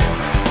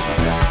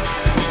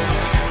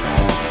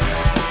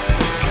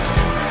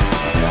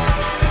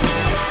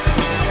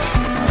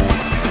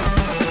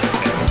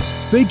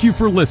 Thank you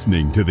for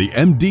listening to the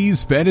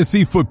MD's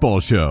Fantasy Football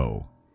Show.